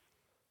deer.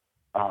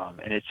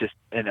 And it's just,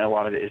 and a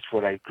lot of it is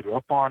what I grew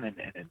up on, and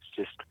it's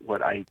just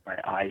what my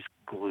eyes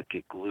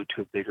get glued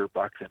to a bigger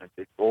buck than a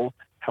big bull.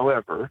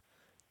 However,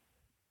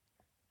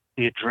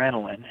 the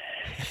adrenaline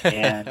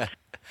and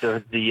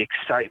the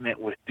excitement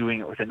with doing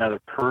it with another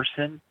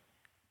person,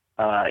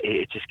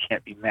 it just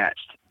can't be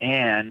matched.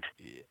 And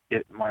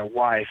my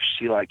wife,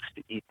 she likes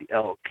to eat the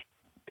elk.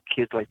 The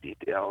kids like to eat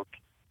the elk,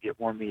 get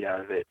more meat out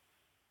of it.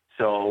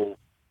 So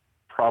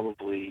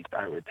probably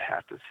I would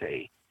have to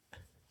say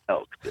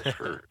elk, just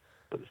for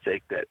the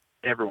sake that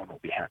everyone will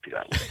be happy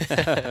that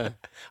way.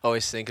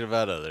 Always thinking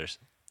about others.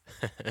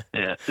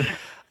 Yeah.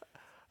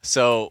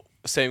 So,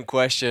 same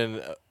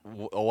question.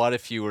 What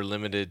if you were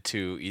limited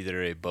to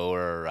either a bow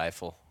or a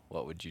rifle?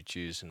 What would you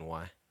choose and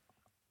why?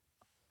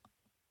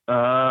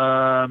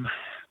 I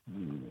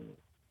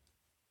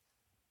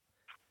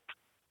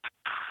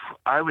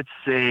would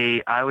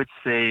say, man,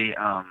 see,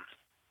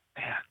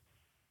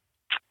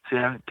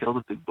 I haven't killed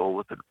a big bull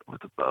with a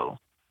bow.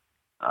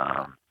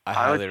 I I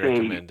highly would say-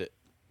 recommend it.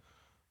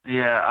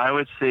 Yeah, I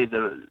would say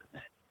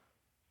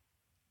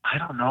I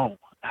don't know.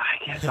 I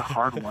guess it's a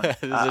hard one.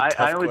 This is a I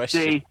tough would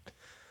question. say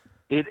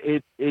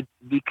it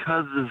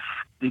because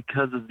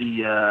of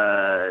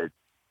the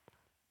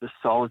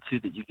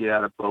solitude that you get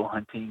out of bow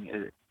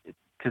hunting.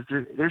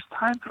 Because there's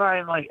times where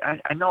I'm like,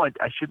 I know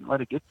I shouldn't let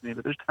it get to me,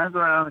 but there's times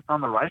where I'm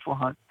on the rifle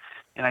hunt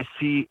and I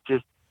see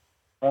just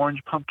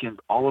orange pumpkins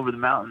all over the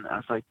mountain. I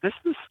was like, this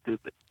is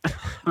stupid.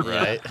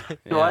 Right?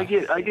 So I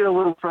get a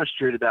little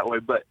frustrated that way,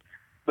 but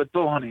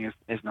bow hunting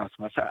is not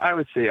so much. I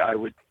would say I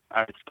would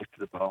stick to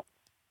the bow.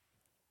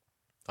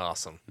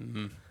 Awesome.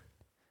 Mm-hmm.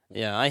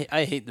 Yeah,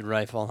 I hate the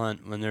rifle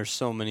hunt when there's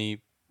so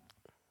many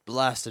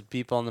blasted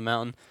people on the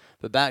mountain.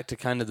 But back to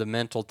kind of the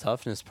mental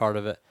toughness part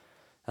of it,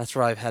 that's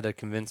where I've had to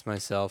convince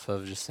myself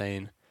of just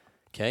saying,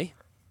 okay,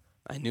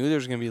 I knew there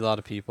was going to be a lot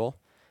of people.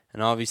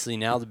 And obviously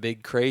now the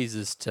big craze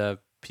is to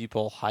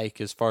people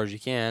hike as far as you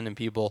can, and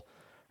people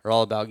are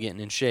all about getting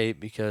in shape,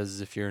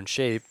 because if you're in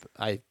shape,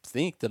 I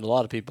think that a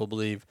lot of people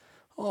believe,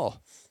 oh,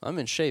 I'm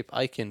in shape,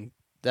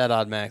 that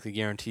automatically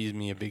guarantees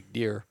me a big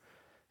deer.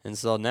 And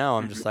so now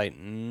I'm just like,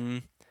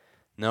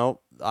 no,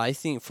 I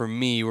think for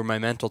me, where my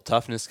mental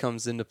toughness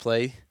comes into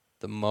play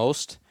the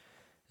most,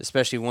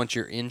 especially once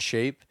you're in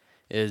shape,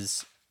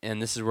 and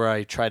this is where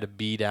I try to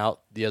beat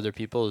out the other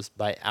people, is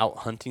by out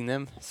hunting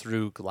them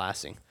through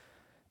glassing.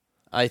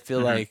 I feel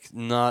like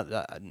not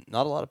a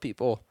lot of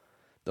people,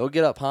 they'll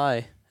get up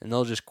high and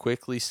they'll just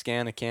quickly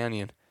scan a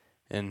canyon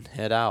and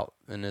head out.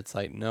 And it's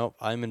like, nope,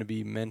 I'm going to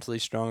be mentally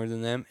stronger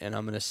than them, and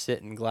I'm going to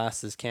sit and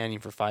glass this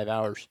canyon for 5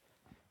 hours.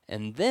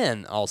 And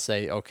then I'll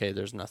say, okay,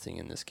 there's nothing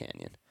in this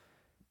canyon.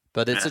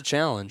 But it's a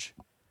challenge.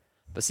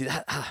 But see,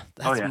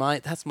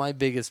 that's my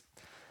biggest.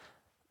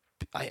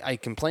 I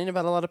complain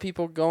about a lot of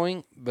people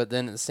going, but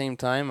then at the same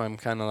time, I'm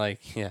kind of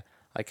like, yeah,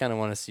 I kind of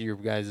want to see your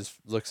guys'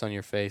 looks on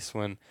your face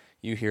when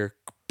you hear,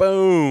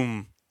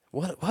 boom.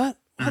 What?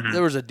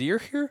 There was a deer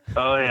here?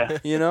 Oh yeah.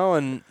 You know,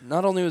 and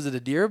not only was it a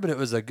deer, but it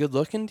was a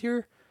good-looking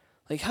deer.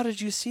 Like, how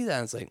did you see that?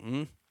 And it's like,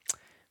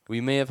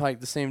 we may have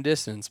hiked the same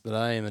distance, but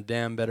I am a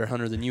damn better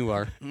hunter than you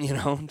are. You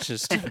know,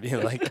 just to be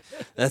like,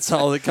 that's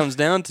all it comes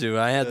down to.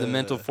 I had the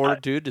mental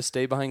fortitude to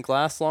stay behind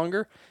glass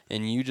longer,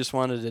 and you just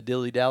wanted to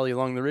dilly-dally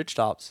along the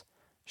ridgetops.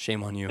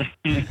 Shame on you.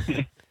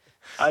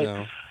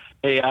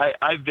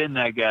 I've been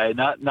that guy,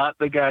 not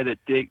the guy that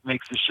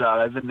makes the shot.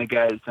 I've been the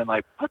guy that's been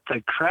like, what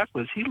the crap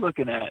was he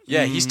looking at?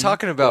 Yeah, he's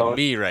talking about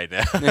me right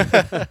now.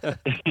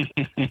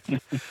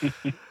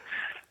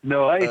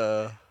 No,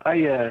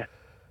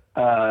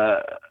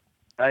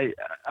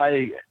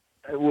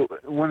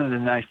 one of the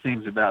nice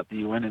things about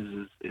the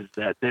Uintas is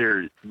that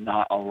there's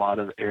not a lot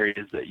of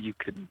areas that you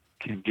can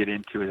get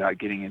into without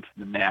getting into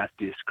the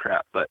nastiest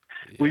crap. But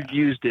we've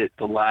used it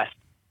the last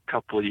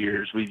couple of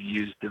years. We've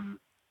used the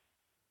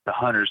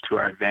hunters to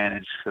our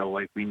advantage. So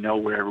like, we know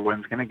where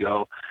everyone's going to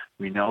go.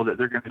 We know that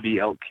they're going to be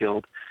elk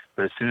killed,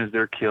 but as soon as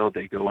they're killed,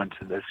 they go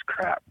into this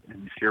crap.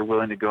 And if you're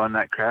willing to go in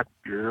that crap,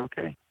 you're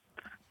okay.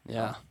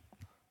 Yeah,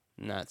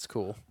 and that's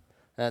cool.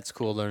 That's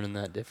cool learning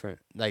that different.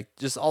 Like,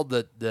 just all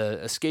the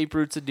escape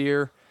routes of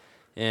deer,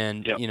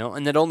 and you know,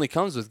 and that only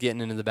comes with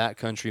getting into the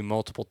backcountry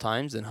multiple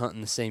times and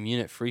hunting the same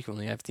unit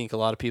frequently. I think a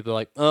lot of people are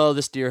like, oh,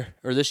 this deer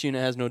or this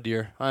unit has no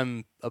deer,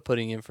 I'm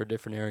putting in for a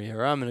different area,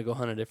 or I'm going to go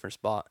hunt a different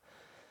spot.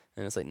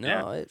 And it's like,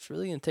 no, it's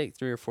really going to take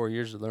 3 or 4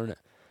 years to learn it.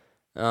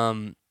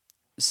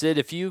 Sid,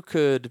 if you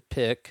could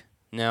pick,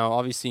 now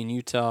obviously in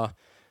Utah,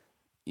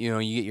 you know,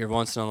 you get your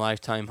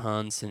once-in-a-lifetime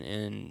hunts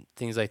and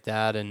things like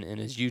that, and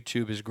as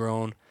YouTube has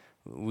grown,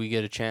 we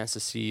get a chance to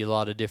see a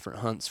lot of different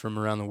hunts from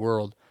around the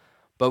world.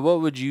 But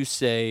what would you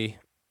say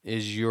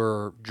is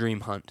your dream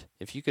hunt?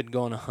 If you could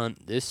go on a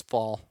hunt this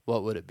fall,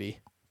 what would it be?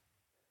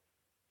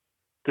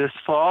 This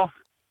fall?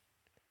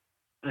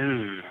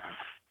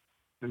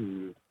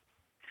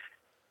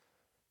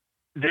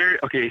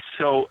 Okay,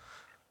 so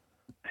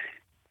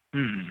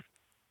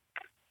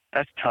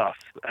that's tough.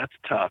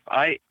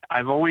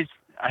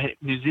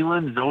 New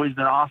Zealand has always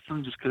been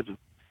awesome just because of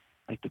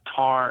like the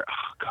tar.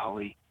 Oh,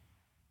 golly.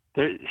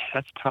 That's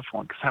a tough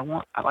one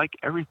because I like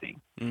everything.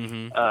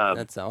 Mm-hmm.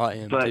 That's how I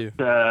am too.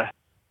 But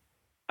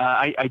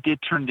I did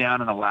turn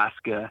down an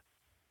Alaska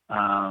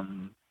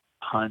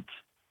hunt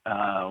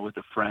with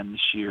a friend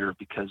this year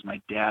because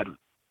my dad,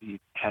 he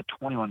had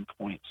 21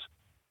 points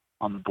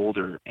on the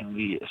boulder, and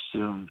we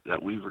assumed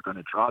that we were going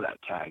to draw that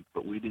tag,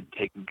 but we didn't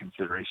take in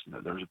consideration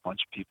that there was a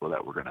bunch of people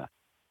that were going to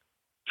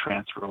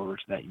transfer over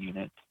to that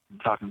unit. And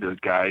talking to a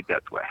guide,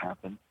 that's what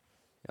happened.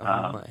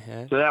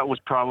 So that was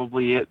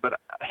probably it. But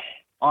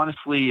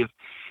honestly,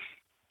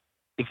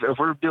 if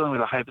we're dealing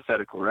with a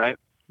hypothetical, right?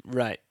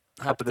 Right.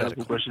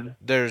 Hypothetical question.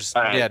 There's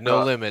All right,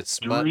 no so limits.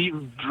 But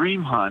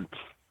dream hunt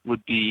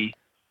would be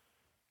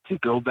to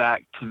go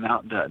back to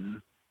Mount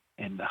Dutton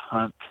and to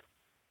hunt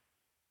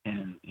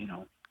and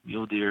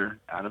mule deer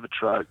out of a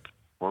truck,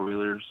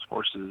 4-wheelers,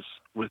 horses,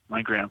 with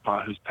my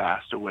grandpa who's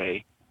passed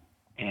away.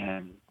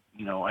 And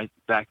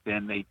back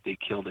then they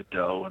killed a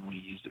doe and we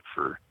used it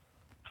for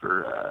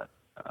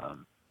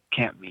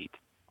camp meat.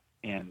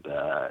 And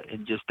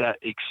just that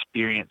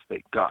experience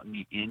that got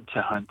me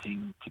into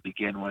hunting to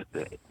begin with,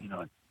 at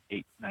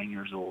 8, 9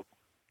 years old,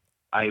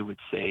 I would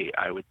say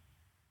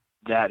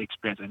that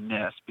experience I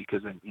miss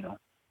because a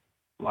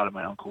lot of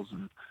my uncles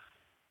and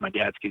my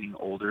dad's getting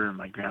older and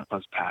my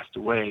grandpa's passed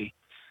away.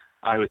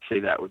 I would say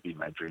that would be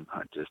my dream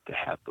hunt, just to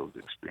have those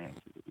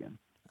experiences again.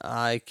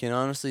 I can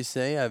honestly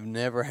say I've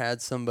never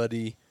had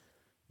somebody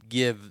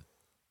give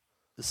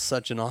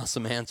such an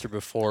awesome answer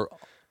before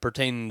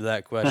pertaining to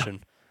that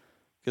question.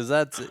 Because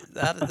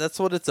that's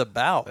what it's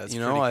about. That's I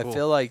pretty cool.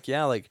 feel like,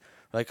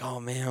 like, oh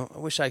man, I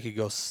wish I could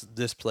go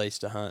this place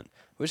to hunt.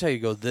 I wish I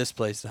could go this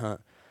place to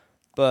hunt.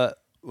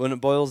 But when it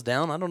boils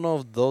down, I don't know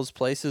if those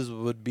places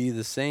would be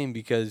the same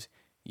because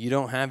you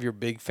don't have your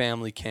big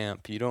family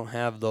camp. You don't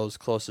have those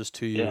closest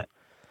to you. Yeah.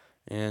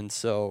 And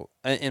so,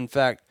 in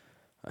fact,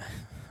 I'm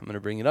going to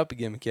bring it up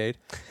again, McCade.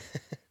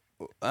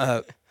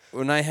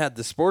 When I had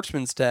the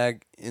sportsman's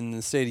tag in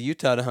the state of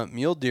Utah to hunt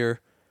mule deer,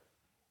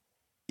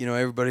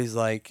 everybody's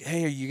like,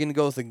 hey, are you going to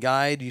go with a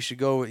guide? You should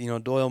go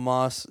with, Doyle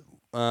Moss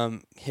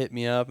hit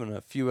me up and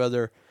a few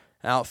other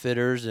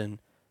outfitters. And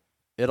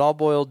it all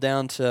boiled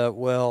down to,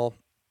 well,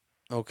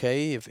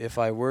 okay, if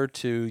I were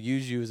to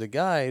use you as a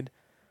guide,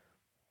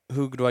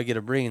 who do I get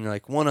to bring? And they're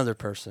like, one other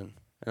person.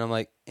 And I'm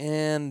like,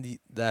 and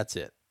that's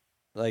it.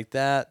 Like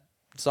that,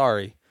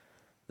 sorry,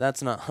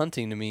 that's not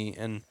hunting to me.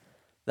 And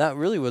that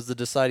really was the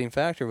deciding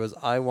factor, was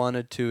I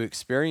wanted to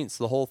experience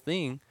the whole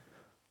thing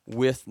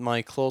with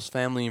my close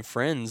family and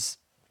friends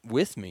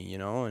with me,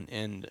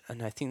 and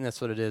I think that's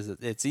what it is.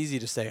 It's easy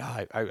to say,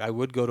 I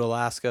would go to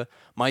Alaska.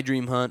 My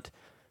dream hunt,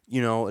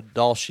 a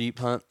Dall sheep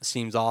hunt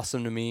seems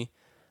awesome to me.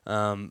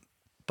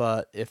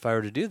 But if I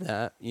were to do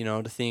that,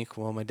 to think,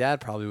 well, my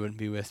dad probably wouldn't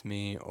be with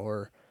me,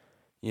 or,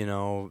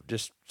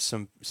 just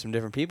some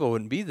different people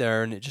wouldn't be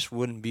there, and it just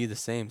wouldn't be the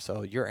same.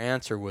 So your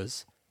answer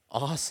was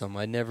awesome.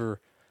 I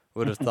never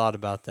would have thought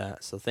about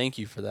that. So thank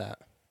you for that.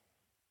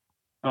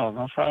 Oh,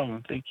 no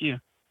problem. Thank you.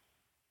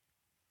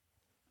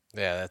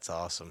 yeah, that's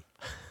awesome.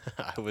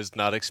 I was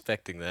not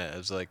expecting that. I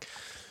was like,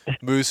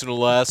 moose in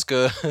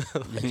Alaska.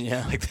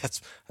 Yeah. Like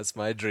that's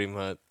my dream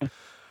hunt.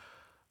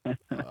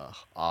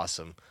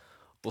 Awesome.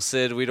 Well,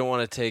 Sid, we don't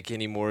want to take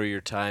any more of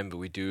your time, but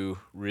we do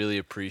really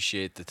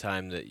appreciate the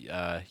time that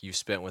you've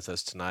spent with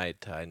us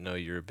tonight. I know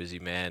you're a busy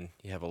man.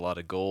 You have a lot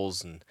of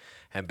goals and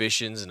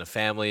ambitions and a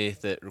family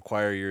that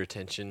require your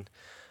attention.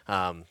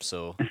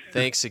 So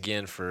thanks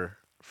again for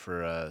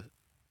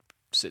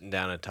sitting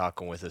down and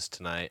talking with us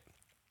tonight.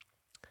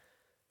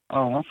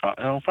 Oh,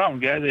 no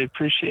problem, guys. I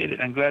appreciate it.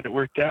 I'm glad it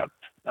worked out.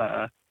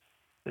 That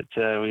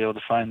we were able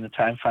to find the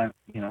time,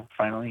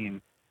 finally,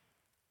 and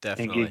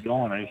Definitely. get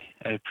going.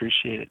 I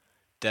appreciate it.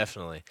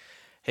 Definitely.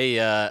 Hey,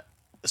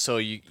 so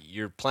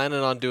you're planning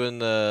on doing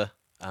the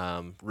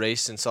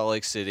race in Salt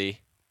Lake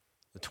City,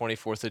 the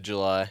 24th of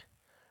July.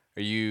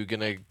 Are you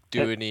gonna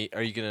do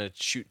Are you gonna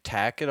shoot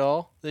tack at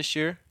all this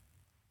year?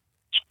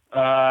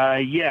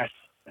 Yes.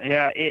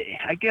 Yeah.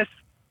 I guess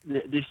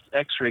this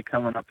X-ray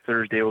coming up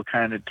Thursday will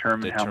kind of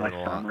determine how my Determine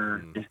a lot.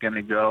 summer is going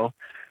to go.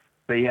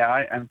 But yeah,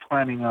 I'm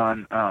planning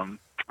on.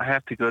 I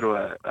have to go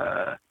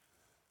to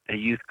a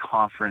youth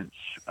conference.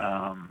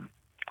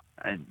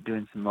 I'm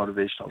doing some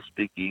motivational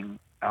speaking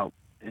out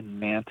in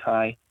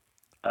Manti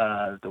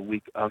the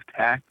week of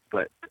TAC,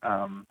 but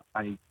I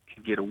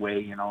can get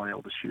away and I'll be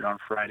able to shoot on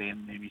Friday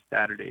and maybe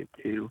Saturday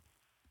too.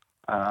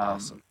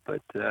 Awesome.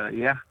 But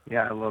yeah,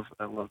 I love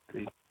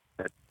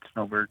that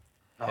snowbird.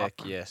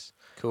 Heck yes.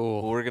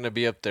 Cool. Well, we're gonna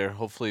be up there.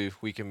 Hopefully,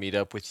 we can meet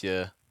up with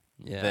you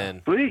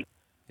then. Sweet.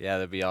 Yeah,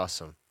 that'd be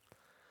awesome.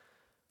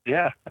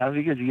 Yeah, that'd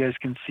be good. You guys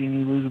can see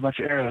me lose a bunch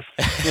of arrows.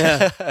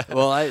 Yeah.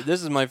 Well,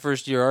 this is my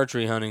first year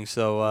archery hunting,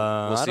 so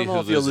I see don't know who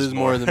if you'll loses lose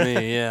more more. than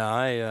me.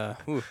 Yeah,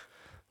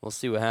 we'll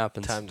see what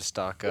happens. Time to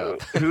stock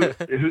up.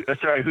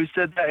 Sorry, who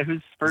said that?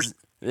 Who's first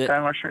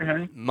time archery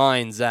hunting?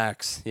 Mine,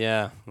 Zach's.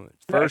 Yeah,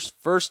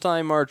 first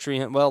time archery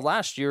hunt. Well,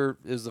 last year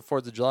is the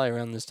 4th of July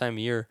around this time of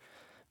year.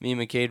 Me and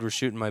McCade were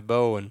shooting my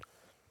bow, and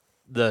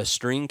the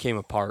string came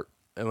apart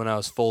when I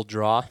was full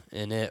draw,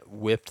 and it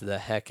whipped the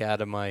heck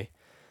out of my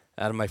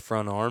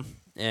front arm,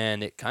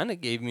 and it kind of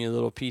gave me a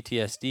little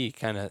PTSD,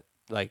 kind of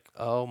like,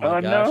 oh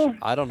my gosh, no.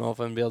 I don't know if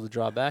I'm gonna be able to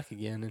draw back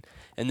again.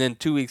 And then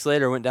 2 weeks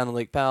later, I went down to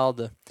Lake Powell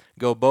to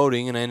go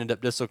boating, and I ended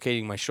up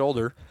dislocating my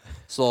shoulder.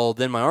 So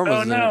then my arm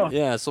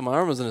was so my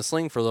arm was in a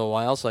sling for a little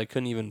while, so I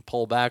couldn't even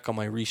pull back on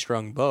my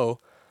restrung bow.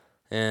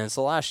 And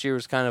so last year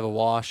was kind of a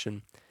wash,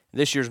 and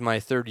this year's my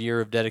 3rd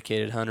year of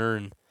dedicated hunter,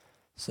 and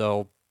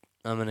so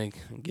I'm gonna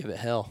give it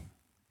hell.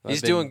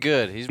 He's doing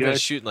good. He's been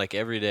Good. shooting like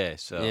every day.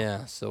 So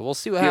Yeah, so we'll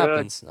see what Good.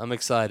 happens. I'm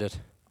excited.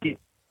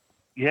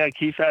 Yeah,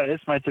 Keith,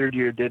 it's my third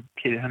year did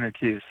Kid Hunter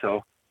too.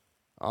 So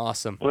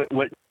Awesome.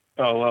 what?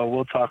 Oh well,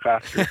 we'll talk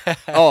after.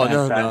 Oh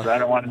no, Sometimes no. I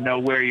don't want to know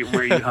where you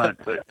hunt,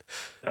 but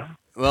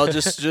Well,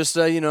 just close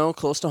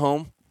to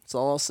home. That's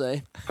all I'll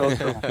say. close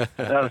to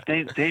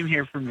home. Same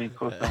here for me,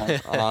 close to home.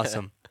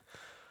 Awesome.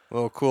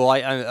 Well, cool.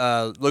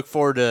 I look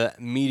forward to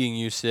meeting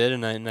you, Sid,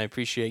 and I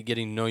appreciate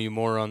getting to know you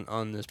more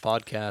on this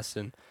podcast,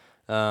 and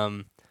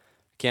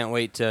can't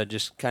wait to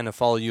just kind of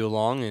follow you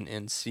along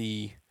and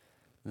see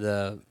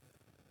the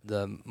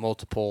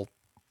multiple,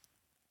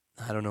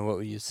 I don't know what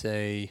would you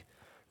say,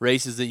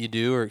 races that you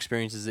do or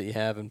experiences that you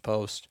have in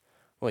post.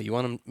 What, you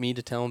want me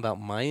to tell them about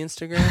my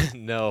Instagram?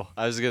 no,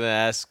 I was gonna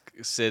ask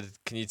Sid.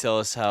 Can you tell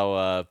us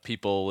how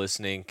people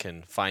listening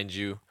can find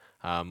you,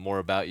 more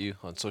about you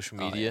on social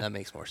Oh, yeah, media? that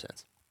makes more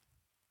sense.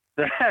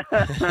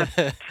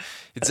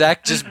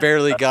 Zach just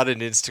barely got an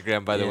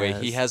Instagram, by the way.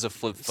 He Yes. has a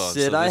flip phone.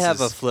 Sid, so I this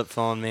have a is- flip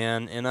phone,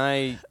 man, and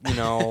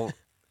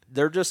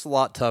they're just a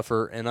lot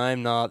tougher, and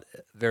I'm not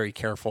a very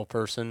careful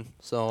person,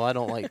 so I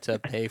don't like to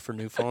pay for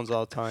new phones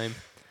all the time.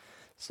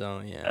 So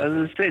I yeah,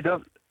 was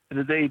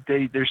gonna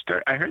say, they're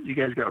start. I heard you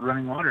guys got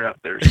running water out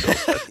there, so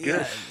that's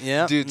good.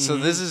 yeah, Dude, so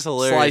this is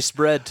hilarious. Sliced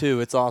bread too.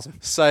 It's awesome.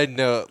 Side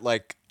note,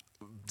 like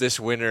this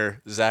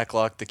winter, Zach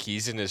locked the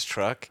keys in his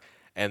truck,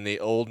 and the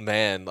old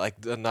man,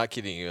 like I'm not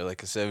kidding you,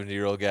 like a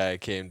 70-year-old guy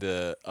came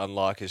to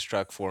unlock his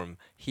truck for him.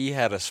 He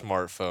had a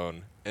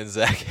smartphone, and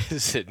Zach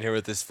is sitting here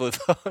with his flip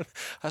phone.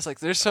 I was like,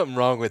 "There's something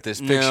wrong with this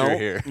picture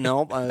here."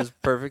 Nope, I was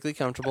perfectly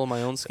comfortable in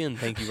my own skin.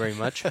 Thank you very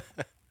much.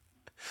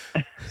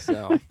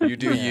 So You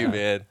do you, yeah.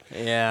 man.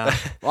 Yeah.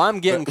 Well, I'm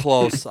getting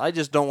close. I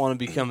just don't want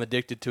to become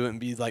addicted to it and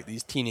be like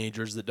these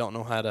teenagers that don't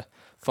know how to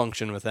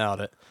function without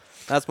it.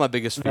 That's my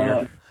biggest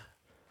fear.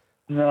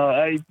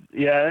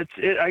 It's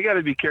it. I got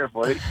to be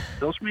careful.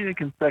 Social media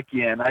can suck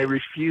you in. I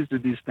refuse to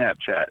do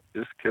Snapchat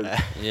just because.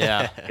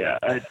 Yeah. Yeah,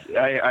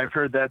 I've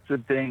heard that's a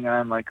thing.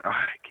 I'm like, oh,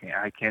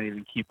 I can't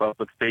even keep up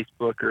with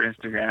Facebook or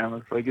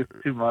Instagram. It's like it's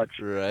too much.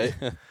 Right.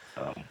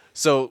 Um,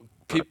 So,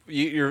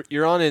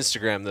 you're on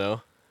Instagram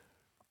though.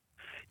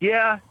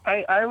 Yeah,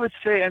 I would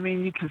say. I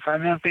mean, you can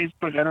find me on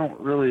Facebook. I don't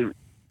really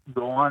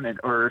go on it,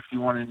 or if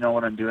you want to know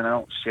what I'm doing, I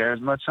don't share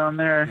as much on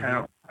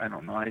there. I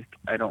don't know.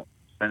 I don't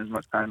spend as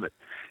much time, but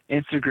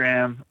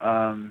Instagram,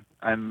 I'm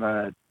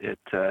at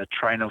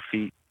Try No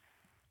Feet,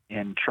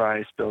 and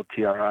Try spelled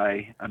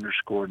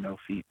TRI_no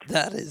feet.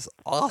 That is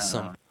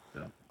awesome.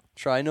 So.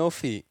 Try no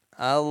feet.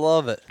 I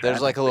love it.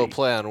 There's like a little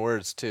play on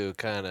words too,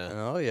 kind of.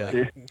 Oh yeah.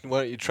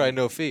 Why don't you try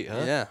no feet,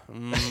 huh? Yeah.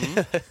 Mhm.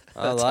 I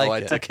That's how like I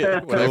it. took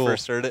it when Cool. I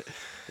first heard it.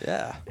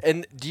 Yeah.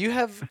 And do you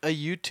have a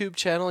YouTube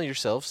channel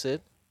yourself,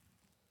 Sid?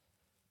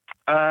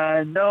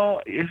 No,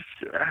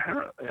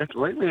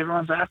 lately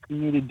everyone's asking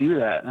me to do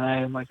that, and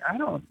I'm like, I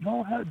don't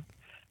know how.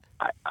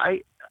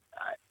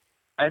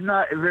 I'm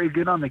not very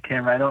good on the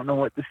camera. I don't know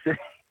what to say.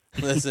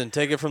 Listen,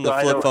 take it from So the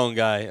I flip don't- phone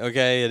guy.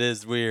 Okay, it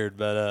is weird,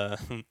 but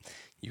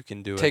you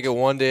can do it. Take it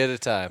one day at a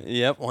time.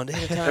 Yep, one day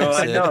at a time. So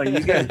I Sid. know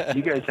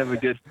you guys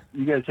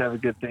have a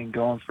good thing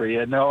going for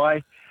you. No,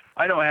 I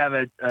don't have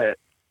a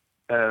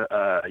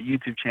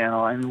YouTube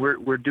channel. I mean,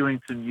 we're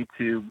doing some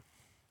YouTube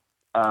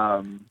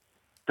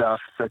stuff,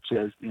 such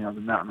as the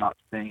Mountain Ops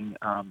thing.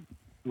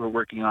 We're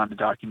working on the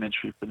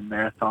documentary for the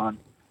marathon,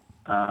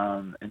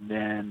 and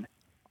then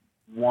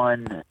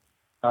one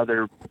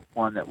other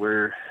one that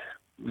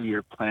we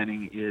are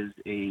planning is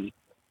a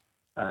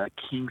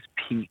Kings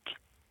Peak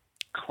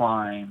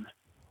climb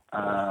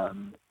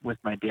with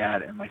my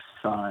dad and my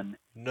son.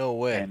 No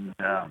way. And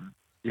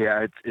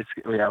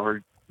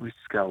we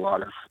just got a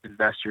lot of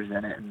investors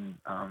in it, and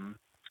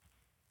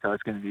so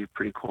it's going to be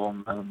pretty cool.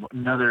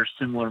 Another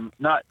similar,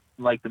 not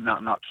like the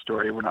Mountain Ops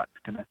story. We're not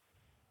going to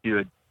do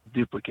a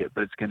duplicate,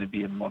 but it's going to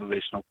be a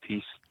motivational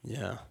piece.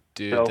 Yeah.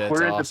 Dude, So that's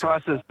we're in the awesome.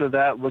 process of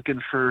that,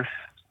 looking for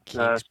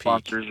Kings Peak.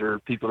 sponsors or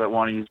people that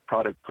want to use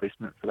product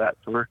placement for that.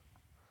 So we're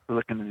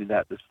looking to do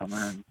that this summer.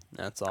 And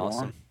That's on.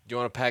 awesome. Do you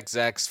want to pack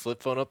Zach's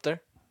flip phone up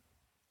there?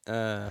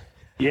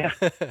 yeah,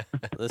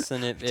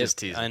 Listen, Just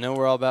teasing. I know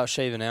we're all about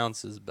shaving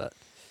ounces, but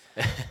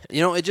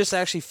it just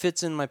actually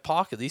fits in my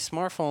pocket. These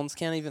smartphones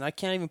I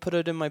can't even put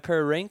it in my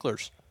pair of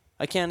Wranglers.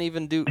 I can't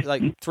even do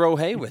throw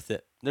hay with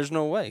it. There's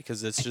no way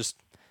because it's just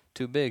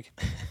too big.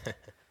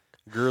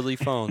 Girly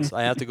phones.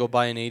 I have to go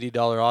buy an $80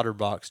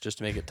 OtterBox just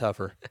to make it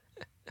tougher.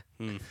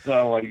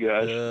 oh my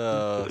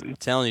gosh. I'm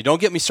telling you, don't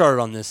get me started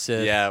on this,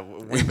 Sid. Yeah,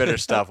 we better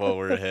stop while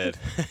we're ahead.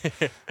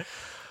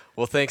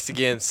 Well, thanks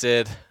again,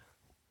 Sid.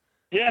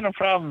 Yeah, no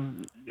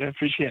problem. I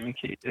appreciate it,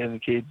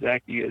 Kate,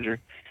 Zach. You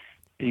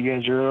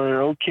guys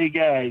are okay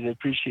guys. I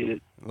appreciate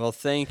it. Well,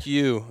 thank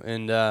you,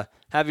 and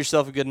have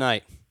yourself a good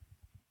night.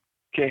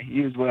 Okay,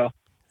 you as well.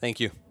 Thank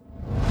you.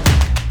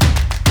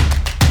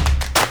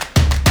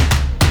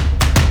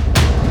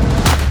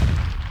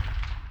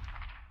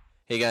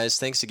 Hey guys,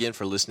 thanks again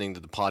for listening to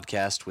the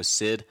podcast with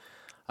Sid.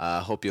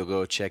 Hope you'll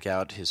go check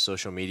out his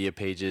social media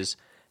pages,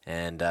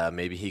 and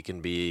maybe he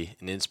can be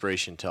an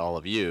inspiration to all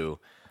of you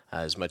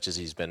as much as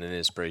he's been an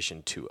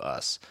inspiration to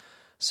us.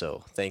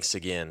 So thanks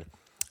again.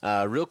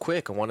 Real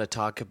quick, I want to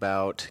talk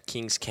about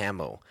King's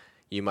Camo.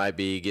 You might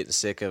be getting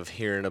sick of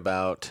hearing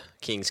about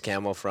King's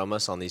Camo from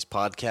us on these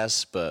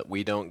podcasts, but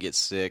we don't get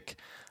sick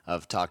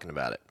of talking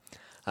about it.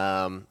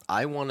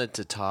 I wanted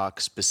to talk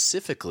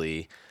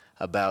specifically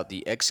about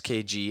the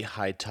XKG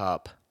High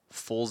Top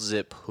Full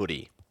Zip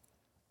Hoodie.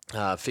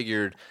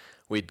 Figured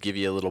we'd give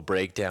you a little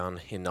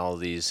breakdown in all of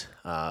these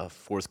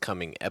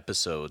forthcoming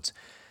episodes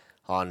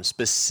on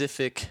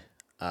specific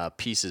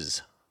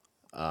pieces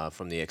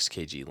from the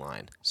XKG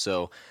line.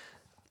 So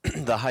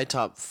the High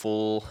Top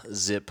Full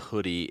Zip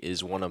Hoodie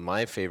is one of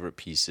my favorite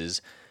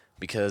pieces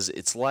because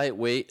it's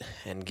lightweight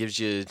and gives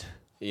you,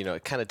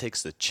 it kind of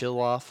takes the chill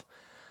off.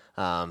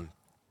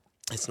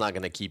 It's not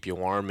going to keep you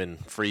warm in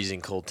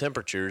freezing cold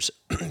temperatures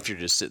if you're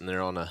just sitting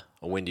there on a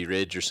windy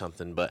ridge or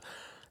something, but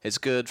it's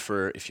good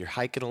for if you're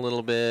hiking a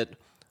little bit,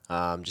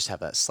 just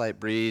have that slight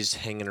breeze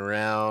hanging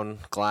around,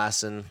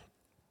 glassing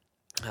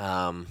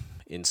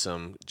in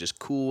some just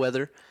cool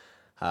weather.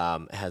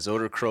 It has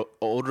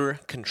odor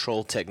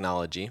control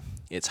technology.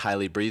 It's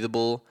highly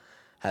breathable,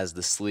 has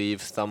the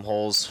sleeve thumb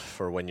holes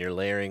for when you're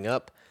layering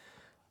up,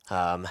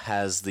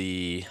 has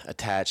the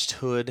attached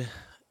hood,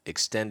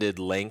 extended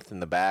length in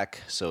the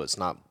back so it's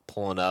not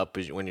pulling up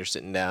when you're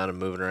sitting down and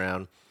moving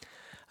around.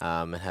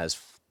 It has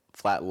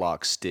flat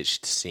lock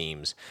stitched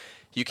seams.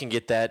 You can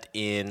get that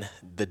in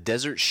the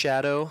Desert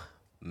Shadow,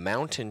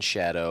 Mountain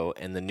Shadow,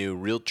 and the new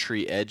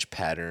Realtree Edge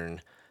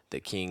pattern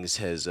that Kings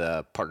has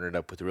partnered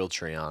up with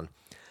Realtree on.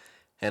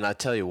 And I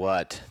tell you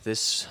what,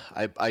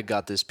 I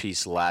got this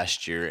piece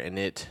last year, and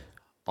it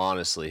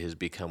honestly has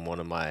become one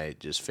of my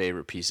just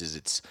favorite pieces.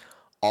 It's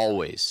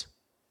always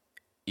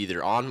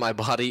either on my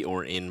body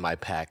or in my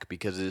pack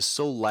because it is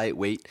so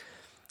lightweight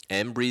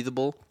and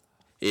breathable.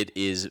 It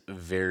is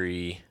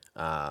very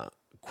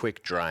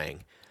quick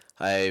drying.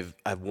 I've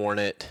worn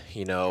it,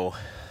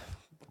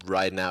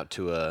 riding out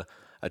to a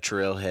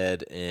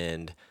trailhead,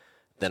 and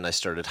then I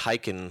started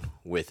hiking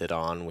with it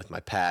on with my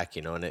pack,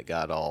 and it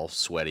got all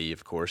sweaty,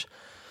 of course.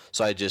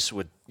 So I just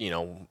would,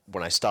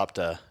 when I stopped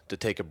to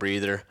take a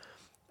breather,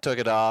 took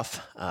it off,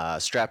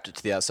 strapped it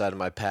to the outside of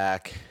my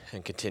pack,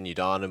 and continued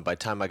on. And by the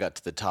time I got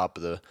to the top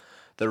of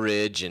the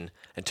ridge and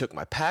took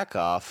my pack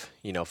off,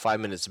 5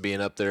 minutes of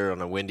being up there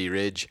on a windy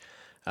ridge,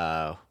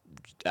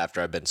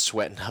 after I'd been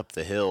sweating up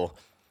the hill,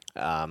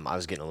 I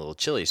was getting a little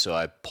chilly. So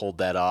I pulled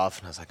that off,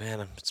 and I was like,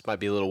 man, this might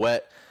be a little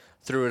wet.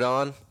 Threw it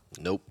on.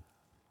 Nope.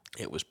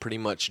 It was pretty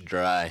much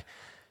dry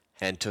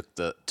and took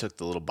the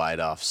little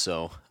bite off.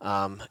 So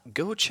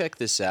go check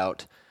this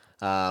out.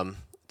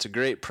 It's a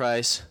great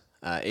price.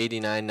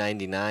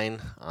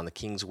 $89.99 on the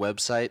King's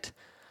website.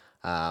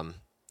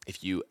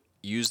 If you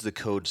use the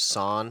code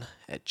SON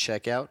at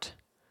checkout,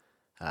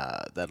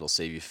 that'll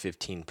save you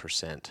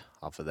 15%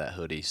 off of that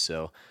hoodie.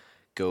 So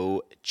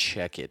go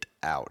check it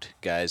out.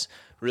 Guys,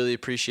 really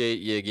appreciate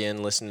you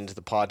again listening to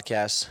the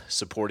podcast,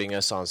 supporting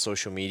us on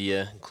social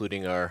media,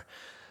 including our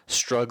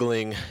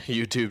struggling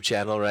YouTube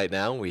channel right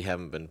now. We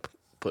haven't been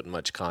putting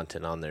much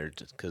content on there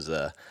because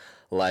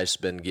life's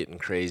been getting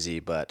crazy,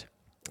 but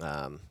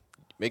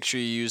make sure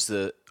you use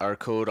our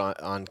code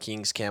on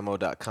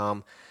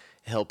kingscamo.com.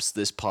 It helps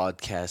this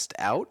podcast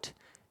out,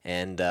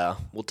 and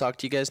we'll talk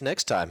to you guys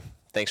next time.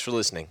 Thanks for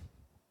listening.